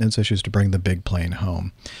and maintenance issues to bring the big plane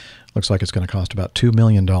home. Looks like it's going to cost about $2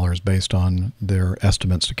 million based on their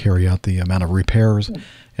estimates to carry out the amount of repairs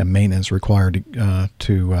and maintenance required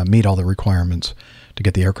to meet all the requirements to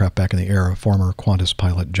get the aircraft back in the air. Former Qantas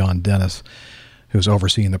pilot John Dennis, who's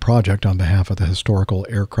overseeing the project on behalf of the Historical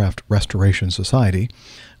Aircraft Restoration Society,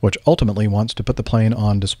 which ultimately wants to put the plane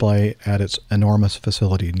on display at its enormous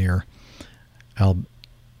facility near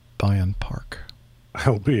Albion Park.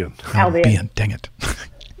 Albion. Dang it.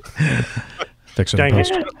 Fix it. Dang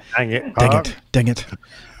Post. it. Dang it. Dang it.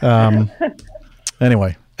 Dang it.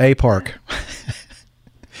 Anyway, A Park.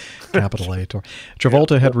 Capital A.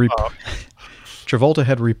 Travolta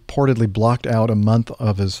had reportedly blocked out a month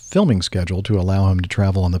of his filming schedule to allow him to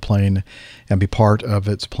travel on the plane and be part of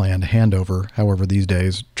its planned handover. However, these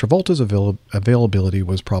days, Travolta's availability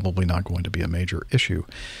was probably not going to be a major issue.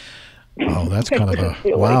 Oh, that's kind of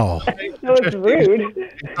a wow. No, it's rude.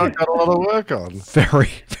 He's not got a lot of work on.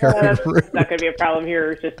 Very rude. Not going to be a problem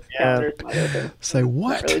here. Just calendars not open. Say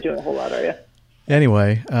what? Not really doing a whole lot, are you?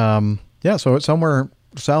 Anyway, so it's somewhere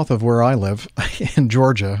south of where I live in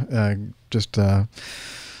Georgia, just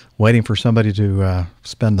waiting for somebody to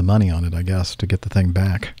spend the money on it, I guess, to get the thing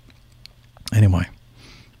back. Anyway,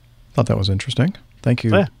 thought that was interesting. Thank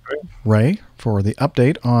you, Ray, for the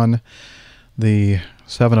update on the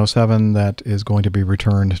 707 that is going to be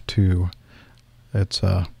returned to its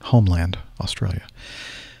homeland, Australia.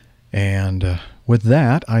 And with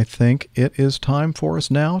that, I think it is time for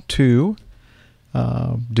us now to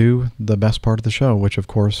do the best part of the show, which, of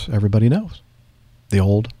course, everybody knows. The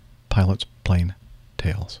old Pilot's Plane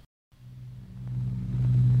Tales.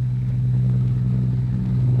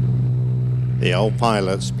 The Old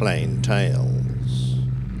Pilot's Plane Tales.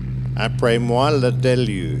 Après-moi le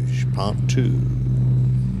déluge, Part 2.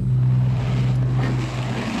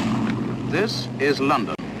 This is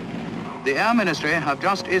London. The Air Ministry have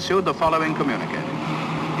just issued the following communique.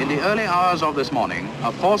 In the early hours of this morning,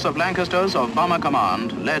 a force of Lancasters of Bomber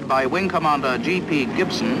Command, led by Wing Commander G.P.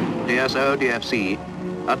 Gibson, DSO, DFC,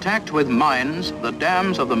 attacked with mines the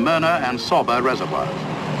dams of the Merner and Sorba reservoirs.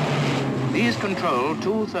 These control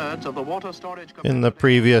 2/3 of the water storage... In the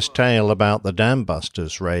previous tale about the Dam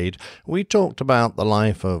Busters raid, we talked about the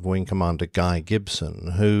life of Wing Commander Guy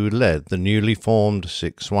Gibson, who led the newly formed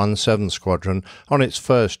 617 Squadron on its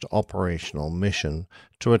first operational mission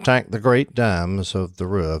to attack the great dams of the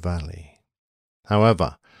Ruhr Valley.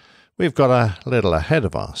 However, we've got a little ahead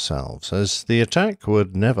of ourselves, as the attack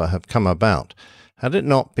would never have come about had it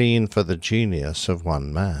not been for the genius of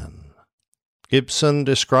one man. Gibson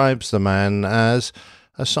describes the man as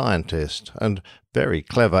a scientist and very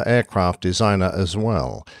clever aircraft designer as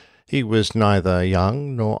well. He was neither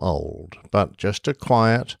young nor old, but just a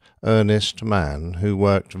quiet, earnest man who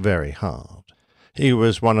worked very hard. He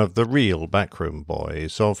was one of the real backroom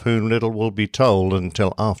boys, of whom little will be told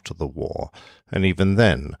until after the war, and even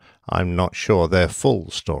then I'm not sure their full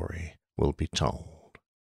story will be told.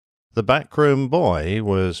 The backroom boy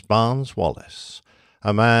was Barnes Wallis,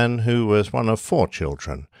 a man who was one of 4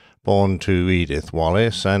 children, born to Edith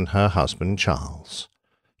Wallis and her husband Charles.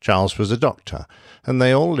 Charles was a doctor, and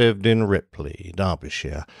they all lived in Ripley,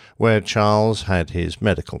 Derbyshire, where Charles had his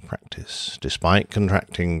medical practice, despite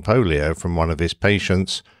contracting polio from one of his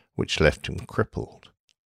patients, which left him crippled.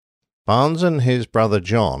 Barnes and his brother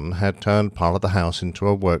John had turned part of the house into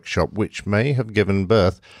a workshop which may have given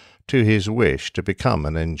birth to his wish to become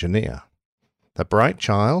an engineer. The bright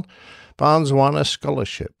child, Barnes won a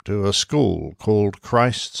scholarship to a school called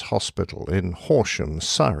Christ's Hospital in Horsham,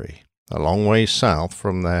 Surrey, a long way south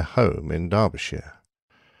from their home in Derbyshire.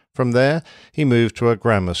 From there he moved to a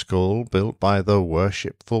grammar school built by the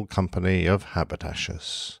Worshipful Company of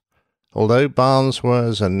Haberdashers. Although Barnes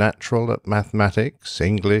was a natural at mathematics,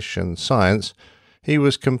 English, and science, he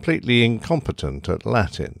was completely incompetent at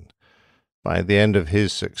Latin. By the end of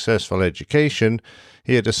his successful education,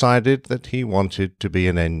 he had decided that he wanted to be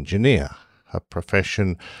an engineer, a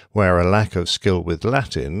profession where a lack of skill with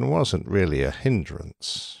Latin wasn't really a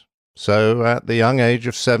hindrance. So, at the young age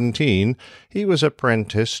of 17, he was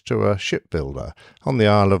apprenticed to a shipbuilder on the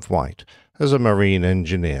Isle of Wight as a marine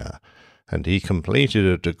engineer, and he completed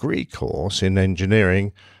a degree course in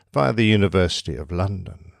engineering via the University of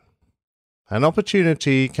London. An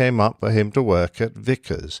opportunity came up for him to work at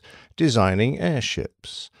Vickers, designing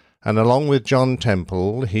airships, and along with John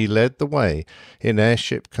Temple, he led the way in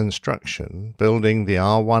airship construction, building the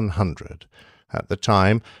R-100, at the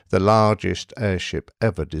time the largest airship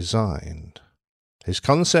ever designed. His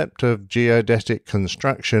concept of geodetic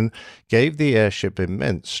construction gave the airship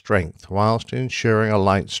immense strength whilst ensuring a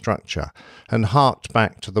light structure, and harked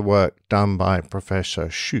back to the work done by Professor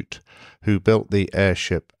Schutte, who built the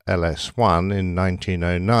airship LS-1 in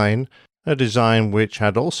 1909, a design which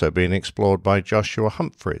had also been explored by Joshua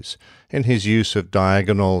Humphreys in his use of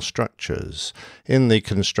diagonal structures in the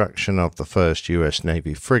construction of the first U.S.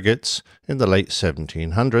 Navy frigates in the late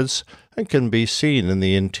 1700s, and can be seen in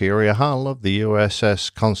the interior hull of the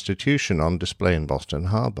USS Constitution on display in Boston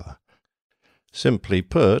Harbor. Simply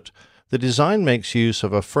put, the design makes use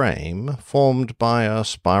of a frame formed by a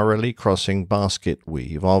spirally crossing basket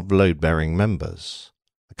weave of load-bearing members.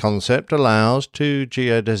 The concept allows two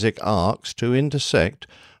geodesic arcs to intersect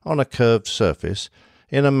on a curved surface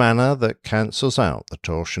in a manner that cancels out the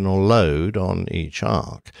torsional load on each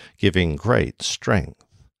arc, giving great strength.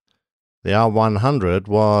 The R-100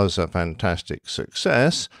 was a fantastic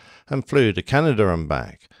success and flew to Canada and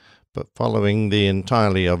back, but following the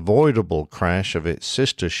entirely avoidable crash of its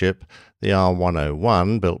sister ship, the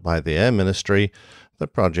R-101, built by the Air Ministry, the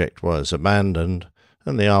project was abandoned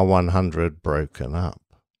and the R-100 broken up.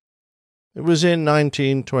 It was in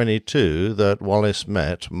 1922 that Wallace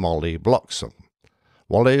met Molly Bloxham.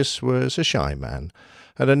 Wallace was a shy man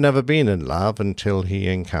and had never been in love until he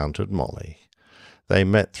encountered Molly. They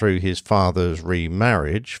met through his father's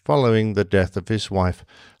remarriage following the death of his wife,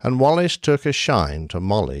 and Wallace took a shine to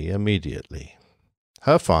Molly immediately.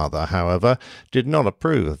 Her father, however, did not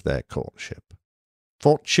approve of their courtship.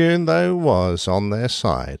 Fortune, though, was on their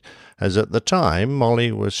side, as at the time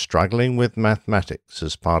Molly was struggling with mathematics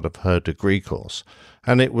as part of her degree course,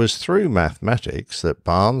 and it was through mathematics that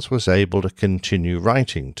Barnes was able to continue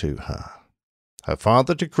writing to her. Her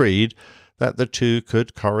father decreed that the two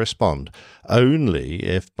could correspond only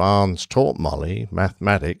if Barnes taught Molly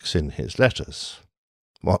mathematics in his letters.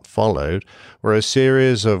 What followed were a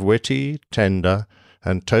series of witty, tender,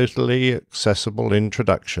 and totally accessible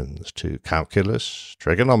introductions to calculus,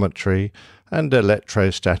 trigonometry, and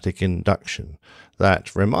electrostatic induction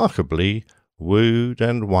that, remarkably, wooed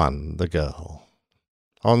and won the girl.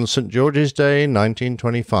 On St. George's Day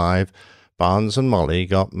 1925, Barnes and Molly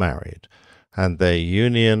got married, and their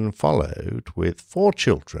union followed with 4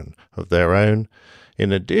 children of their own,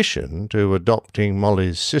 in addition to adopting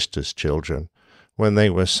Molly's sister's children when they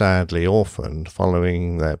were sadly orphaned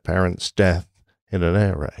following their parents' death in an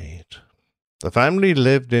air raid. The family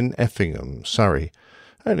lived in Effingham, Surrey,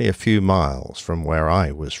 only a few miles from where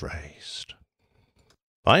I was raised.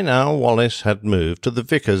 By now Wallace had moved to the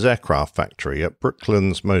Vickers Aircraft Factory at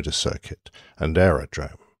Brooklands Motor Circuit and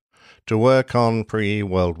Aerodrome to work on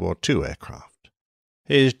pre-World War II aircraft.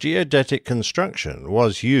 His geodetic construction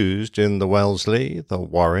was used in the Wellesley, the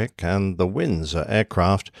Warwick, and the Windsor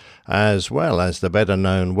aircraft, as well as the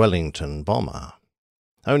better-known Wellington bomber.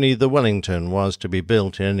 Only the Wellington was to be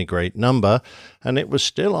built in any great number, and it was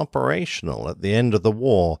still operational at the end of the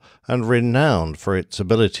war and renowned for its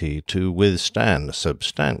ability to withstand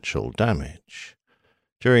substantial damage.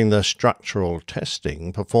 During the structural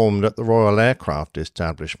testing performed at the Royal Aircraft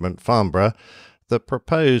Establishment, Farnborough, the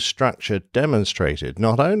proposed structure demonstrated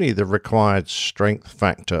not only the required strength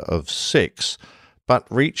factor of 6, but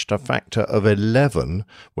reached a factor of 11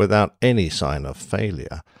 without any sign of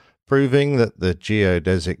failure, proving that the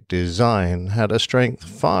geodesic design had a strength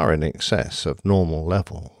far in excess of normal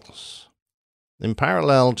levels. In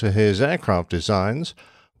parallel to his aircraft designs,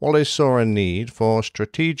 Wallace saw a need for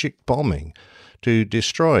strategic bombing to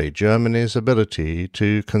destroy Germany's ability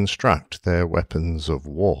to construct their weapons of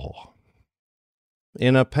war.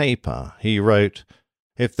 In a paper, he wrote,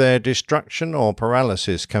 "If their destruction or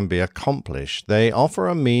paralysis can be accomplished, they offer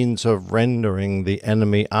a means of rendering the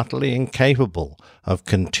enemy utterly incapable of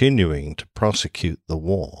continuing to prosecute the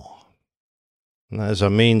war." As a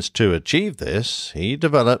means to achieve this, he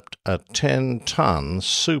developed a 10-ton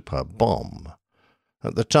super bomb.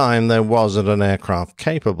 At the time, there wasn't an aircraft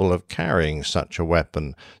capable of carrying such a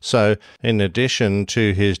weapon, so, in addition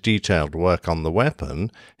to his detailed work on the weapon,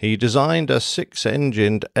 he designed a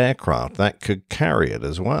 6-engined aircraft that could carry it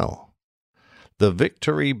as well. The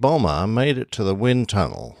Victory bomber made it to the wind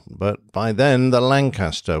tunnel, but by then the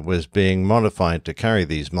Lancaster was being modified to carry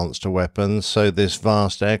these monster weapons, so this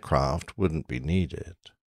vast aircraft wouldn't be needed.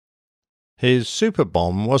 His super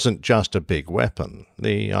bomb wasn't just a big weapon.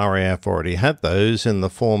 The RAF already had those in the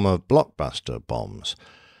form of blockbuster bombs.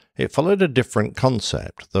 It followed a different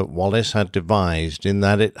concept that Wallace had devised in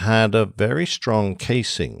that it had a very strong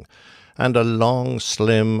casing and a long,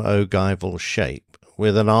 slim ogival shape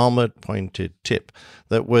with an armored pointed tip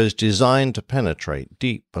that was designed to penetrate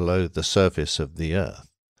deep below the surface of the Earth.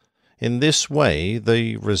 In this way,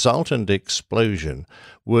 the resultant explosion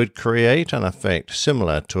would create an effect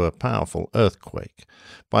similar to a powerful earthquake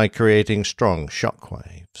by creating strong shock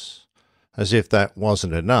waves. As if that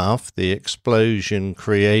wasn't enough, the explosion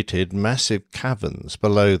created massive caverns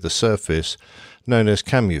below the surface known as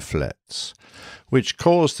camouflets, which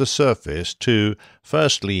caused the surface to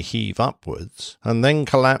firstly heave upwards and then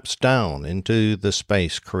collapse down into the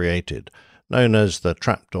space created, known as the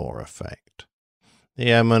trapdoor effect. The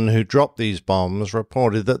airmen who dropped these bombs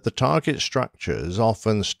reported that the target structures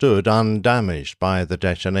often stood undamaged by the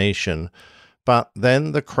detonation, but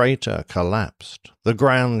then the crater collapsed, the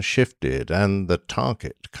ground shifted, and the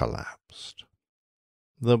target collapsed.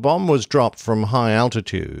 The bomb was dropped from high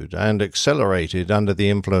altitude and accelerated under the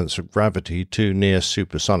influence of gravity to near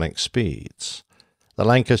supersonic speeds. The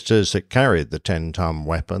Lancasters that carried the 10-ton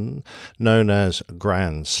weapon, known as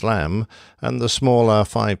Grand Slam, and the smaller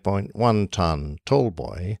 5.1-ton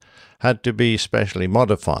Tallboy, had to be specially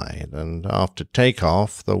modified, and after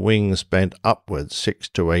takeoff, the wings bent upwards 6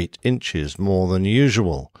 to 8 inches more than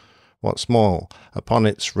usual. What's more, upon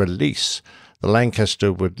its release, the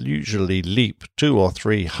Lancaster would usually leap 200 or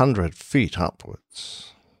 300 feet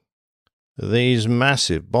upwards. These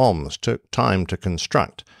massive bombs took time to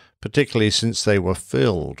construct, particularly since they were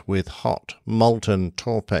filled with hot, molten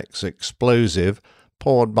Torpex explosive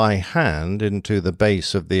poured by hand into the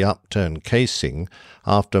base of the upturned casing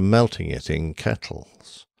after melting it in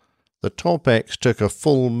kettles. The Torpex took a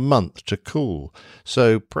full month to cool,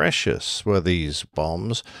 so precious were these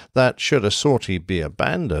bombs that, should a sortie be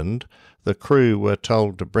abandoned, the crew were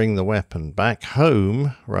told to bring the weapon back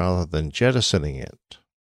home rather than jettisoning it.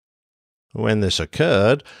 When this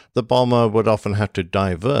occurred, the bomber would often have to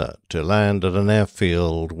divert to land at an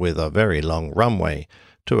airfield with a very long runway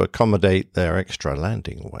to accommodate their extra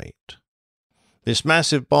landing weight. This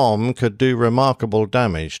massive bomb could do remarkable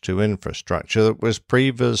damage to infrastructure that was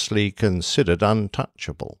previously considered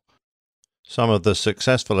untouchable. Some of the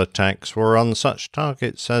successful attacks were on such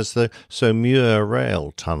targets as the Saumur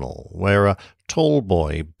Rail Tunnel, where a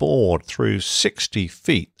Tallboy bored through 60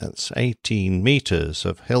 feet, that's 18 meters,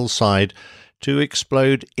 of hillside to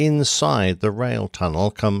explode inside the rail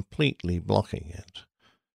tunnel, completely blocking it.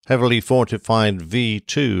 Heavily fortified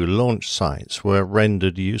V-2 launch sites were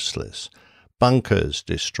rendered useless, bunkers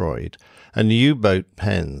destroyed, and U-boat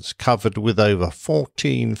pens covered with over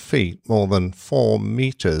 14 feet, more than 4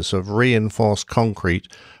 meters of reinforced concrete,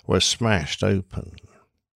 were smashed open.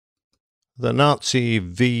 The Nazi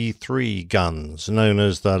V-3 guns, known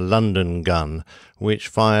as the London gun, which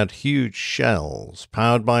fired huge shells,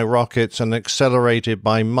 powered by rockets and accelerated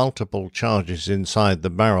by multiple charges inside the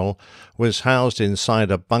barrel, was housed inside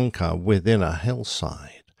a bunker within a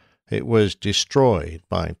hillside. It was destroyed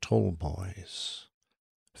by Tallboys.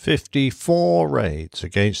 54 raids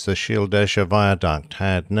against the Schildesche Viaduct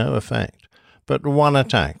had no effect, but one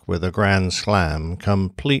attack with a Grand Slam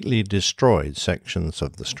completely destroyed sections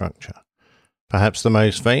of the structure. Perhaps the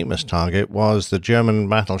most famous target was the German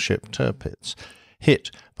battleship Tirpitz, hit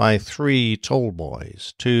by 3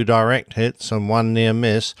 Tallboys, 2 direct hits and 1 near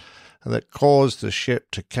miss, that caused the ship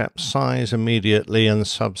to capsize immediately and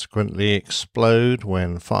subsequently explode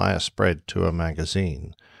when fire spread to a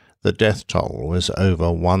magazine. The death toll was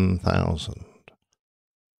over 1,000.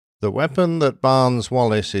 The weapon that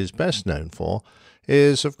Barnes-Wallis is best known for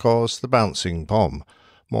is, of course, the bouncing bomb,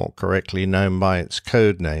 more correctly known by its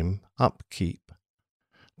code name, Upkeep.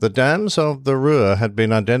 The dams of the Ruhr had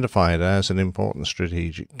been identified as an important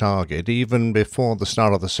strategic target even before the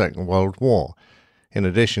start of the Second World War. In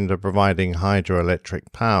addition to providing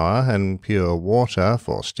hydroelectric power and pure water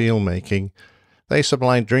for steelmaking, they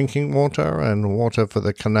supplied drinking water and water for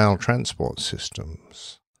the canal transport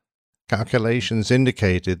systems. Calculations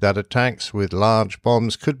indicated that attacks with large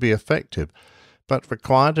bombs could be effective, but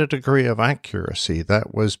required a degree of accuracy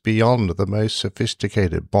that was beyond the most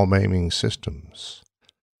sophisticated bomb-aiming systems.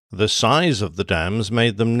 The size of the dams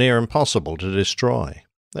made them near impossible to destroy.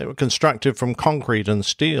 They were constructed from concrete and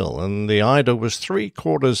steel, and the Ida was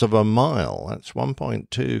 3/4 of a mile, that's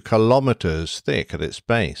 1.2 kilometers thick at its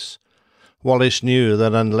base. Wallis knew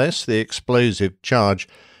that unless the explosive charge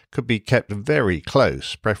could be kept very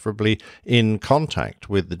close, preferably in contact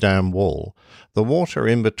with the dam wall, the water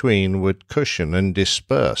in between would cushion and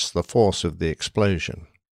disperse the force of the explosion.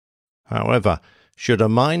 However, should a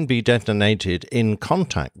mine be detonated in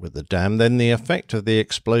contact with the dam, then the effect of the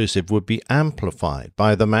explosive would be amplified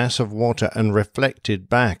by the mass of water and reflected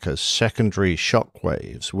back as secondary shock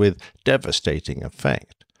waves with devastating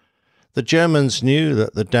effect. The Germans knew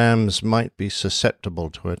that the dams might be susceptible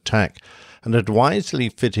to attack and had wisely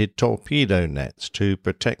fitted torpedo nets to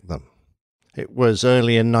protect them. It was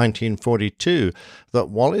early in 1942 that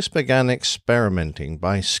Wallace began experimenting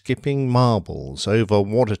by skipping marbles over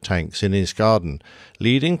water tanks in his garden,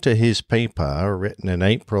 leading to his paper, written in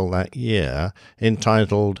April that year,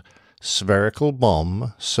 entitled Spherical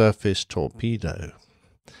Bomb Surface Torpedo.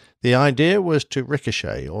 The idea was to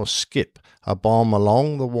ricochet or skip a bomb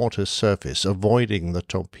along the water's surface, avoiding the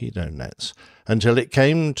torpedo nets, until it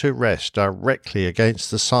came to rest directly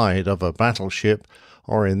against the side of a battleship,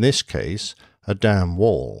 or in this case, a dam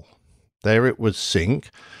wall. There it would sink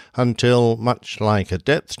until, much like a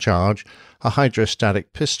depth charge, a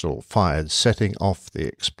hydrostatic pistol fired, setting off the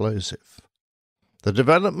explosive. The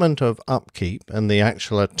development of upkeep and the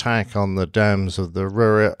actual attack on the dams of the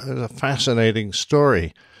Ruhr is a fascinating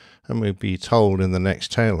story, and will be told in the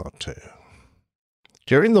next tale or two.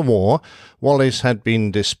 During the war, Wallace had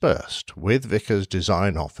been dispersed with Vickers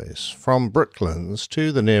Design Office from Brooklands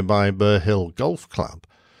to the nearby Burr Hill Golf Club,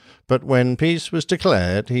 but when peace was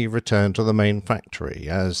declared, he returned to the main factory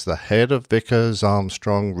as the head of Vickers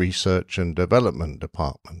Armstrong Research and Development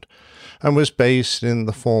Department, and was based in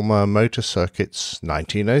the former Motor Circuit's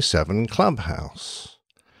 1907 clubhouse.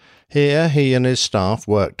 Here he and his staff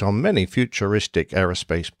worked on many futuristic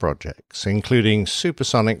aerospace projects, including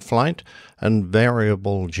supersonic flight and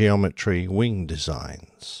variable geometry wing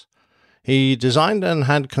designs. He designed and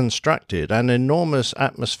had constructed an enormous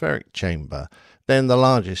atmospheric chamber, then the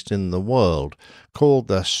largest in the world, called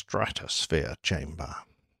the Stratosphere Chamber.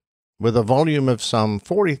 With a volume of some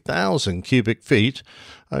 40,000 cubic feet,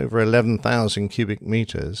 over 11,000 cubic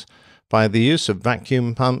meters, by the use of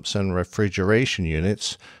vacuum pumps and refrigeration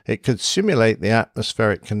units, it could simulate the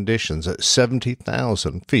atmospheric conditions at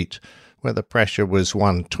 70,000 feet, where the pressure was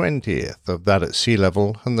 1/20th of that at sea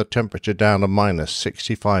level and the temperature down to minus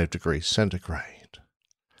 65 degrees centigrade.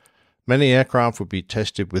 Many aircraft would be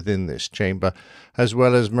tested within this chamber, as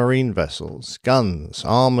well as marine vessels, guns,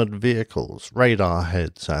 armoured vehicles, radar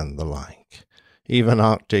heads, and the like. Even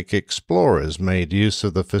Arctic explorers made use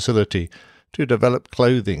of the facility to develop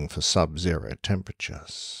clothing for sub-zero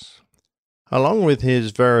temperatures. Along with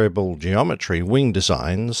his variable geometry wing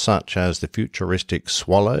designs, such as the futuristic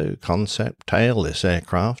Swallow concept tailless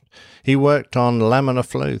aircraft, he worked on laminar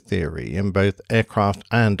flow theory in both aircraft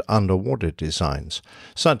and underwater designs,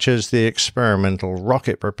 such as the experimental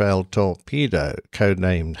rocket-propelled torpedo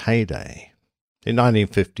codenamed Heyday. In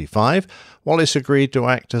 1955, Wallace agreed to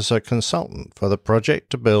act as a consultant for the project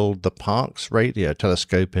to build the Parkes Radio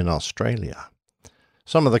Telescope in Australia.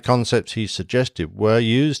 Some of the concepts he suggested were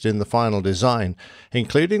used in the final design,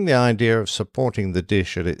 including the idea of supporting the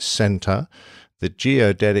dish at its centre, the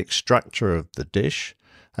geodetic structure of the dish,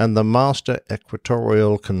 and the master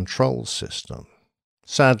equatorial control system.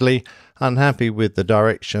 Sadly, unhappy with the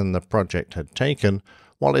direction the project had taken,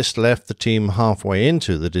 Wallace left the team halfway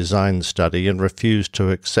into the design study and refused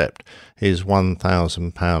to accept his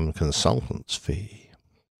 £1,000 consultant's fee.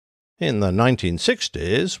 In the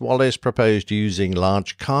 1960s, Wallace proposed using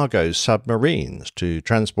large cargo submarines to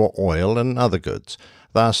transport oil and other goods,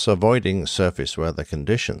 thus avoiding surface weather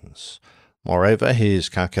conditions. Moreover, his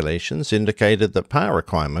calculations indicated that power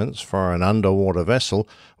requirements for an underwater vessel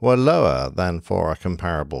were lower than for a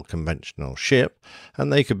comparable conventional ship,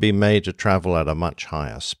 and they could be made to travel at a much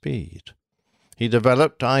higher speed. He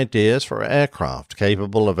developed ideas for aircraft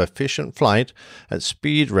capable of efficient flight at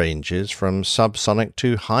speed ranges from subsonic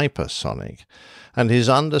to hypersonic, and his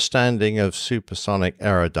understanding of supersonic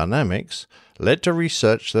aerodynamics led to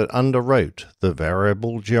research that underwrote the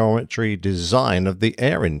variable geometry design of the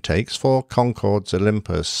air intakes for Concorde's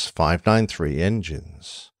Olympus 593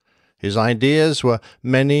 engines. His ideas were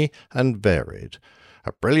many and varied,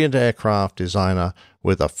 a brilliant aircraft designer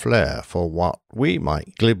with a flair for what we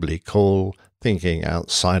might glibly call thinking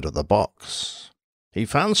outside of the box. He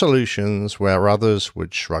found solutions where others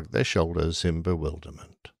would shrug their shoulders in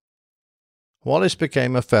bewilderment. Wallace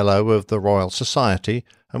became a Fellow of the Royal Society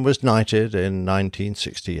and was knighted in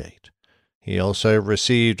 1968. He also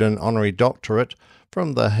received an honorary doctorate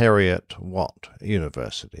from the Heriot-Watt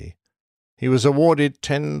University. He was awarded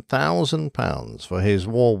 £10,000 for his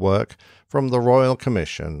war work from the Royal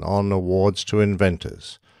Commission on Awards to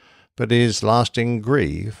Inventors, but his lasting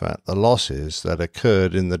grief at the losses that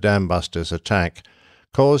occurred in the Dambusters attack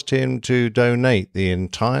caused him to donate the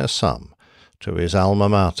entire sum to his alma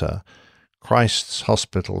mater, Christ's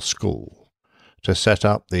Hospital School, to set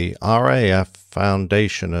up the RAF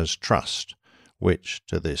Foundationers Trust, which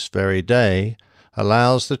to this very day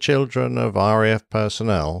allows the children of RAF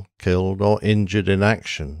personnel killed or injured in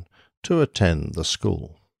action to attend the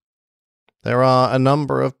school. There are a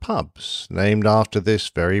number of pubs named after this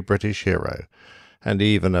very British hero, and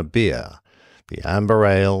even a beer, the Amber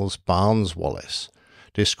Ales Barnes Wallis,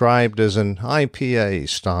 described as an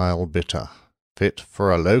IPA-style bitter, fit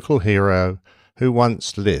for a local hero who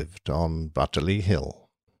once lived on Butterley Hill.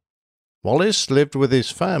 Wallis lived with his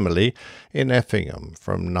family in Effingham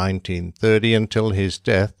from 1930 until his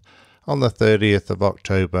death on the 30th of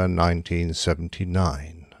October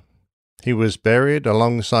 1979. He was buried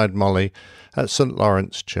alongside Molly at St.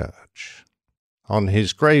 Lawrence Church. On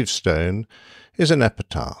his gravestone is an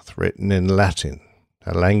epitaph written in Latin,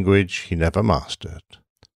 a language he never mastered.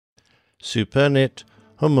 Supernit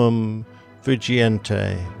humum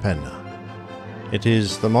fugiente penna. It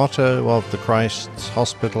is the motto of the Christ's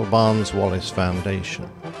Hospital Barnes Wallis Foundation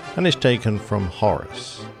and is taken from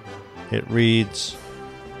Horace. It reads,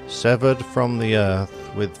 "Severed from the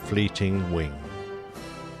earth with fleeting wing."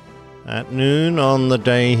 At noon on the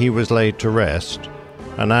day he was laid to rest,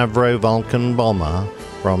 an Avro Vulcan bomber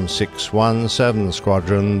from 617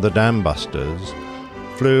 Squadron, the Dambusters,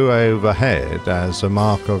 flew overhead as a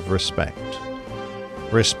mark of respect.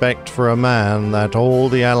 Respect for a man that all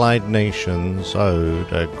the Allied nations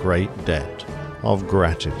owed a great debt of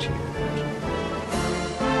gratitude.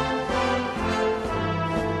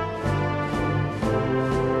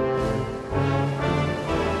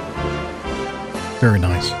 Very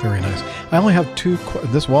nice, very nice. I only have two.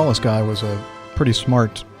 This Wallace guy was a pretty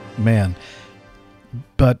smart man,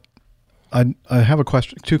 but I have a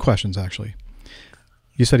question. Two questions actually.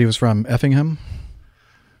 You said he was from Effingham.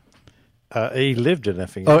 He lived in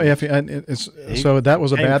Effingham. Oh, Effingham. So that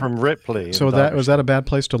was a came bad from Ripley. So that was that a bad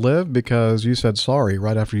place to live? Because you said sorry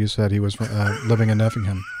right after you said he was living in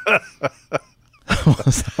Effingham.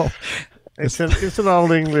 So, it's an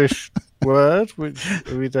old English word which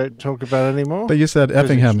we don't talk about anymore. But you said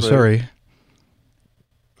Effingham, Surrey.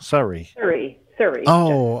 Surrey.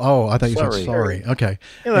 Oh, I thought you said sorry. Okay.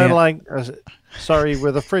 You know, like sorry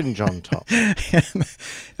with a fringe on top.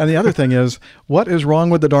 And the other thing is, what is wrong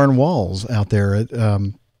with the darn walls out there?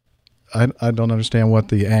 I don't understand what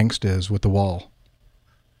the angst is with the wall.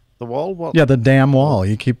 The wall? What? Yeah, the damn wall.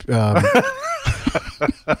 You keep...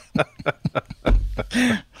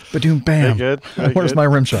 Ba-doom, bam. Very good. Where's my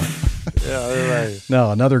rim shot? Yeah,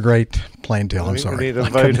 no, another great plain tale. I'm sorry. We need a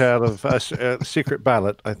vote out of secret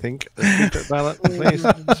ballot, I think. Secret ballot, please.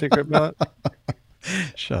 Secret ballot.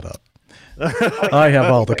 Shut up. I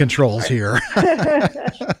have all the controls here.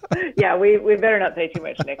 Yeah, we better not say too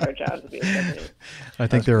much, Nick, or John. I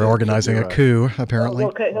think they're organizing a coup, apparently.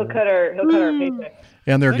 He'll cut our paycheck.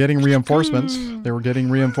 And they're getting reinforcements. They were getting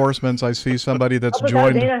reinforcements. I see somebody that's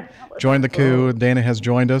joined the coup. Dana has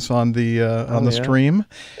joined us on the stream.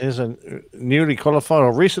 Is a newly qualified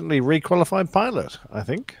or recently requalified pilot, I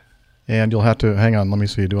think. And you'll have to hang on. Let me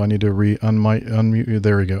see. Do I need to unmute you?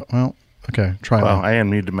 There we go. Well, okay. Try. Well, I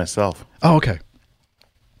unmuted myself. Oh, okay.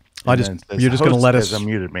 You're just going to let us.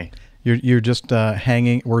 Unmuted me. You're just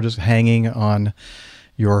hanging. We're just hanging on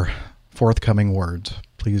your forthcoming words.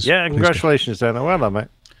 Please. Yeah, congratulations, Dana. Well done, mate.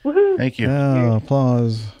 Woohoo. Thank you. Oh,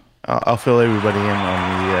 applause. I'll fill everybody in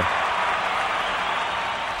on the.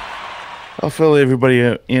 I'll fill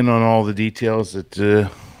everybody in on all the details that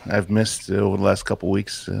I've missed over the last couple of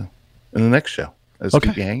weeks in the next show. Let's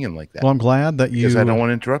keep you hanging like that. Well, I'm glad that you. Because I don't want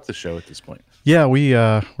to interrupt the show at this point. Yeah,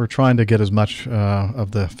 we're trying to get as much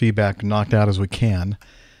of the feedback knocked out as we can.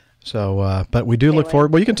 So, but we do look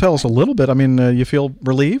forward. Well, you can tell us a little bit. I mean, you feel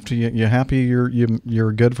relieved? You happy?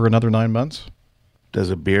 You're good for another 9 months?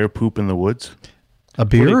 Does a bear poop in the woods? A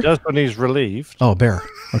beer? Well, he does when he's relieved. Oh, a bear.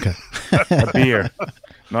 Okay. A beer.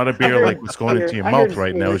 Not a beer like what's going into your mouth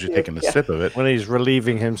right now as you're taking a sip of it. When he's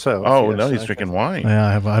relieving himself. Oh, no, he's drinking wine.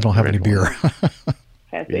 Yeah, I don't have any beer.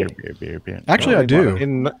 Beer. Actually, I do.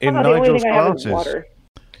 In Nigel's glasses.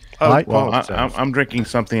 I'm drinking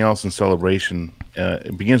something else in celebration.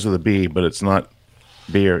 It begins with a B, but it's not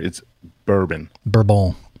beer. It's bourbon.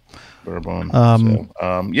 Bourbon.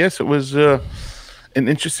 Yes, it was an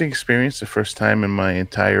interesting experience. The first time in my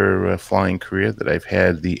entire flying career that I've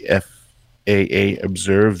had the FAA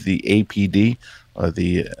observe the APD, or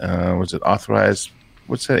the was it authorized?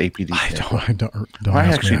 What's that APD? I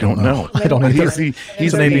actually don't know. I don't know. He's the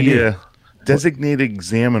designated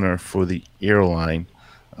examiner for the airline.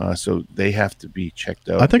 So they have to be checked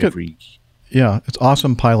out. I think it's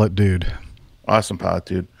awesome pilot dude. Awesome pilot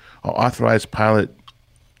dude. Authorized pilot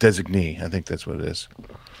designee. I think that's what it is.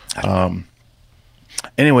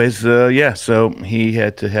 Anyways, so he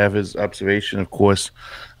had to have his observation. Of course,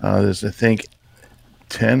 there's, I think,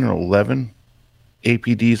 10 or 11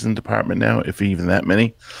 APDs in the department now, if even that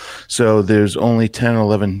many. So there's only 10 or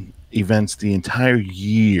 11 events the entire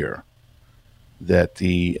year that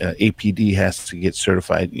the APD has to get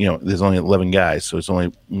certified. There's only 11 guys, so it's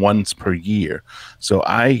only once per year. So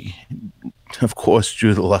I, of course,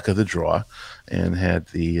 drew the luck of the draw and had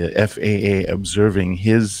the FAA observing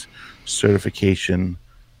his certification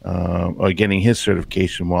or getting his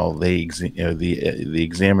certification while the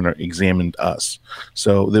examiner examined us.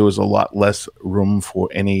 So there was a lot less room for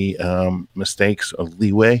any mistakes or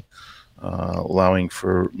leeway, allowing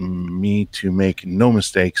for me to make no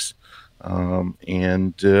mistakes.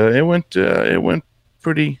 And it went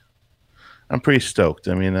pretty. I'm pretty stoked.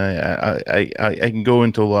 I mean, I can go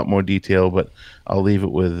into a lot more detail, but I'll leave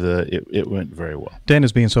it with it went very well. Dan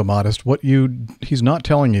is being so modest. What he's not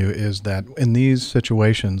telling you is that in these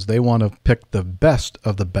situations, they want to pick the best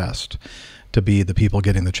of the best to be the people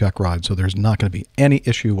getting the check ride. So there's not going to be any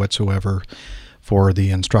issue whatsoever for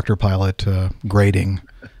the instructor pilot grading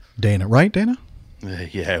Dana. Right, Dana?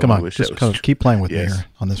 Yeah. Come on, just keep playing with me here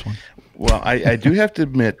on this one. Well, I do have to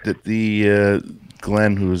admit that the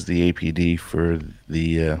Glenn, who was the APD for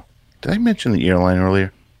the did I mention the airline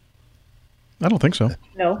earlier? I don't think so.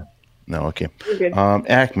 No. No, okay. You're good.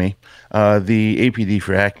 Acme, the APD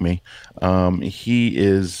for Acme, he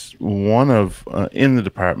is one of in the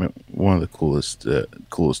department one of the coolest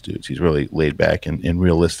dudes. He's really laid back and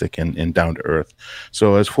realistic and down to earth.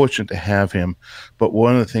 So I was fortunate to have him. But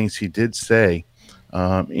one of the things he did say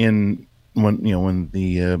when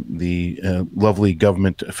the lovely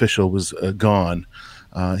government official was gone,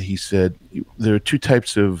 he said there are two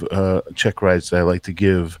types of check rides that I like to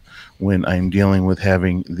give when I'm dealing with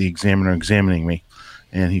having the examiner examining me.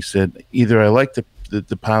 And he said either I like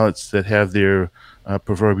the pilots that have their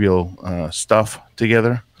proverbial stuff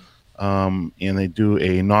together, and they do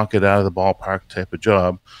a knock it out of the ballpark type of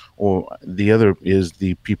job, or the other is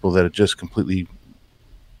the people that are just completely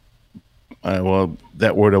well,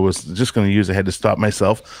 that word I was just going to use, I had to stop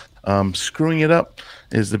myself. Screwing it up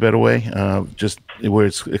is the better way. Just where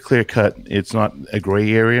it's a clear cut, it's not a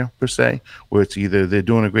gray area per se, where it's either they're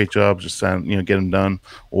doing a great job, just get them done,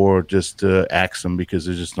 or just axe them because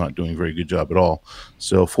they're just not doing a very good job at all.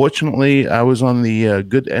 So fortunately, I was on the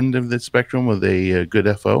good end of the spectrum with a good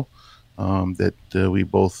FO that we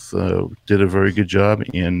both did a very good job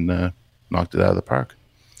and knocked it out of the park.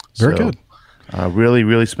 Very good. Really,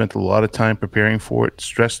 really spent a lot of time preparing for it.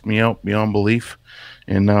 Stressed me out beyond belief.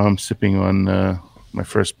 And now I'm sipping on my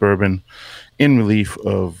first bourbon in relief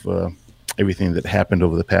of everything that happened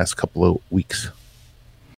over the past couple of weeks.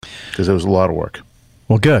 Because it was a lot of work.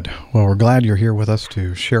 Well, good. Well, we're glad you're here with us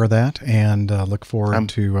to share that and look forward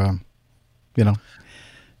to,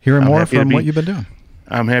 hearing more from what you've been doing.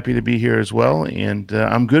 I'm happy to be here as well, and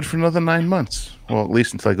I'm good for another 9 months. Well, at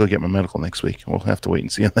least until I go get my medical next week. We'll have to wait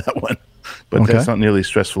and see on that one. But that's not nearly as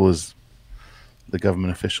stressful as the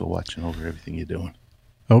government official watching over everything you're doing.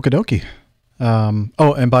 Okie dokie.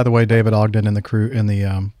 And by the way, David Ogden in the crew in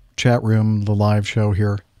the chat room, the live show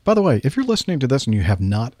here. By the way, if you're listening to this and you have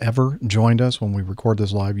not ever joined us when we record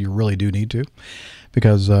this live, you really do need to,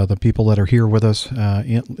 because the people that are here with us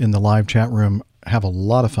in the live chat room have a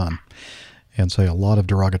lot of fun and say a lot of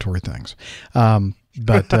derogatory things.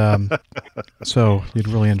 So you'd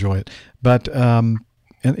really enjoy it. But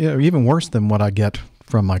even worse than what I get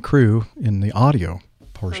from my crew in the audio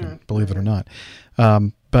portion, believe it or not.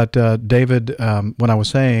 But David, when I was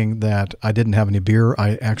saying that I didn't have any beer,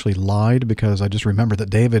 I actually lied, because I just remembered that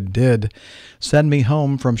David did send me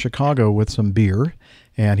home from Chicago with some beer,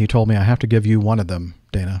 and he told me I have to give you one of them,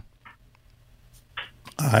 Dana.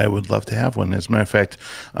 I would love to have one. As a matter of fact,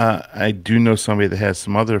 I do know somebody that has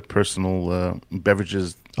some other personal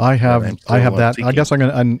beverages. I have that. I guess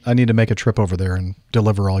I need to make a trip over there and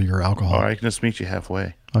deliver all your alcohol. Or I can just meet you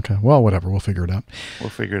halfway. Okay. Well, whatever. We'll figure it out. We'll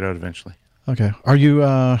figure it out eventually. Okay. Are you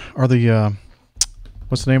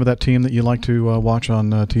what's the name of that team that you like to watch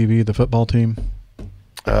on TV? The football team?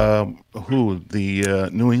 Who? The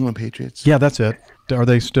New England Patriots? Yeah, that's it. Are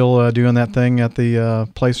they still doing that thing at the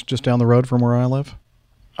place just down the road from where I live?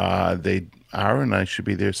 They are, and I should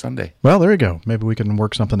be there Sunday. Well, there you go. Maybe we can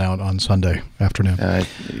work something out on Sunday afternoon.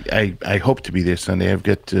 I hope to be there Sunday. I've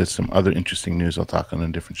got some other interesting news I'll talk on a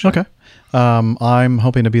different show. Okay. I'm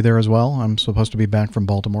hoping to be there as well. I'm supposed to be back from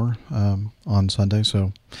Baltimore on Sunday.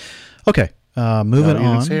 So, okay. Moving on.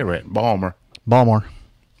 You didn't say it right. Balmer.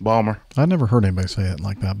 I never heard anybody say it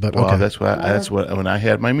like that, but well, okay. That's what when I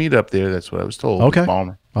had my meet up there, that's what I was told. Okay.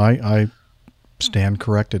 Balmer. I stand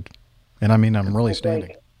corrected. And I mean, I'm really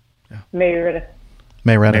standing. Yeah.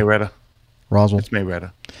 Mayetta. Roswell. It's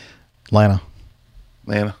Mayetta. Lana.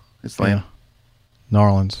 It's Lana.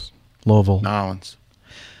 Narlands. Louisville. Narlands.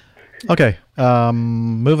 Okay.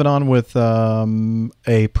 Moving on with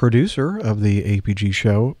a producer of the APG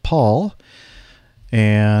show, Paul.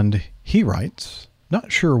 And he writes,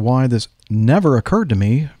 not sure why this never occurred to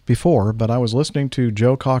me before, but I was listening to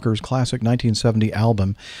Joe Cocker's classic 1970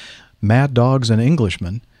 album, Mad Dogs and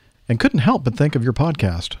Englishmen, and couldn't help but think of your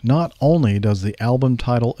podcast. Not only does the album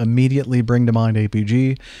title immediately bring to mind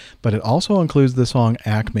APG, but it also includes the song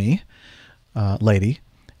Acme Lady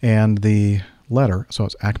and the letter, so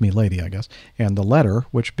it's Acme Lady, I guess, and the letter,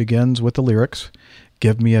 which begins with the lyrics,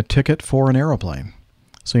 "Give me a ticket for an aeroplane."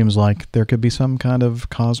 Seems like there could be some kind of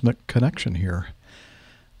cosmic connection here.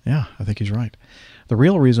 Yeah, I think he's right. The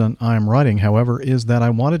real reason I'm writing, however, is that I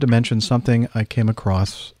wanted to mention something I came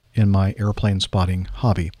across in my airplane spotting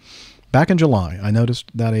hobby. Back in July, I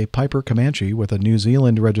noticed that a Piper Comanche with a New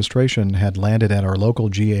Zealand registration had landed at our local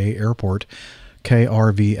GA airport,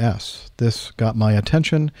 KRVS. This got my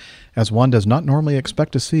attention, as one does not normally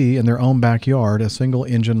expect to see in their own backyard a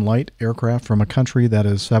single-engine light aircraft from a country that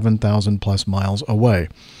is 7,000 plus miles away.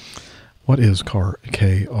 What is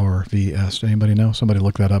KRVS? Anybody know? Somebody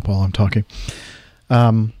look that up while I'm talking.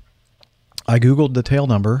 I Googled the tail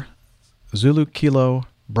number, Zulu Kilo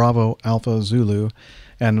Bravo Alpha Zulu,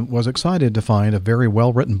 and was excited to find a very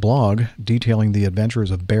well-written blog detailing the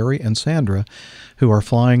adventures of Barry and Sandra, who are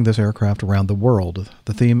flying this aircraft around the world.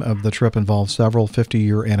 The theme of the trip involves several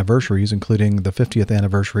 50-year anniversaries, including the 50th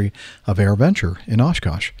anniversary of AirVenture in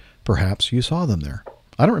Oshkosh. Perhaps you saw them there.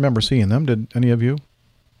 I don't remember seeing them. Did any of you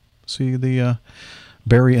see the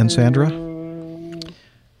Barry and Sandra?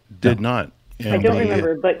 Did not. I don't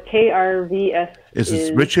remember, but KRVS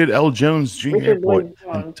is Richard L. Jones Jr. Airport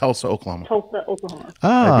in Tulsa, Oklahoma. Tulsa, Oklahoma.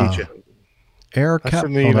 Ah, I beat you. Air That's Cap.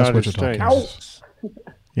 from the Oh, that's United Wichita, States. Kansas.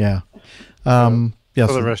 Yeah. Yes.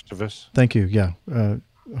 For the rest of us. Thank you. Yeah.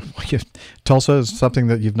 Tulsa is something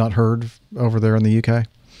that you've not heard over there in the UK?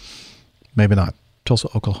 Maybe not. Tulsa,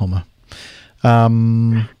 Oklahoma. I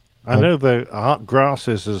know the grass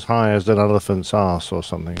is as high as an elephant's ass or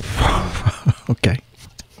something. Okay.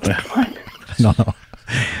 No.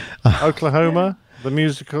 Oklahoma, the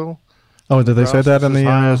musical. Oh, did they say that in the? As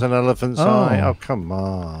high as an elephant's eye. Oh, Oh, come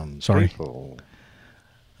on. sorry. People.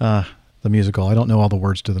 The musical. I don't know all the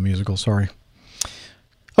words to the musical. Sorry.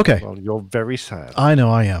 Okay. Well, you're very sad. I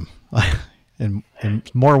know I am. In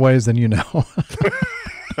more ways than you know.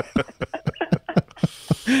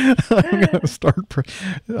 I'm going to start.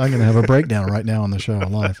 I'm going to have a breakdown right now on the show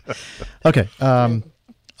live. Okay.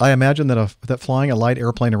 I imagine that flying a light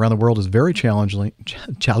airplane around the world is very challenging,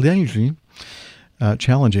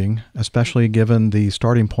 especially given the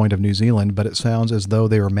starting point of New Zealand, but it sounds as though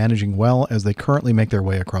they are managing well as they currently make their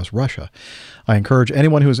way across Russia. I encourage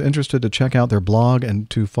anyone who is interested to check out their blog and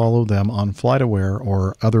to follow them on FlightAware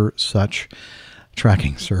or other such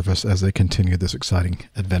tracking service as they continue this exciting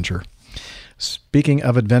adventure. Speaking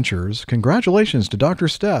of adventures, congratulations to Dr.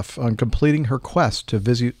 Steph on completing her quest to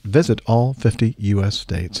visit all 50 U.S.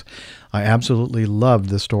 states. I absolutely loved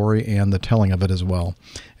the story and the telling of it as well.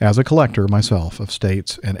 As a collector myself of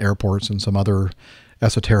states and airports and some other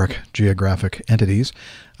esoteric geographic entities,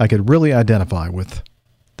 I could really identify with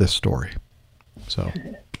this story. So,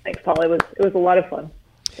 Thanks, Paul. It was a lot of fun.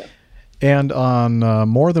 And on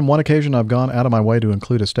more than one occasion, I've gone out of my way to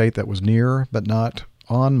include a state that was near but not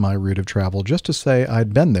on my route of travel, just to say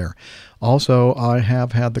I'd been there. Also, I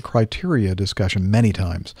have had the criteria discussion many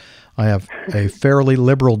times. I have a fairly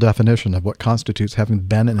liberal definition of what constitutes having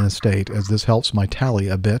been in a state, as this helps my tally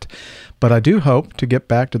a bit. But I do hope to get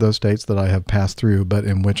back to those states that I have passed through, but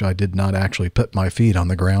in which I did not actually put my feet on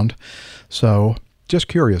the ground. So, just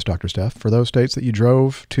curious, Dr. Steph, for those states that you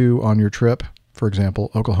drove to on your trip, for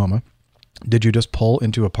example, Oklahoma, did you just pull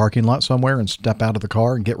into a parking lot somewhere and step out of the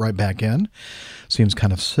car and get right back in? Seems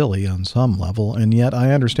kind of silly on some level, and yet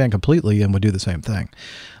I understand completely and would do the same thing.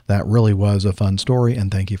 That really was a fun story, and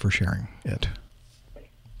thank you for sharing it.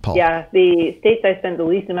 Paul. Yeah, the states I spent the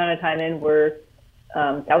least amount of time in were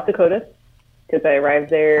South Dakota, because I arrived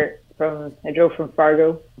there I drove from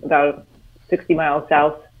Fargo, about 60 miles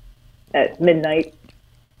south at midnight,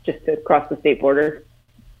 just to cross the state border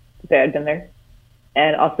to say I'd been there.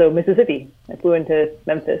 And also Mississippi. I flew into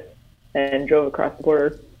Memphis and drove across the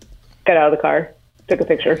border, got out of the car, took a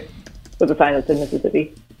picture with a sign that said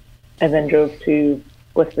Mississippi, and then drove to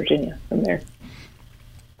West Virginia from there.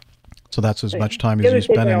 So that's as much time as you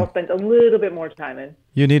spend in... I'll spend a little bit more time in.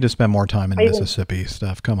 You need to spend more time in Mississippi,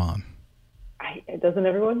 Steph. Come on. Doesn't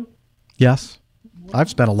everyone? Yes. I've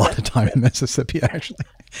spent a lot of time in Mississippi, actually.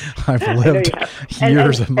 I've lived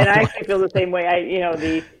years of my life. And I actually feel the same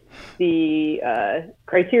way. The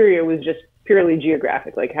criteria was just purely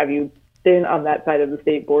geographic. Like, have you been on that side of the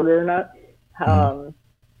state border or not?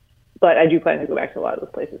 But I do plan to go back to a lot of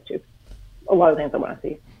those places too. A lot of things I want to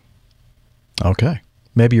see. Okay.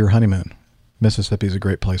 Maybe your honeymoon. Mississippi's a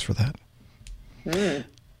great place for that.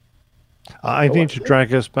 I need to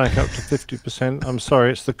drag us back up to 50%. I'm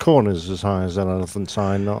sorry, it's the corners as high as that elephant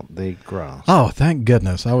sign, not the grass. Oh, thank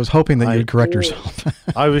goodness. I was hoping that you'd correct yourself.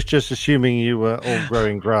 I was just assuming you were all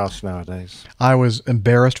growing grass nowadays. I was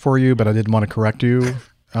embarrassed for you, but I didn't want to correct you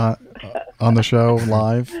on the show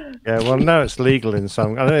live. Yeah, well, no, it's legal in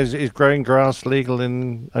some. I don't know, is growing grass legal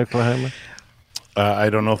in Oklahoma? I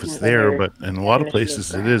don't know if it's there, but in a lot of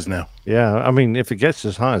places it is now. Yeah, I mean, if it gets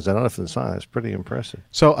as high as that elephant sign, it's pretty impressive.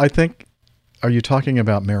 So I think, are you talking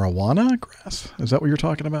about marijuana grass? Is that what you're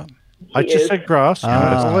talking about? I just said grass.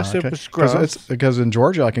 Unless it was grass. Because in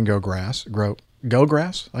Georgia I can go grass.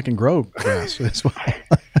 I can grow grass as well.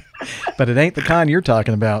 But it ain't the kind you're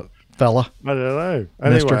talking about, fella. I don't know.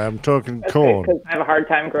 Anyway, I'm talking corn. Because I have a hard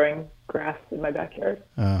time growing grass in my backyard.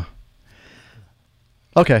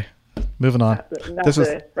 Okay, moving on. Not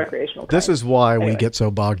the recreational kind. This is why we get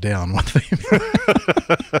so bogged down with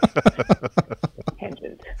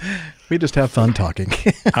Tangent. We just have fun talking.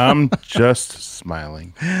 I'm just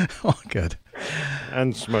smiling. Oh, good.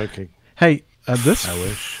 And smoking. Hey,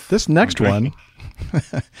 this next one,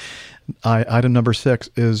 item number 6,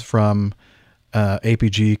 is from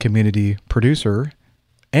APG community producer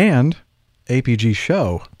and APG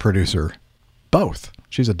show producer. Both.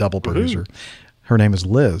 She's a double producer. Her name is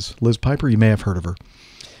Liz. Liz Piper. You may have heard of her.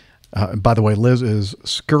 By the way, Liz is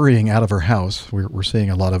scurrying out of her house. We're seeing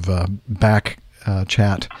a lot of back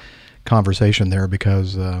chat conversation there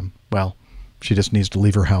because, well, she just needs to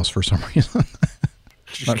leave her house for some reason.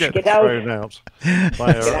 She's getting thrown out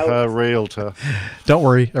by her realtor. Don't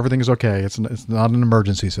worry, everything is okay. It's not an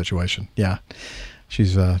emergency situation. Yeah,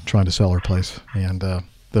 she's trying to sell her place, and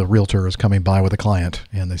the realtor is coming by with a client,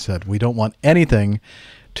 and they said, we don't want anything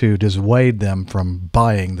to dissuade them from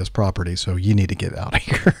buying this property, so you need to get out of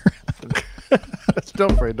here. That's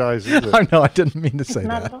not very nice, is it? I know, I didn't mean to say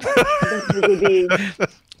that.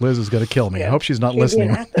 Liz is going to kill me. Yeah, I hope she's not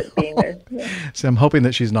listening. Yeah. See, I'm hoping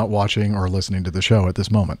that she's not watching or listening to the show at this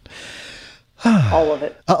moment. All of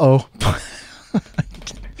it. Uh-oh. I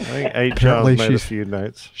think HR made a few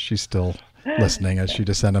notes. She's still listening as she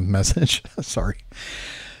just sent a message. Sorry.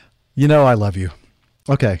 You know I love you.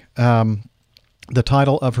 Okay. The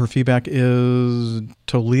title of her feedback is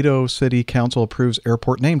Toledo City Council approves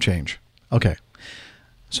airport name change. Okay.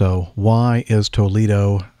 So why is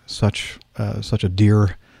Toledo such a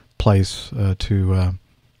dear place to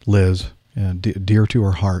Liz, dear to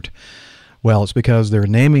her heart? Well, it's because they're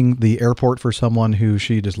naming the airport for someone who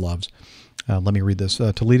she just loves. Let me read this.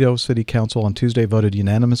 Toledo City Council on Tuesday voted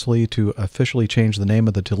unanimously to officially change the name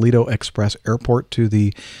of the Toledo Express Airport to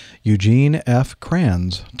the Eugene F.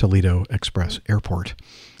 Kranz Toledo Express Airport.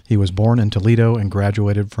 He was born in Toledo and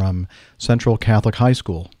graduated from Central Catholic High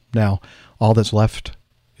School. Now, all that's left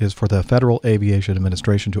is for the Federal Aviation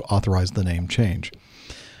Administration to authorize the name change.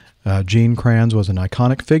 Gene Kranz was an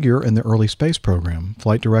iconic figure in the early space program,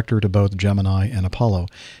 flight director to both Gemini and Apollo.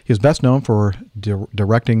 He is best known for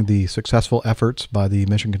directing the successful efforts by the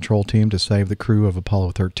mission control team to save the crew of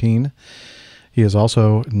Apollo 13. He is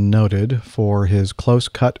also noted for his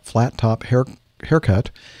close-cut, flat-top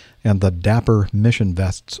haircut and the dapper mission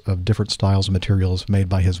vests of different styles and materials made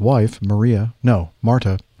by his wife,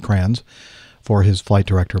 Marta Kranz, for his flight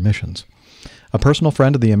director missions. A personal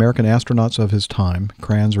friend of the American astronauts of his time,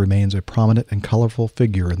 Kranz remains a prominent and colorful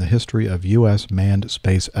figure in the history of U.S. manned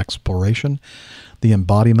space exploration, the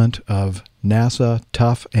embodiment of NASA,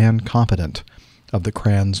 tough and competent, of the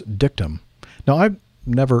Kranz dictum. Now, I've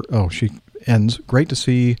never... Oh, she ends. Great to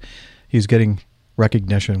see he's getting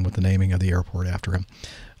recognition with the naming of the airport after him.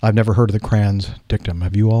 I've never heard of the Kranz dictum.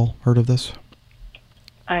 Have you all heard of this?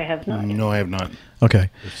 I have not. No, I have not. Okay.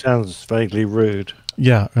 It sounds vaguely rude.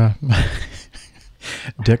 Yeah.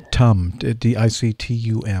 Dictum,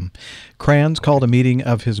 D-I-C-T-U-M. Kranz called a meeting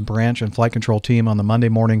of his branch and flight control team on the Monday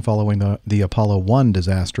morning following the Apollo 1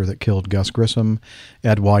 disaster that killed Gus Grissom,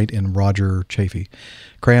 Ed White, and Roger Chaffee.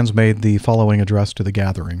 Kranz made the following address to the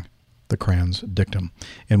gathering, the Kranz dictum,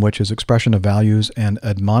 in which his expression of values and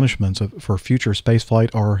admonishments for future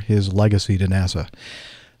spaceflight are his legacy to NASA.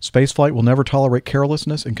 Spaceflight will never tolerate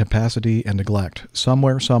carelessness, incapacity, and neglect.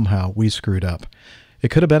 Somewhere, somehow, we screwed up. It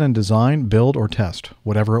could have been in design, build, or test.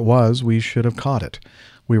 Whatever it was, we should have caught it.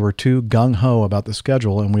 We were too gung-ho about the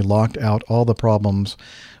schedule, and we locked out all the problems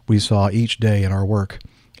we saw each day in our work.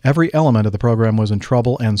 Every element of the program was in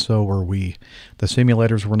trouble, and so were we. The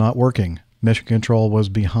simulators were not working. Mission control was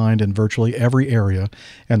behind in virtually every area,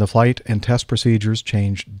 and the flight and test procedures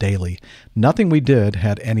changed daily. Nothing we did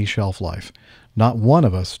had any shelf life. Not one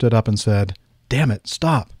of us stood up and said, "Damn it,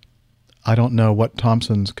 stop." I don't know what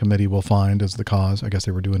Thompson's committee will find as the cause. I guess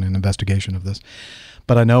they were doing an investigation of this.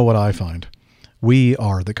 But I know what I find. We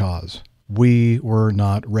are the cause. We were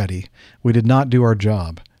not ready. We did not do our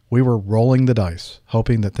job. We were rolling the dice,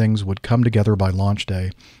 hoping that things would come together by launch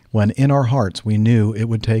day, when in our hearts we knew it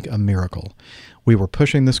would take a miracle. We were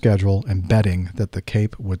pushing the schedule and betting that the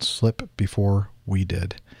Cape would slip before we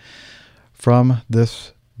did. From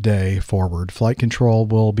this day forward, flight control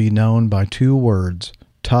will be known by two words: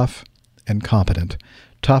 tough and competent.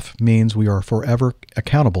 Tough means we are forever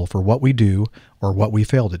accountable for what we do or what we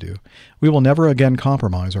fail to do. We will never again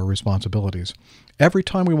compromise our responsibilities. Every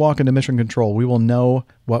time we walk into mission control, we will know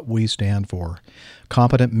what we stand for.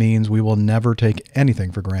 Competent means we will never take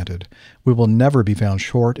anything for granted. We will never be found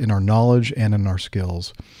short in our knowledge and in our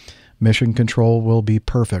skills. Mission control will be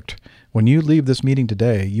perfect. When you leave this meeting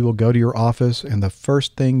today, you will go to your office, and the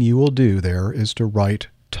first thing you will do there is to write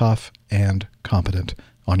tough and competent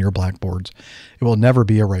on your blackboards. It will never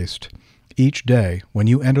be erased. Each day, when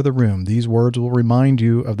you enter the room, these words will remind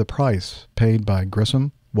you of the price paid by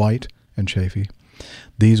Grissom, White, and Chafee.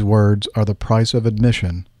 These words are the price of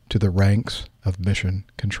admission to the ranks of mission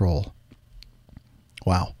control.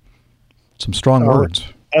 Wow. Some strong words.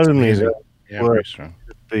 Only that Yeah, word very strong.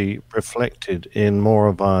 should be reflected in more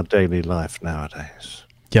of our daily life nowadays.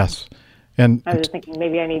 Yes. And I was just thinking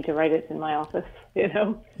maybe I need to write it in my office,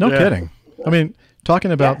 no kidding. I mean,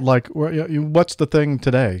 talking about like, what's the thing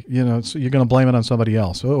today? So you're going to blame it on somebody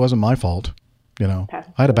else. Oh, it wasn't my fault. I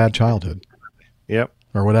had a bad childhood. Yep.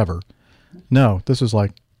 Or whatever. No, this is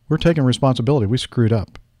like, we're taking responsibility. We screwed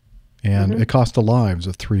up. And it cost the lives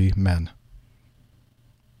of 3 men.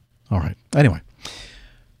 All right. Anyway,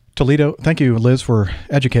 Toledo, thank you, Liz, for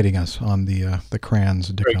educating us on the Kranz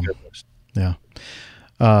dictum. Yeah.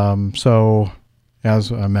 So,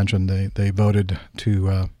 as I mentioned, they voted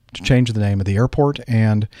to change the name of the airport,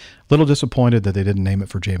 and a little disappointed that they didn't name it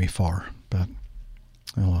for Jamie Farr. But,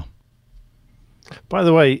 oh well. By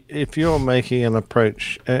the way, if you're making an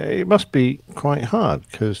approach, it must be quite hard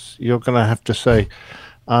because you're going to have to say,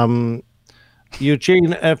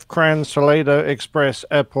 Eugene F. Kranz Toledo Express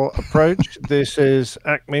Airport approach. This is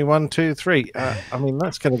Acme 123. I mean,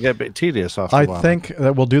 that's going to get a bit tedious after a while. I think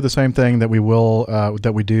that we'll do the same thing that we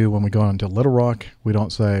do when we go into Little Rock. We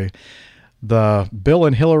don't say the Bill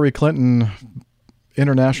and Hillary Clinton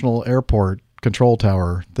International Airport Control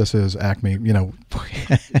Tower. This is Acme. Too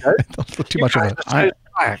much of it.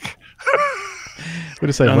 We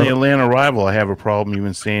just say on the Atlanta arrival. I have a problem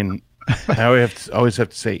even saying. I always have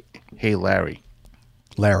to say, "Hey, Larry."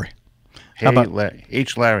 Larry. Hey, Larry.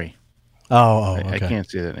 H. Larry. Oh, okay. I can't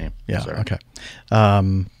say that name. Yeah. Sorry. Okay.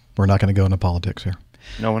 We're not going to go into politics here.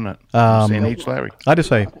 No, we're not. I'm saying H. Larry. I just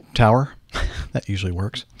say tower. That usually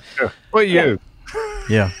works. Sure. Well, you.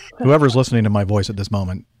 Yeah. Whoever's listening to my voice at this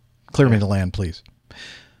moment, clear me the land, please.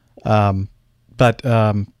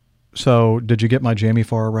 So did you get my Jamie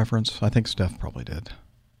Farr reference? I think Steph probably did.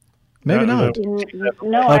 Maybe not.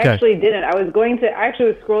 No, I actually didn't. I was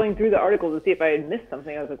scrolling through the article to see if I had missed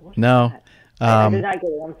something. I was like, what's that? I did not get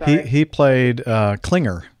it. I'm sorry. He played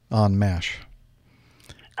Klinger on MASH.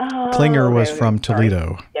 Oh, Klinger was from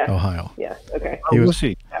Toledo, Ohio. Yes, okay. Was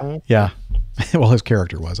he? Yeah. Well, his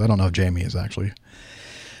character was. I don't know if Jamie is actually.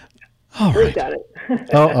 All right. Got it.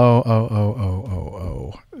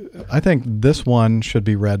 Oh. I think this one should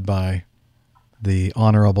be read by the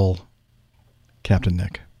Honorable Captain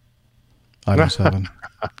Nick. Item 7.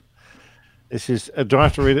 This is. Do I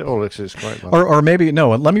have to read it? This is quite long. Or maybe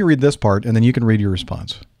no. Let me read this part, and then you can read your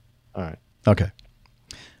response. All right. Okay.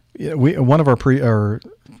 Yeah, one of our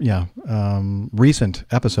recent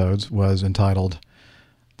episodes was entitled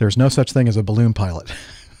 "There's No Such Thing as a Balloon Pilot,"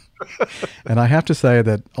 and I have to say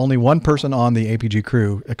that only one person on the APG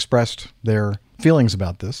crew expressed their feelings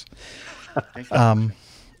about this.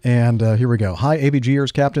 And here we go. Hi,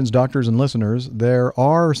 ABGers, captains, doctors, and listeners. There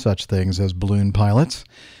are such things as balloon pilots.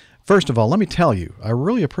 First of all, let me tell you, I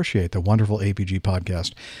really appreciate the wonderful APG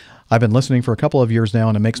podcast. I've been listening for a couple of years now,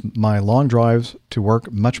 and it makes my long drives to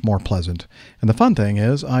work much more pleasant. And the fun thing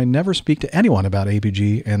is, I never speak to anyone about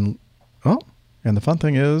APG, and the fun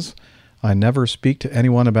thing is, I never speak to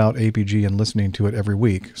anyone about APG and listening to it every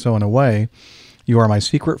week. So in a way, you are my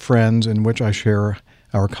secret friends in which I share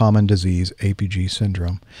our common disease, APG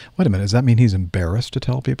syndrome. Wait a minute, does that mean he's embarrassed to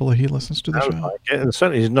tell people that he listens to the show? And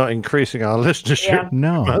certainly he's not increasing our listenership. Yeah.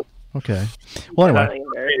 No. Okay. Well, anyway.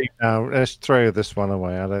 Let's throw this one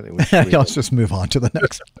away. I don't think we should. Let's just move on to the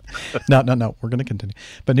next. No. We're going to continue.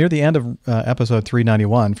 But near the end of episode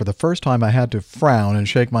 391, for the first time I had to frown and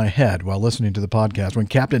shake my head while listening to the podcast when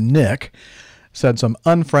Captain Nick said some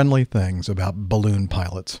unfriendly things about balloon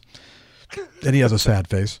pilots. And he has a sad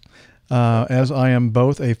face. As I am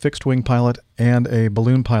both a fixed-wing pilot and a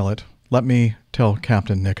balloon pilot, let me tell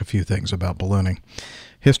Captain Nick a few things about ballooning.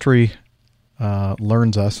 History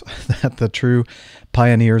learns us that the true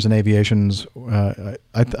pioneers in aviation's,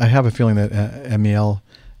 I have a feeling that MEL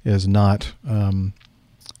is not,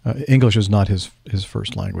 English is not his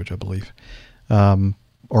first language, I believe.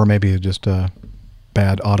 Or maybe just a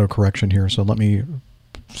bad autocorrection here. So let me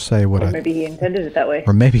say what maybe he intended it that way.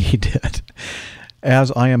 Or maybe he did.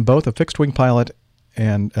 As I am both a fixed-wing pilot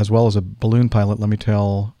and as well as a balloon pilot, let me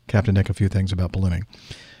tell Captain Nick a few things about ballooning.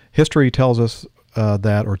 History tells us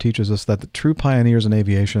or teaches us that the true pioneers in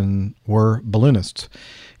aviation were balloonists.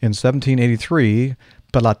 In 1783,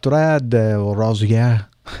 Pelletre de Rosière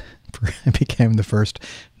became the first,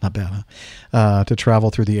 not bad, to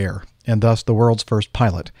travel through the air, and thus the world's first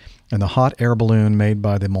pilot. In the hot air balloon made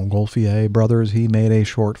by the Montgolfier brothers, he made a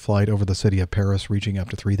short flight over the city of Paris, reaching up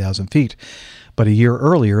to 3,000 feet. But a year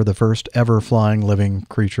earlier, the first ever flying living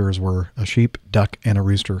creatures were a sheep, duck, and a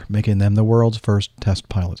rooster, making them the world's first test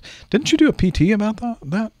pilots. Didn't you do a PT about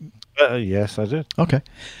that? Yes, I did. Okay.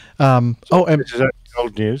 Which is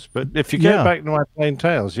old news, but if you go back to my Plain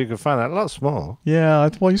Tales, you can find out lots more. Yeah,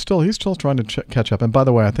 well, he's still trying to catch up. And by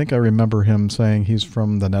the way, I think I remember him saying he's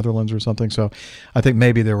from the Netherlands or something. So I think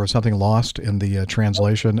maybe there was something lost in the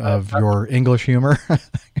translation of your English humor.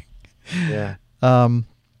 Yeah.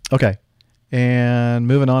 Okay. And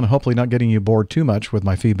moving on, hopefully not getting you bored too much with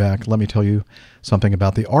my feedback, let me tell you something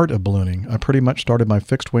about the art of ballooning. I pretty much started my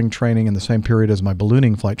fixed-wing training in the same period as my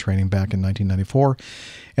ballooning flight training back in 1994.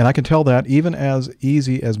 And I can tell that even as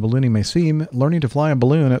easy as ballooning may seem, learning to fly a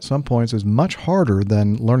balloon at some points is much harder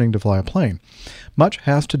than learning to fly a plane. Much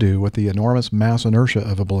has to do with the enormous mass inertia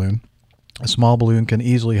of a balloon. A small balloon can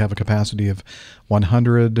easily have a capacity of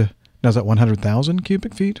 100,000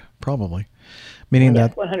 cubic feet? Probably. Meaning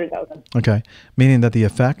that 100,000. Okay, meaning that the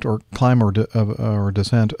effect or climb or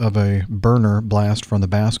descent of a burner blast from the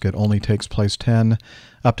basket only takes place 10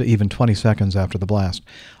 up to even 20 seconds after the blast,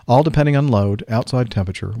 all depending on load, outside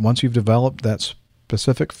temperature. Once you've developed that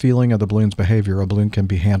specific feeling of the balloon's behavior, a balloon can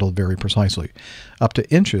be handled very precisely, up to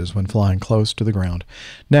inches when flying close to the ground.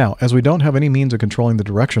 Now, as we don't have any means of controlling the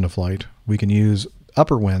direction of flight, we can use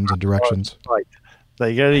upper winds and directions. Right.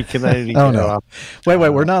 You can only oh, go no. up. Wait,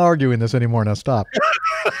 we're not arguing this anymore. Now stop.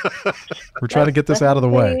 We're trying to get this out of the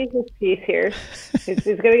way. His piece here. He's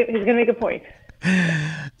gonna make a point.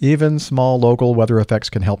 Even small local weather effects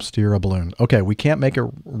can help steer a balloon. Okay, we can't make it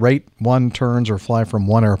rate one turns or fly from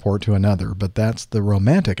one airport to another, but that's the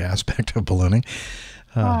romantic aspect of ballooning.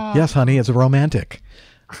 Yes, honey, it's romantic.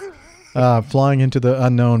 Flying into the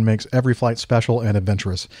unknown makes every flight special and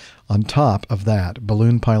adventurous. On top of that,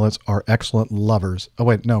 balloon pilots are excellent lovers. Oh,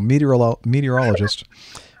 wait, no, meteorologists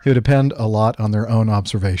who depend a lot on their own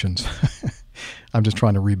observations. I'm just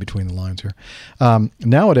trying to read between the lines here.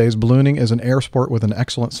 Nowadays, ballooning is an air sport with an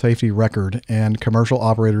excellent safety record, and commercial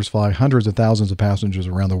operators fly hundreds of thousands of passengers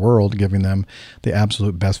around the world, giving them the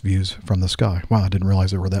absolute best views from the sky. Wow, I didn't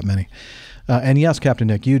realize there were that many. And yes, Captain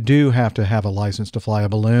Nick, you do have to have a license to fly a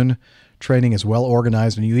balloon. Training is well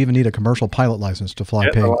organized, and you even need a commercial pilot license to fly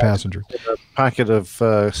paying passengers. A packet of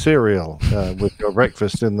cereal with your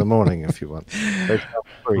breakfast in the morning, if you want.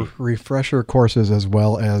 Refresher courses as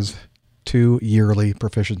well as 2 yearly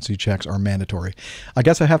proficiency checks are mandatory. I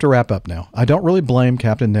guess I have to wrap up now. I don't really blame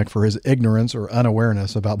Captain Nick for his ignorance or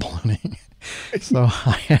unawareness about ballooning. So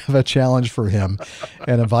I have a challenge for him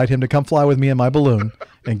and invite him to come fly with me in my balloon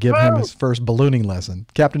and give him his first ballooning lesson.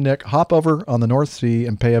 Captain Nick, hop over on the North Sea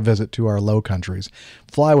and pay a visit to our Low Countries.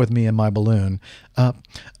 Fly with me in my balloon,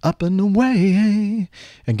 up and away,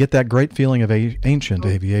 and get that great feeling of ancient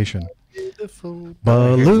aviation.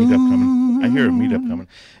 Balloon. I hear a meetup coming.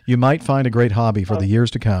 You might find a great hobby for the years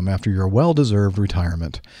to come after your well-deserved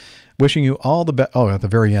retirement. Wishing you all the best. Oh, at the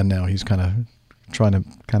very end now, he's kind of trying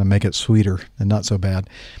to make it sweeter and not so bad.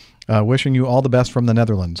 Wishing you all the best from the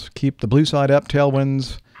Netherlands. Keep the blue side up,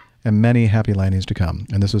 tailwinds, and many happy landings to come.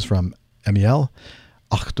 And this is from Emiel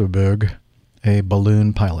Achterberg, a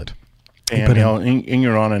balloon pilot. And in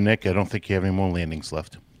your honor, Nick, I don't think you have any more landings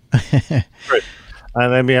left. Great.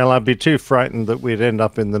 And Emiel, I'd be too frightened that we'd end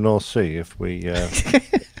up in the North Sea if we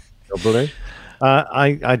balloon.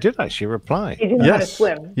 I did actually reply. You didn't know how to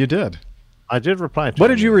swim. You did. I did reply to What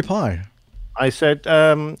did you reply? I said,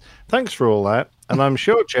 thanks for all that, and I'm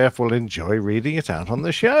sure Jeff will enjoy reading it out on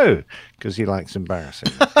the show, because he likes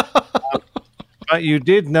embarrassing. But you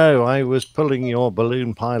did know I was pulling your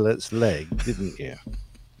balloon pilot's leg, didn't you?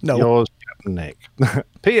 No. Yours, Captain Nick.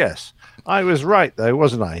 P.S. I was right, though,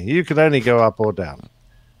 wasn't I? You could only go up or down.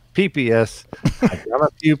 PPS, I've done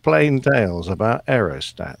a few plain tales about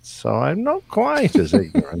aerostats, so I'm not quite as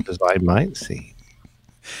ignorant as I might seem.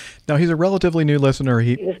 Now, he's a relatively new listener.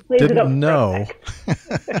 He didn't know.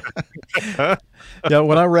 Yeah,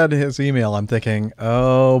 when I read his email, I'm thinking,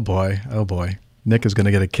 oh boy. Nick is going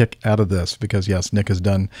to get a kick out of this because, yes, Nick has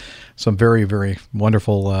done some very, very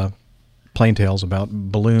wonderful plain tales about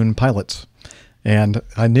balloon pilots. And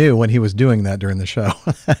I knew when he was doing that during the show,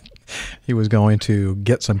 he was going to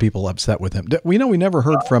get some people upset with him. We never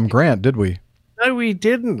heard from Grant, did we? No, we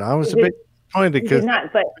didn't. I was a bit disappointed because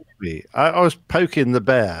I was poking the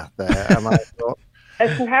bear there, and I thought,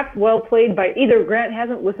 as perhaps well played by either Grant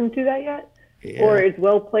hasn't listened to that yet, or it's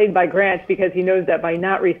well played by Grant because he knows that by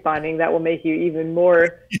not responding, that will make you even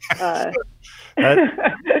more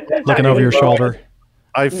looking over your shoulder.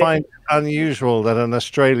 I find it unusual that an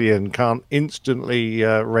Australian can't instantly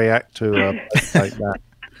react to a like that.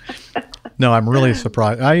 No, I'm really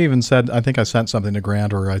surprised. I even said, I think I sent something to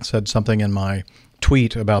Grant, or I said something in my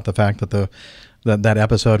tweet about the fact that that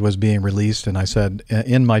episode was being released, and I said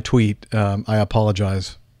in my tweet, I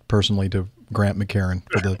apologize personally to Grant McCarran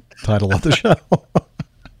for the title of the show.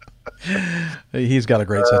 He's got a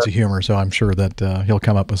great sense of humor, so I'm sure that he'll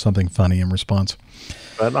come up with something funny in response.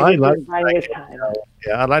 But I'd like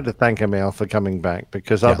to thank Emil for coming back,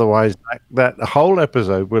 because otherwise that whole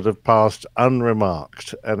episode would have passed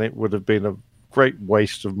unremarked, and it would have been a great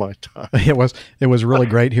waste of my time. It was really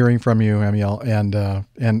great hearing from you, Emil, and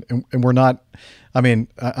we're not. I mean,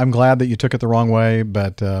 I'm glad that you took it the wrong way,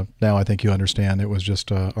 but now I think you understand. It was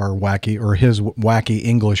just our wacky, or his wacky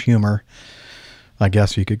English humor, I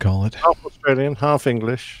guess you could call it. Half Australian, half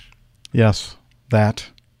English. Yes, that.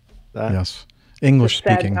 Yes, English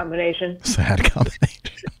speaking. Sad combination.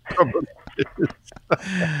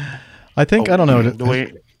 I think I don't know. The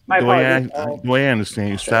way I understand,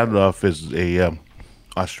 you started off as a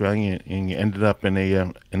Australian and you ended up in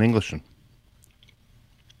an Englishman.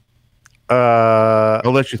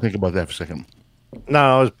 I'll let you think about that for a second. No,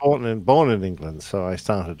 I was born in England, so I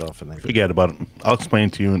started off in England. Forget about it. I'll explain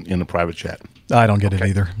it to you in the private chat. I don't get it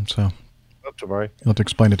either, so not to worry. You'll have to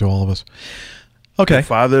explain it to all of us. Okay.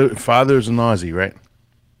 Your father is an Aussie, right?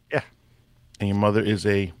 Yeah. And your mother is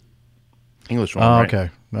a English woman, right?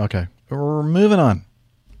 Okay. We're moving on.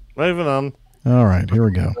 Moving on. All right, here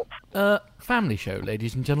we go. Family show,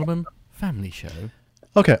 ladies and gentlemen. Family show.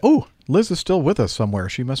 Okay. Oh, Liz is still with us somewhere.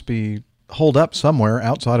 She must be holed up somewhere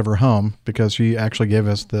outside of her home, because she actually gave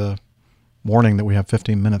us the warning that we have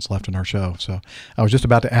 15 minutes left in our show. So I was just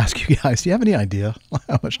about to ask you guys, do you have any idea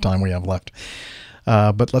how much time we have left?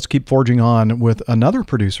 But let's keep forging on with another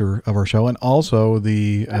producer of our show, and also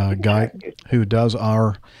the guy who does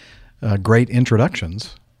our great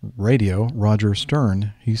introductions, radio, Roger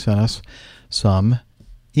Stern. He sent us some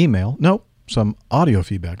some audio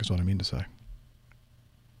feedback is what I mean to say.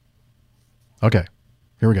 Okay,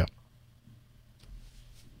 here we go.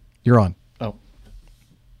 You're on. Oh.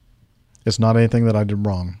 It's not anything that I did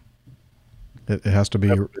wrong. It has to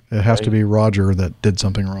be Roger that did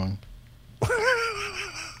something wrong.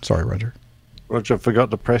 Sorry, Roger. Roger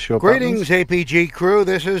forgot to press your Greetings, APG crew.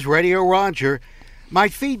 This is Radio Roger. My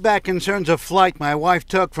feedback concerns a flight my wife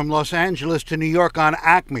took from Los Angeles to New York on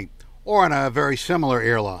Acme, or on a very similar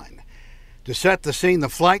airline. To set the scene, the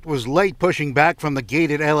flight was late pushing back from the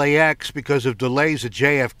gate at LAX because of delays at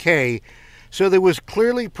JFK, so there was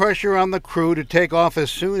clearly pressure on the crew to take off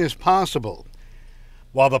as soon as possible.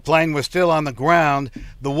 While the plane was still on the ground,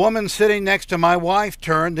 the woman sitting next to my wife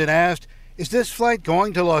turned and asked, "Is this flight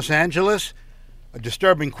going to Los Angeles?" A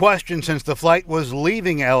disturbing question since the flight was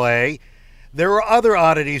leaving LA. There were other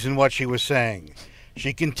oddities in what she was saying.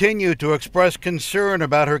 She continued to express concern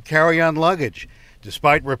about her carry-on luggage,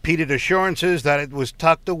 despite repeated assurances that it was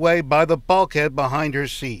tucked away by the bulkhead behind her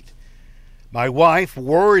seat. My wife,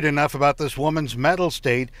 worried enough about this woman's mental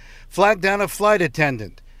state, flagged down a flight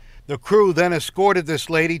attendant. The crew then escorted this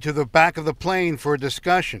lady to the back of the plane for a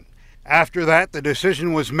discussion. After that, the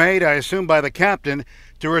decision was made, I assume by the captain,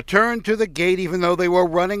 to return to the gate even though they were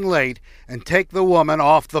running late and take the woman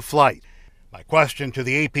off the flight. My question to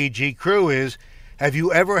the APG crew is, have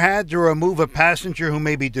you ever had to remove a passenger who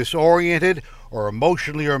may be disoriented or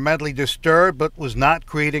emotionally or mentally disturbed but was not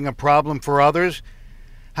creating a problem for others?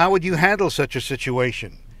 How would you handle such a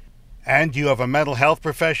situation? And do you have a mental health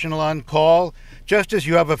professional on call, just as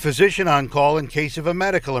you have a physician on call in case of a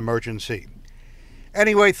medical emergency?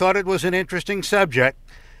 Anyway, thought it was an interesting subject.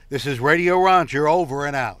 This is Radio Roger, over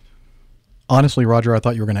and out. Honestly, Roger, I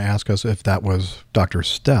thought you were going to ask us if that was Dr.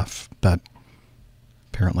 Steph, but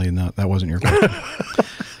apparently not. That wasn't your question.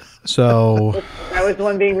 So that was the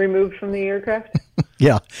one being removed from the aircraft?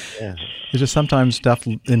 Yeah. Yeah. It's just sometimes Steph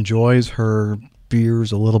enjoys her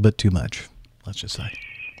beers a little bit too much, let's just say.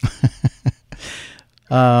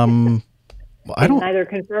 I don't neither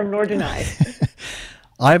confirm nor deny.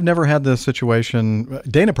 I've never had this situation.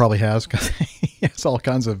 Dana probably has, because he has all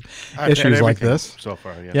kinds of I've issues had like everything this. so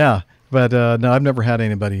far, yeah. Yeah, but no, I've never had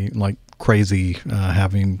anybody like crazy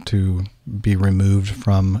having to be removed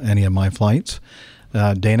from any of my flights.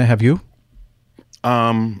 Dana, have you?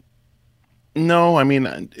 No, I mean,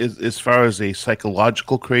 as far as a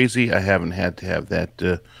psychological crazy, I haven't had to have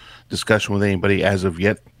that discussion with anybody as of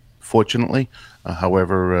yet, fortunately.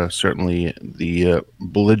 However, certainly the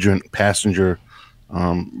belligerent passenger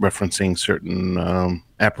referencing certain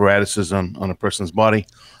apparatuses on a person's body.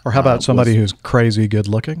 Or how about somebody who's crazy good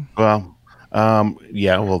looking? Well,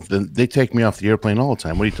 yeah, well, they take me off the airplane all the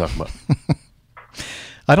time. What are you talking about?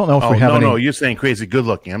 I don't know if we have any... No, you're saying crazy good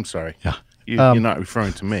looking. I'm sorry. Yeah. You're not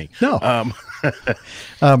referring to me. No.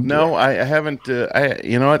 No, I haven't.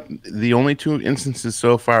 You know what? The only two instances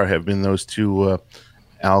so far have been those two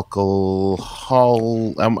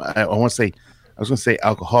alcohol. I was going to say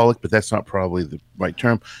alcoholic, but that's not probably the right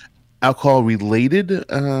term. Alcohol-related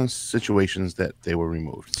situations that they were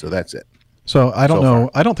removed. So that's it. So I don't know.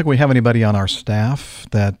 Far. I don't think we have anybody on our staff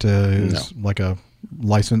that is like a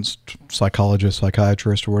licensed psychologist,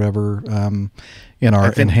 psychiatrist, or whatever in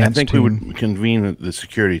our enhanced I think team. we would convene the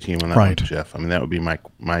security team on that Right. one, Jeff. I mean, that would be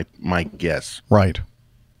my guess. Right.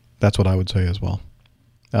 That's what I would say as well.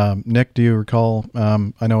 Nick, do you recall?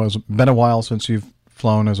 I know it's been a while since you've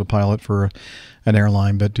flown as a pilot for an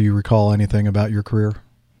airline, but do you recall anything about your career?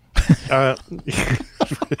 No,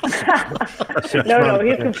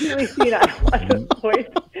 he's completely seen at this point.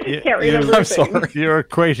 Can't remember. I'm sorry. You're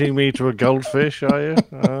equating me to a goldfish, are you?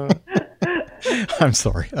 I'm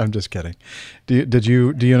sorry. I'm just kidding. Do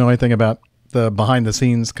you know anything about the behind the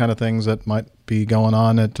scenes kind of things that might be going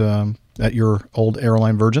on at your old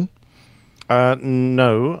airline, Virgin?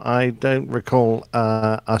 No, I don't recall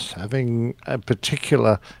us having a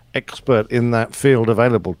particular expert in that field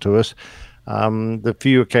available to us. The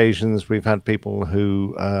few occasions we've had people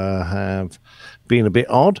who have been a bit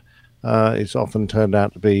odd, it's often turned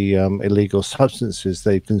out to be illegal substances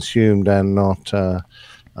they consumed and not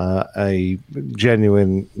a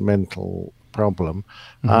genuine mental problem.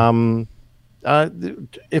 Mm-hmm.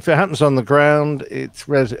 If it happens on the ground,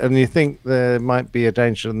 and you think there might be a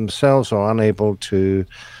danger to themselves or unable to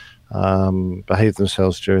behave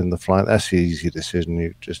themselves during the flight, that's the easy decision.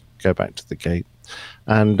 You just go back to the gate.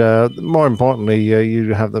 And more importantly,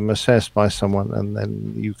 you have them assessed by someone, and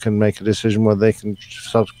then you can make a decision whether they can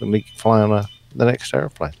subsequently fly on the next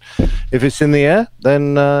airplane. If it's in the air,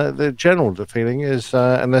 then the general feeling is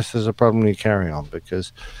unless there's a problem, you carry on,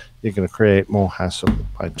 because you're going to create more hassle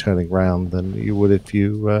by turning around than you would if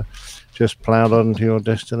you just plowed on to your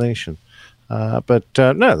destination. But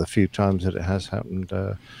no, the few times that it has happened,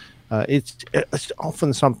 it's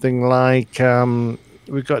often something like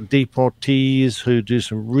we've got deportees who do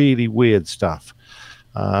some really weird stuff.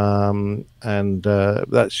 And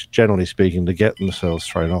that's generally speaking to get themselves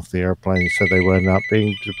thrown off the airplane so they won't end up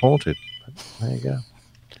being deported. But there you go.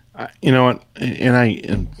 You know what?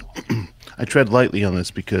 And I tread lightly on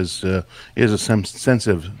this because it is a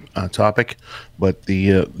sensitive topic. But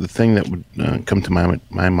the thing that would come to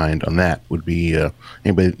my mind on that would be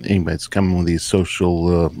anybody that's coming with these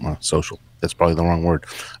social. That's probably the wrong word.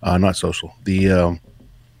 Not social. The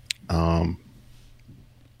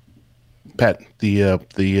Pat.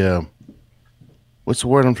 The what's the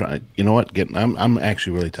word I'm trying? You know what? I'm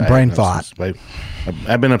actually really tired. Brain thought.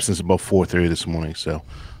 I've been up since about 4:30 this morning. So.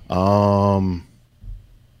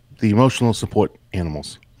 The emotional support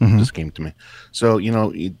animals just came to me. So,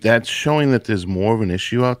 that's showing that there's more of an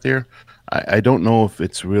issue out there. I don't know if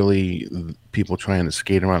it's really people trying to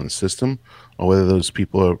skate around the system or whether those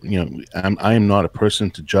people are, I am not a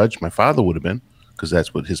person to judge. My father would have been, because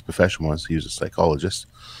that's what his profession was. He was a psychologist.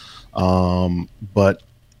 But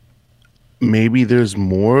maybe there's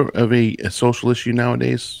more of a social issue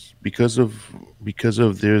nowadays because of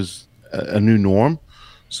there's a new norm.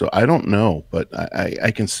 So I don't know, but I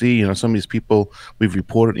can see, some of these people we've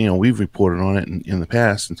reported on it in the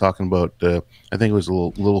past, and talking about, I think it was a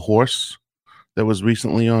little horse that was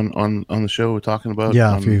recently on the show we're talking about.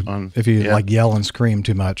 Yeah, if you like yell and scream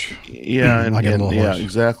too much. Yeah, I get a little horse.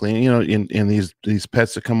 Exactly. And these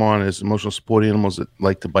pets that come on as emotional support animals that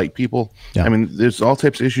like to bite people. Yeah. I mean, there's all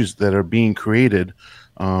types of issues that are being created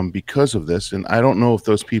because of this, and I don't know if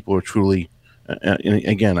those people are truly. And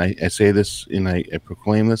again, I say this and I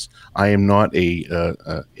proclaim this. I am not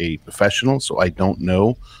a professional, so I don't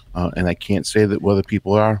know, and I can't say that whether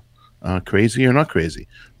people are crazy or not crazy.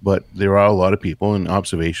 but there are a lot of people in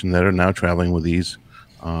observation that are now traveling with these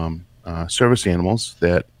service animals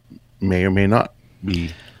that may or may not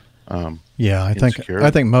be. Yeah, I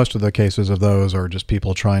think most of the cases of those are just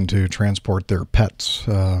people trying to transport their pets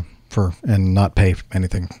and not pay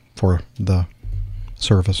anything for the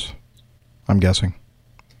service. I'm guessing.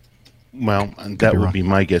 Well, that would be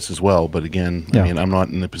my guess as well. But again, I mean, I'm not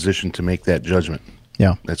in a position to make that judgment.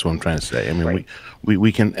 Yeah, that's what I'm trying to say. I mean,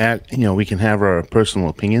 we can act. We can have our personal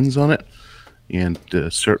opinions on it, and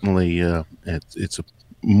certainly it's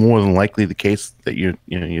more than likely the case that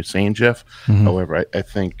you're saying, Jeff. Mm-hmm. However, I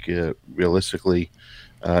think realistically,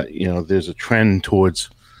 there's a trend towards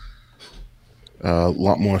a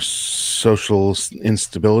lot more social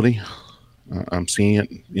instability. I'm seeing it,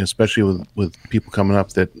 especially with people coming up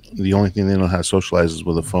that the only thing they know how to socialize is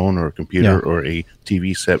with a phone or a computer or a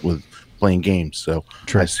TV set with playing games. So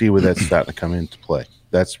I see where that's starting to come into play.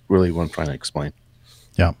 That's really what I'm trying to explain.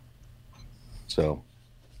 Yeah. So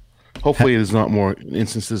hopefully there's not more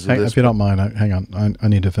instances of this. If you don't mind, hang on. I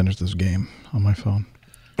need to finish this game on my phone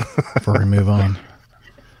before we move on.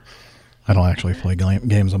 I don't actually play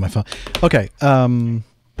games on my phone. Okay.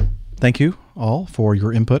 Thank you all for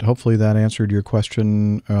your input. Hopefully that answered your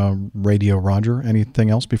question, Radio Roger. Anything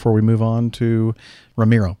else before we move on to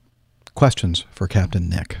Ramiro? Questions for Captain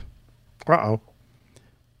Nick. Uh-oh.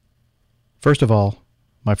 First of all,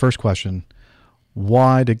 my first question,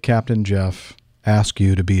 why did Captain Jeff ask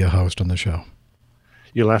you to be a host on the show?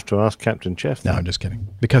 You'll have to ask Captain Jeff. No, I'm just kidding.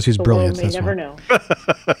 Because he's brilliant. The world may never know.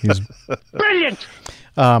 He's brilliant.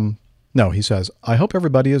 No, he says, I hope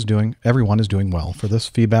everyone is doing well. For this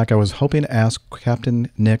feedback, I was hoping to ask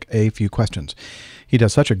Captain Nick a few questions. He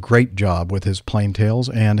does such a great job with his plain tales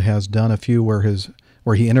and has done a few where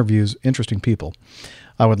he interviews interesting people.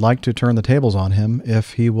 I would like to turn the tables on him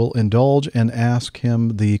if he will indulge and ask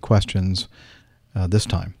him the questions this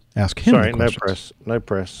time. Ask him the questions. No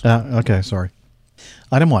press. Okay, sorry.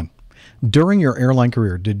 Item 1. During your airline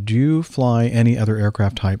career, did you fly any other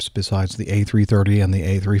aircraft types besides the A330 and the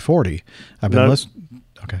A340? I've been listening.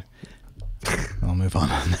 Okay. I'll move on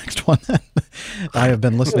to the next one. I have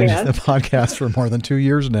been listening to the podcast for more than 2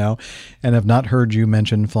 years now and have not heard you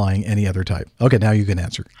mention flying any other type. Okay, now you can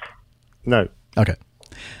answer. No. Okay.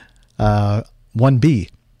 1B.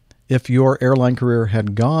 If your airline career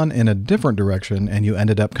had gone in a different direction and you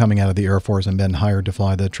ended up coming out of the Air Force and been hired to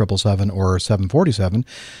fly the 777 or 747,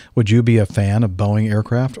 would you be a fan of Boeing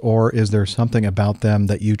aircraft, or is there something about them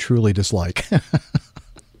that you truly dislike?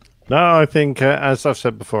 No, I think, as I've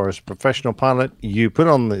said before, as a professional pilot, you put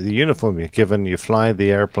on the uniform you're given, you fly the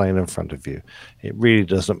airplane in front of you. It really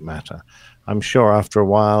doesn't matter. I'm sure after a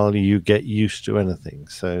while you get used to anything.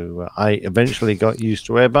 So I eventually got used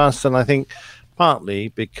to Airbus, and I think partly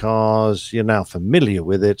because you're now familiar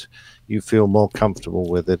with it, you feel more comfortable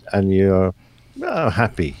with it, and you're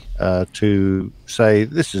happy to say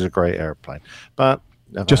this is a great airplane. But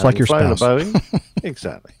just like your spouse. Boeing,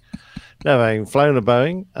 exactly. Never having flown a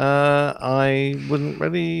Boeing, I wouldn't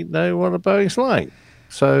really know what a Boeing's like.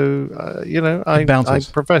 So, I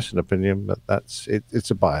profess an opinion, but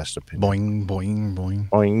it's a biased opinion. Boing, boing, boing.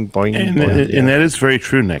 Boing, boing, and, boing. And that is very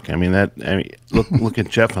true, Nick. Look at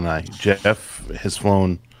Jeff and I. Jeff has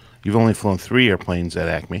flown, you've only flown 3 airplanes at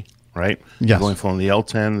Acme, right? Yes. You've only flown the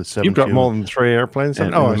L-10, the 72. You've got more than 3 airplanes?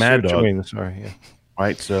 And the Mad Dog. Sorry, yeah.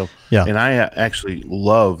 Right, so, yeah. And I actually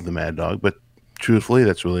love the Mad Dog, but truthfully,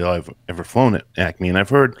 that's really all I've ever flown at Acme. And I've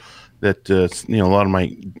heard that, a lot of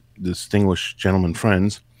my distinguished gentlemen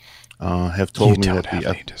friends have told me that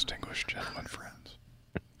any distinguished gentlemen friends.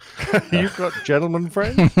 You've got gentlemen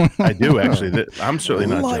friends? I do, actually. I'm certainly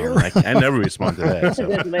not a gentleman. I never respond to that. So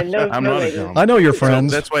I'm not a gentleman. I know your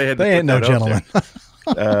friends. So that's why I had to they ain't no gentlemen.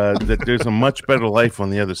 That there's a much better life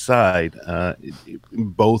on the other side,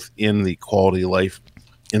 both in the quality of life,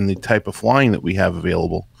 in the type of flying that we have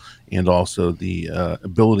available, and also the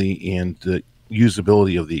ability and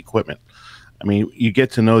usability of the equipment. I mean, you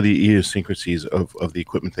get to know the idiosyncrasies of the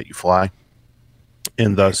equipment that you fly,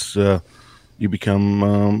 and thus you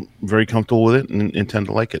become very comfortable with it and tend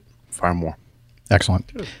to like it far more.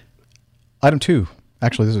 Excellent. Good. Item 2.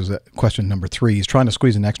 Actually, this is question number 3. He's trying to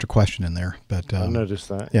squeeze an extra question in there, but I noticed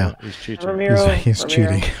that. Yeah, he's cheating. He's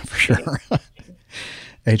cheating for sure.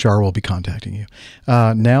 HR will be contacting you.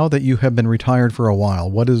 Now that you have been retired for a while,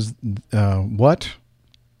 what is what?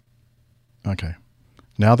 Okay.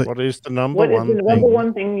 Now that what is the number what one? What is the number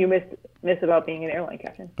one thing you miss about being an airline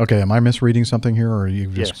captain? Okay, am I misreading something here, or are you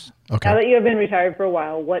just yes? Okay. Now that you have been retired for a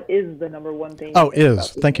while, what is the number one thing? Oh,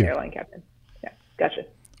 is thank you. Airline captain. Yeah, gotcha.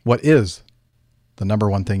 What is the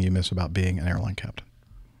number one thing you miss about being an airline captain?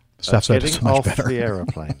 Steph said it's much better. Getting off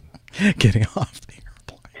the airplane. Getting off the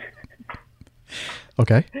airplane.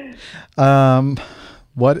 Okay.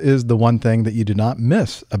 What is the one thing that you do not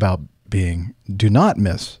miss about being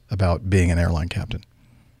an airline captain?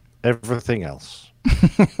 Everything else.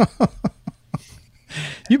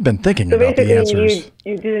 You've been thinking So about the basically, answers.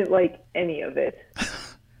 you didn't like any of it.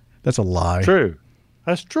 That's a lie. True.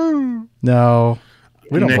 That's true. No.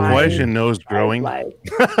 We don't Nick, believe why you. is your nose growing?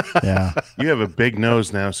 Yeah. You have a big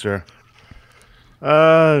nose now, sir.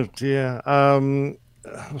 Oh, dear.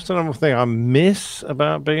 What's another thing I miss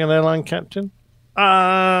about being an airline captain?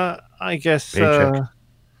 I guess. Paycheck.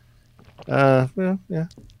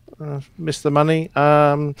 Miss the money.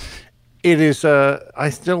 It is. I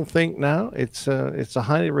still think now it's a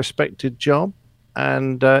highly respected job,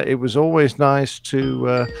 and it was always nice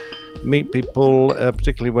to meet people,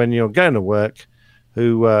 particularly when you're going to work,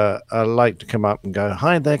 who like to come up and go,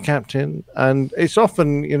 "Hi there, Captain." And it's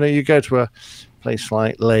often, you go to a place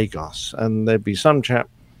like Lagos, and there'd be some chap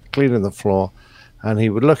cleaning the floor, and he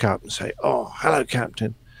would look up and say, "Oh, hello,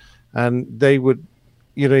 Captain," and they would.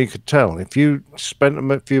 You could tell if you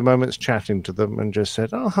spent a few moments chatting to them and just said,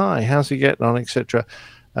 "Oh, hi, how's he getting on," etc.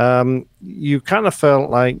 You kind of felt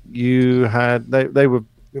like you had. They were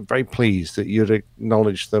very pleased that you'd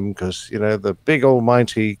acknowledged them because the big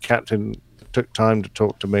almighty captain took time to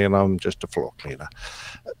talk to me, and I'm just a floor cleaner.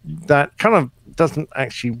 That kind of doesn't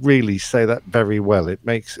actually really say that very well. It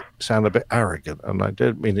makes it sound a bit arrogant, and I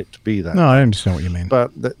don't mean it to be that. No, I understand what you mean.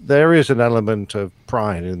 But there is an element of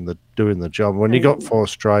pride in doing the job. When you got 4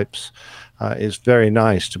 stripes, it's very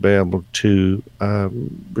nice to be able to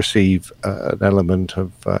receive an element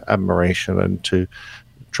of admiration and to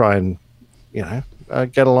try and,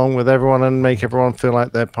 get along with everyone and make everyone feel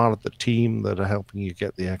like they're part of the team that are helping you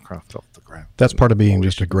get the aircraft off the ground. That's part of being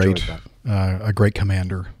just a great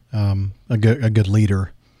commander, a good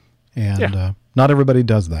leader, and not everybody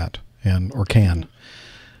does that, or can.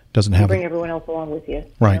 Doesn't You have bring everyone else along with you.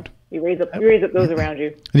 Right. You raise up those around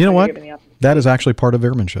you. And you know when what? you're given the opportunity. That is actually part of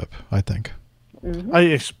airmanship, I think.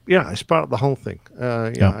 It's part of the whole thing.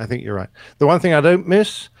 I think you're right. The one thing I don't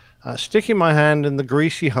miss, sticking my hand in the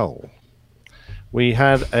greasy hole. We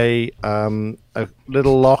had a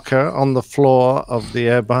little locker on the floor of the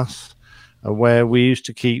Airbus where we used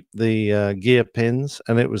to keep the gear pins,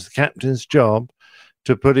 and it was the captain's job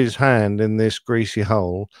to put his hand in this greasy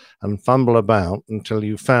hole and fumble about until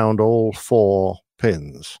you found all 4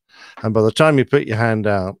 pins. And by the time you put your hand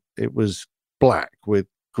out, it was black with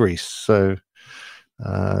grease. So,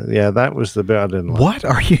 that was the bit I didn't like. What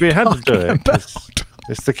are you We had to do it. about?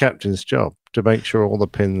 It's the captain's job to make sure all the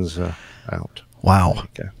pins are out. Wow.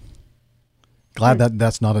 Okay. Glad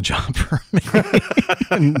that's not a job for me.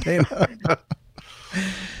 Dana.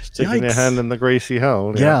 Sticking your hand in the greasy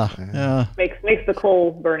hole. Yeah. Makes the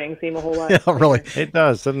coal burning seem a whole lot. Yeah, really. It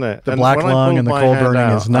does, doesn't it? The black when I lung pulled and the my coal hand burning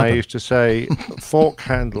out, is nothing. I used to say fork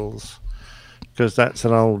handles because that's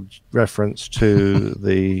an old reference to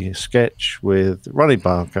the sketch with Ronnie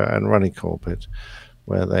Barker and Ronnie Corbett,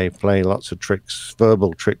 where they play lots of tricks,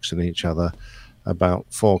 verbal tricks in each other about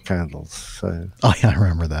 4 candles. So, Oh, yeah, I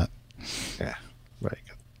remember that. yeah, very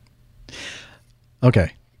good.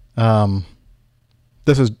 Okay. I'll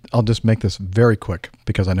just make this very quick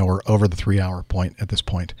because I know we're over the 3-hour point at this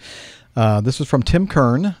point. This is from Tim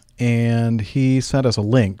Kern, and he sent us a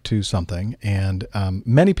link to something. And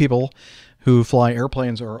many people who fly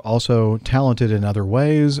airplanes are also talented in other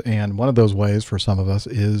ways. And one of those ways for some of us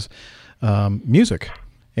is music.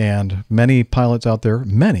 And many pilots out there,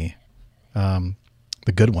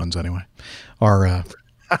 the good ones anyway, are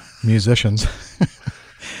musicians.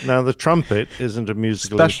 Now, the trumpet isn't a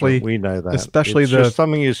musical Especially- instrument. We know that. especially it's the- just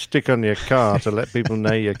something you stick on your car to let people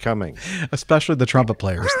know you're coming. Especially the trumpet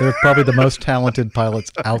players. They're probably the most talented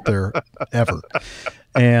pilots out there ever.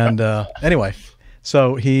 And anyway,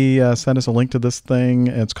 so he sent us a link to this thing.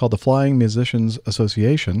 It's called the Flying Musicians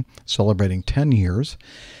Association, celebrating 10 years.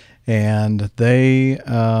 And they,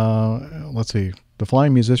 the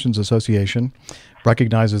Flying Musicians Association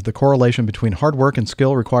recognizes the correlation between hard work and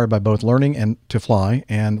skill required by both learning and to fly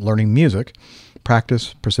and learning music,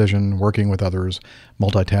 practice, precision, working with others,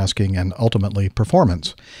 multitasking, and ultimately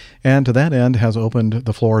performance. And to that end has opened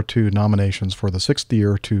the floor to nominations for the 6th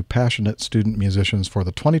year to passionate student musicians for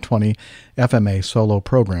the 2020 FMA Solo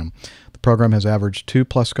Program. The program has averaged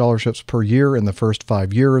 2+ scholarships per year in the first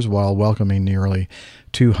 5 years while welcoming nearly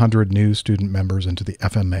 200 new student members into the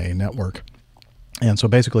FMA network. And so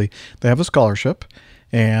basically, they have a scholarship,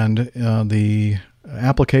 and the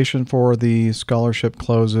application for the scholarship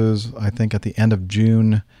closes, I think, at the end of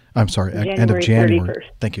June. I'm sorry, end of January. 31st.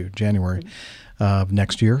 Thank you, January of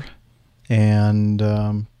next year. And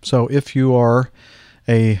so if you are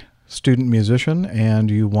a student musician and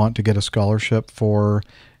you want to get a scholarship for,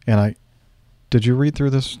 did you read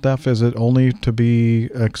through this stuff? Is it only to be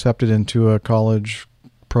accepted into a college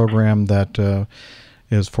program that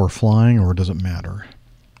is for flying, or does it matter?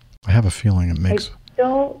 I have a feeling it makes. I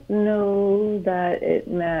don't know that it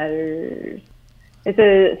matters. It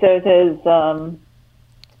says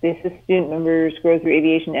the assist student members grow through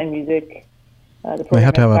aviation and music. The they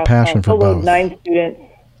have to have a passion for both. 9 students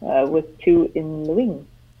with 2 in the wing.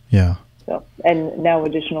 Yeah. So, and now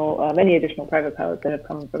many additional private pilots that have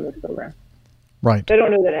come from this program. Right. So I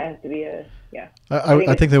don't know that it has to be a, yeah.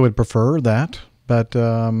 I think they would prefer that, but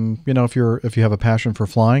if you have a passion for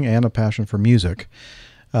flying and a passion for music,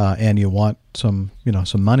 and you want some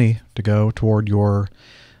money to go toward your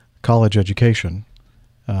college education,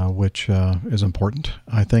 which is important,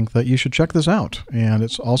 I think that you should check this out. And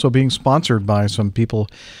it's also being sponsored by some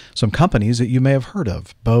companies that you may have heard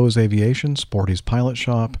of: Bose Aviation, Sporty's Pilot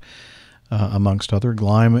Shop, amongst other,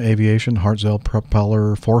 Gleim Aviation, Hartzell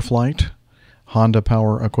Propeller, ForeFlight, Honda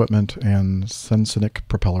Power Equipment, and Sensinic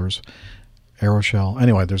Propellers, Aeroshell.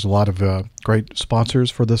 Anyway, there's a lot of great sponsors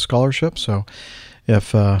for this scholarship. So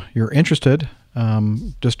if you're interested,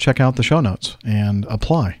 just check out the show notes and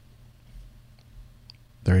apply.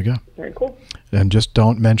 There you go. Very cool. And just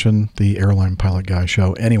don't mention the Airline Pilot Guy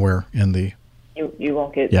show anywhere in the... You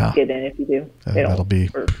won't get in if you do. That'll be...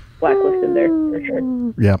 blacklisted there, for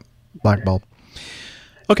sure. Yeah, black bulb.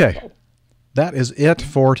 Okay. That is it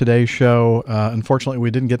for today's show. Unfortunately,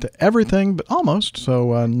 we didn't get to everything, but almost.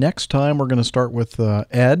 So next time, we're going to start with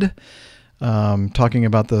Ed, talking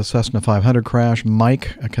about the Cessna 500 crash,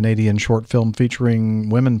 Mike, a Canadian short film featuring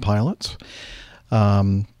women pilots,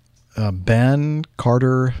 Ben,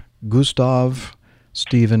 Carter, Gustav,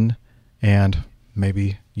 Stephen, and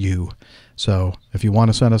maybe you. So if you want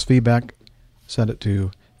to send us feedback, send it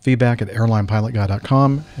to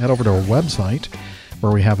feedback@airlinepilotguy.com. Head over to our website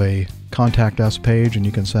where we have a Contact Us page, and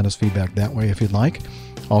you can send us feedback that way if you'd like.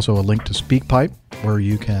 Also a link to SpeakPipe where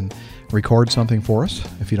you can record something for us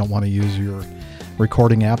if you don't want to use your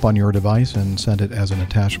recording app on your device, and send it as an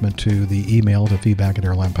attachment to the email to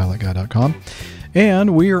feedback@airlinepilotguy.com.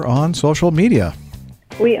 And we are on social media.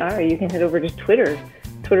 We are. You can head over to Twitter,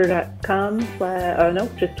 twitter.com,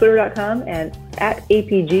 just twitter.com, and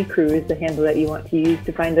 @APG Crew is the handle that you want to use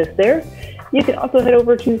to find us there. You can also head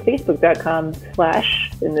over to facebook.com/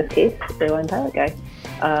 in this case, Airline Pilot Guy.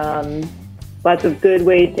 Lots of good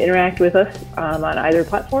ways to interact with us on either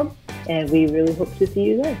platform, and we really hope to see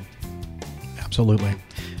you there. Absolutely.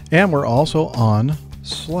 And we're also on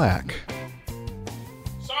Slack.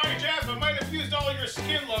 Sorry, Jeff, I might have used all your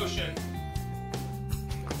skin lotion.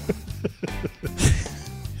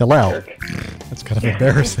 Hello. That's kind of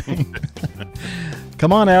embarrassing.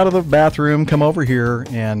 Come on out of the bathroom, come over here,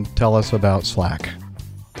 and tell us about Slack.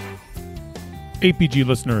 APG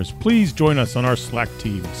listeners, please join us on our Slack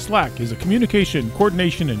team. Slack is a communication,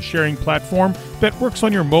 coordination, and sharing platform that works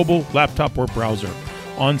on your mobile, laptop, or browser.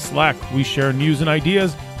 On Slack, we share news and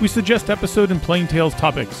ideas, we suggest episode and Plain Tales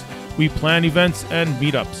topics, we plan events and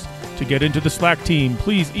meetups. To get into the Slack team,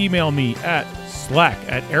 please email me at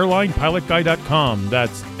slack@airlinepilotguy.com.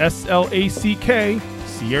 That's SLACK,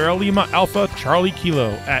 Sierra Lima Alpha Charlie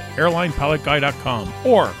Kilo @airlinepilotguy.com.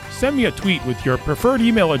 Or send me a tweet with your preferred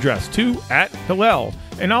email address to @Hillel,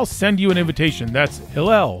 and I'll send you an invitation. That's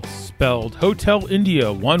Hillel, spelled Hotel India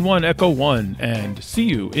 11 Echo 1, and see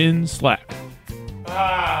you in Slack.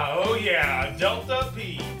 Oh yeah, Delta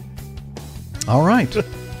P. All right.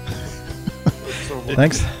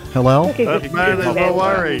 Thanks, Hillel. That man is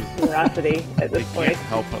hilarious. Generosity at this point.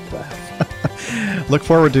 Help but laugh. Look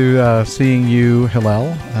forward to seeing you,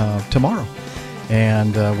 Hillel, tomorrow.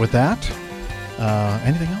 And with that,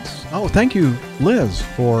 anything else? Oh, thank you, Liz,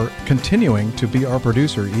 for continuing to be our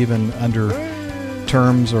producer, even under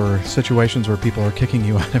terms or situations where people are kicking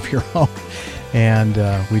you out of your home. And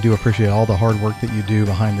we do appreciate all the hard work that you do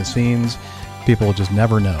behind the scenes. People just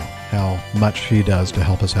never know how much she does to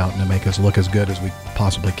help us out and to make us look as good as we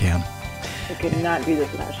possibly can. I could not do this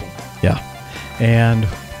without you. Yeah. And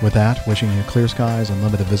with that, wishing you clear skies,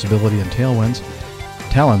 unlimited visibility, and tailwinds.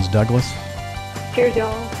 Talons, Douglas. Cheers,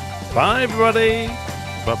 y'all. Bye, everybody.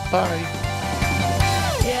 Bye-bye.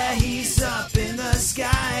 Yeah, he's up in the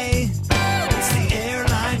sky. It's the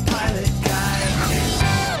Airline Pilot Guy.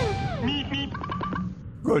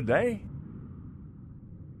 Good day.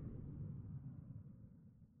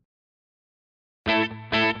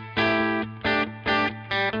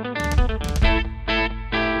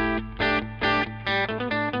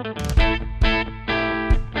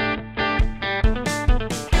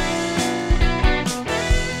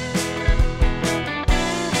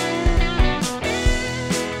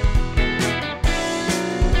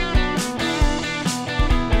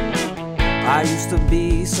 to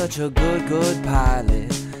be such a good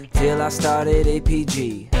pilot till I started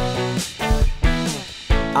APG.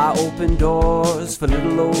 I opened doors for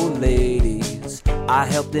little old ladies, I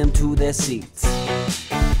helped them to their seats.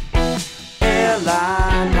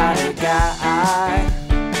 Airline pilot guy,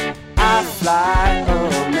 I fly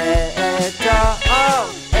America.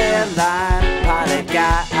 Oh, airline pilot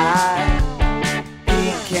guy,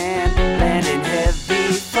 he can land in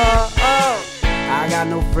heavy fog. I got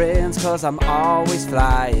no friends cause I'm always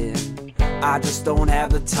flying, I just don't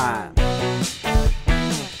have the time.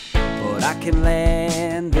 But I can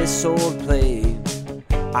land this old plane,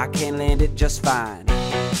 I can land it just fine.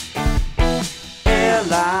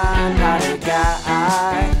 Airline pilot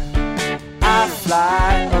guy, I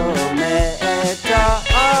fly America.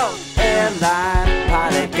 Oh, airline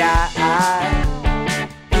pilot guy.